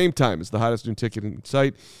life, Game Time is the hottest new ticketing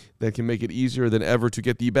site that can make it easier than ever to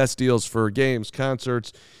get the best deals for games,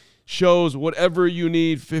 concerts, shows, whatever you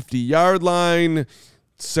need. 50-yard line,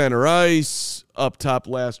 center ice, up top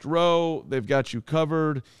last row. They've got you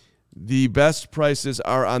covered. The best prices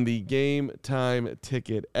are on the Game Time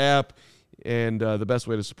ticket app. And the best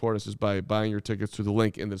way to support us is by buying your tickets through the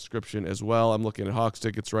link in the description as well. I'm looking at Hawks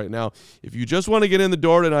tickets right now. If you just want to get in the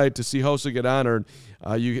door tonight to see Hossa get honored,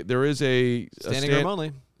 there is a standing room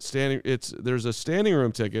only. There's a standing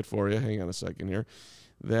room ticket for you. Hang on a second here.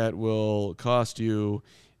 That will cost you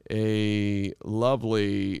a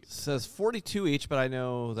lovely. It says 42 each, but I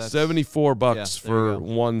know that's $74 for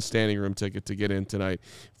one standing room ticket to get in tonight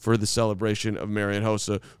for the celebration of Marian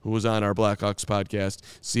Hossa, who was on our Blackhawks podcast,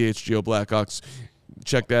 CHGO Blackhawks.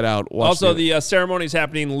 Check that out. Also, the ceremony is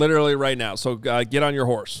happening literally right now, so get on your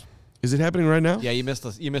horse. Is it happening right now? Yeah, you missed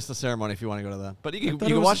the ceremony if you want to go to that. But you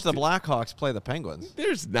can watch the Blackhawks play the Penguins.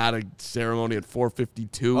 There's not a ceremony at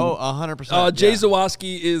 4:52. Oh, 100%. Jay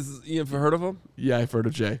Zawoski is. You've heard of him? Yeah, I've heard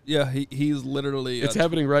of Jay. Yeah, he's literally. It's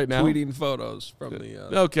happening right now. Tweeting photos from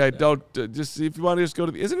the. Okay, don't just if you want to just go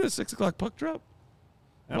to the. Isn't it a 6:00 puck drop?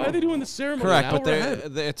 Why are they doing the ceremony? Correct,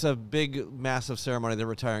 but it's a big, massive ceremony. They're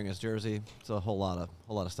retiring his jersey. It's a whole lot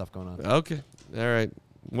of stuff going on. Okay, all right,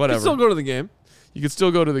 whatever. You can still go to the game. You can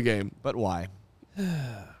still go to the game. But why?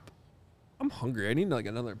 I'm hungry. I need like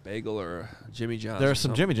another bagel or a Jimmy John's. There are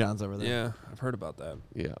some Jimmy John's over there. Yeah, I've heard about that.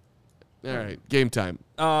 Yeah. All right, Game Time.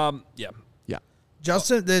 Yeah. Yeah.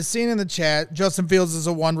 Justin, the scene in the chat, Justin Fields is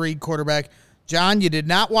a one-read quarterback. John, you did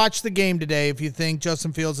not watch the game today if you think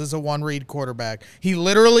Justin Fields is a one-read quarterback. He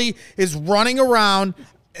literally is running around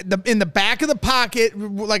in the back of the pocket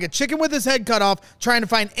like a chicken with his head cut off, trying to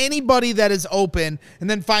find anybody that is open, and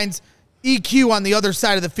then finds EQ on the other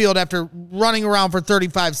side of the field after running around for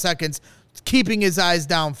 35 seconds, keeping his eyes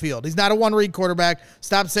downfield. He's not a one-read quarterback.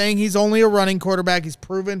 Stop saying he's only a running quarterback. He's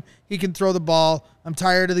proven he can throw the ball. I'm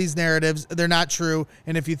tired of these narratives. They're not true,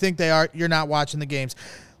 and if you think they are, you're not watching the games.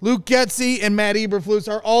 Luke Getsy and Matt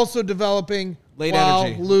Eberflus are also developing while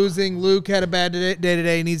energy. losing. Luke had a bad day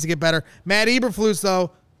today. He needs to get better. Matt Eberflus,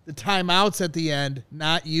 though, the timeouts at the end,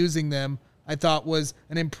 not using them, I thought was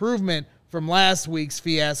an improvement from last week's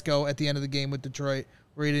fiasco at the end of the game with Detroit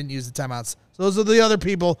where he didn't use the timeouts. So those are the other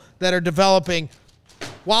people that are developing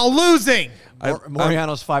while losing.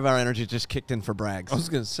 Moriano's 5-hour energy just kicked in for Braggs. I was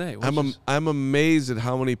going to say. I'm amazed at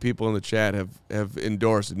how many people in the chat have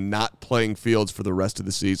endorsed not playing Fields for the rest of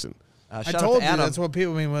the season. I told you that's what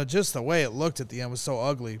people mean. Well, just the way it looked at the end was so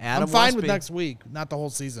ugly. I'm fine with next week, not the whole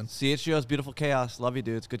season. CHGO's Beautiful Chaos. Love you,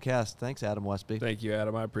 dudes. Good cast. Thanks, Adam Westby. Thank you,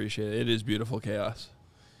 Adam. I appreciate it. It is Beautiful Chaos.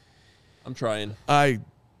 I'm trying. I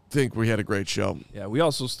think we had a great show. Yeah, we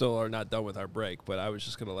also still are not done with our break, but I was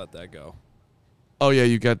just going to let that go. Oh, yeah,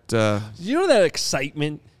 you got... you know that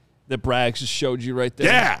excitement that Braggs just showed you right there?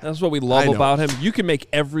 Yeah. That's what we love about him. You can make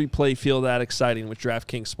every play feel that exciting with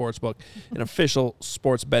DraftKings Sportsbook, an official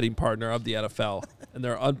sports betting partner of the NFL, and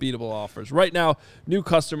their unbeatable offers. Right now, new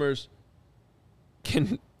customers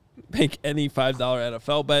can make any $5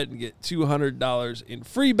 NFL bet and get $200 in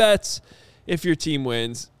free bets if your team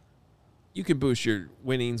wins. You can boost your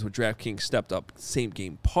winnings with DraftKings stepped-up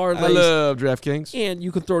same-game parlays. I love DraftKings. And you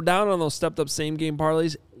can throw down on those stepped-up same-game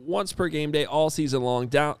parlays once per game day all season long.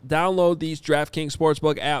 Download these DraftKings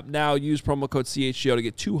Sportsbook app now. Use promo code CHGO to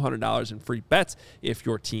get $200 in free bets if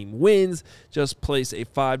your team wins. Just place a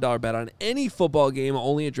 $5 bet on any football game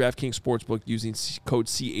only at DraftKings Sportsbook using code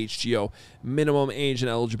CHGO. Minimum age and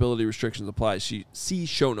eligibility restrictions apply. See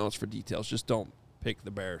show notes for details. Just don't pick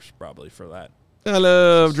the Bears probably for that. I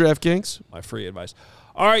love DraftKings. My free advice.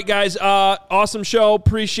 All right, guys. Awesome show.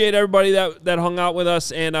 Appreciate everybody that hung out with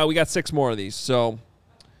us. And we got 6 more of these. So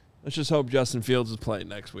let's just hope Justin Fields is playing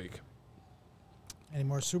next week. Any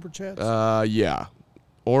more super chats? Yeah.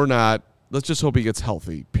 Or not. Let's just hope he gets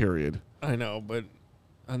healthy, period. I know, but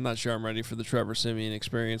I'm not sure I'm ready for the Trevor Siemian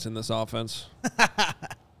experience in this offense.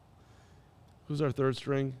 Who's our third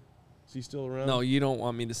string? Is he still around? No, you don't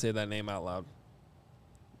want me to say that name out loud.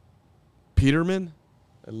 Peterman?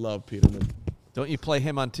 I love Peterman. Don't you play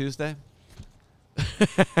him on Tuesday?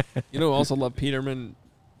 You know who also love Peterman?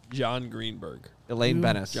 John Greenberg. Elaine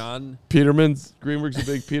Bennis. John Greenberg's a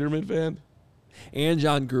big Peterman fan. And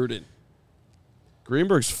John Gruden.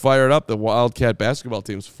 Greenberg's fired up. The Wildcat basketball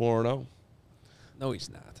team's 4-0. No, he's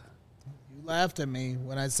not. You laughed at me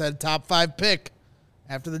when I said top 5 pick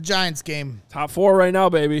after the Giants game. Top 4 right now,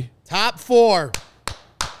 baby. Top 4.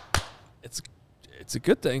 It's a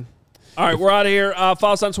good thing. All right, we're out of here.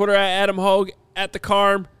 Follow us on Twitter at Adam Hogue, at the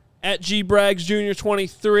Carm, at G Braggs Jr.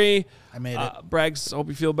 23. I made it. Braggs, hope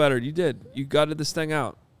you feel better. You did. You gutted this thing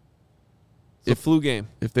out. It's a flu game.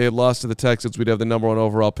 If they had lost to the Texans, we'd have the number 1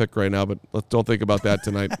 overall pick right now, but don't think about that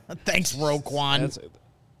tonight. Thanks, Roquan.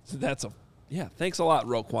 Thanks a lot,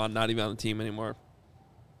 Roquan. Not even on the team anymore.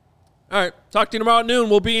 All right, talk to you tomorrow at noon.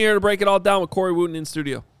 We'll be here to break it all down with Corey Wooten in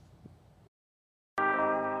studio.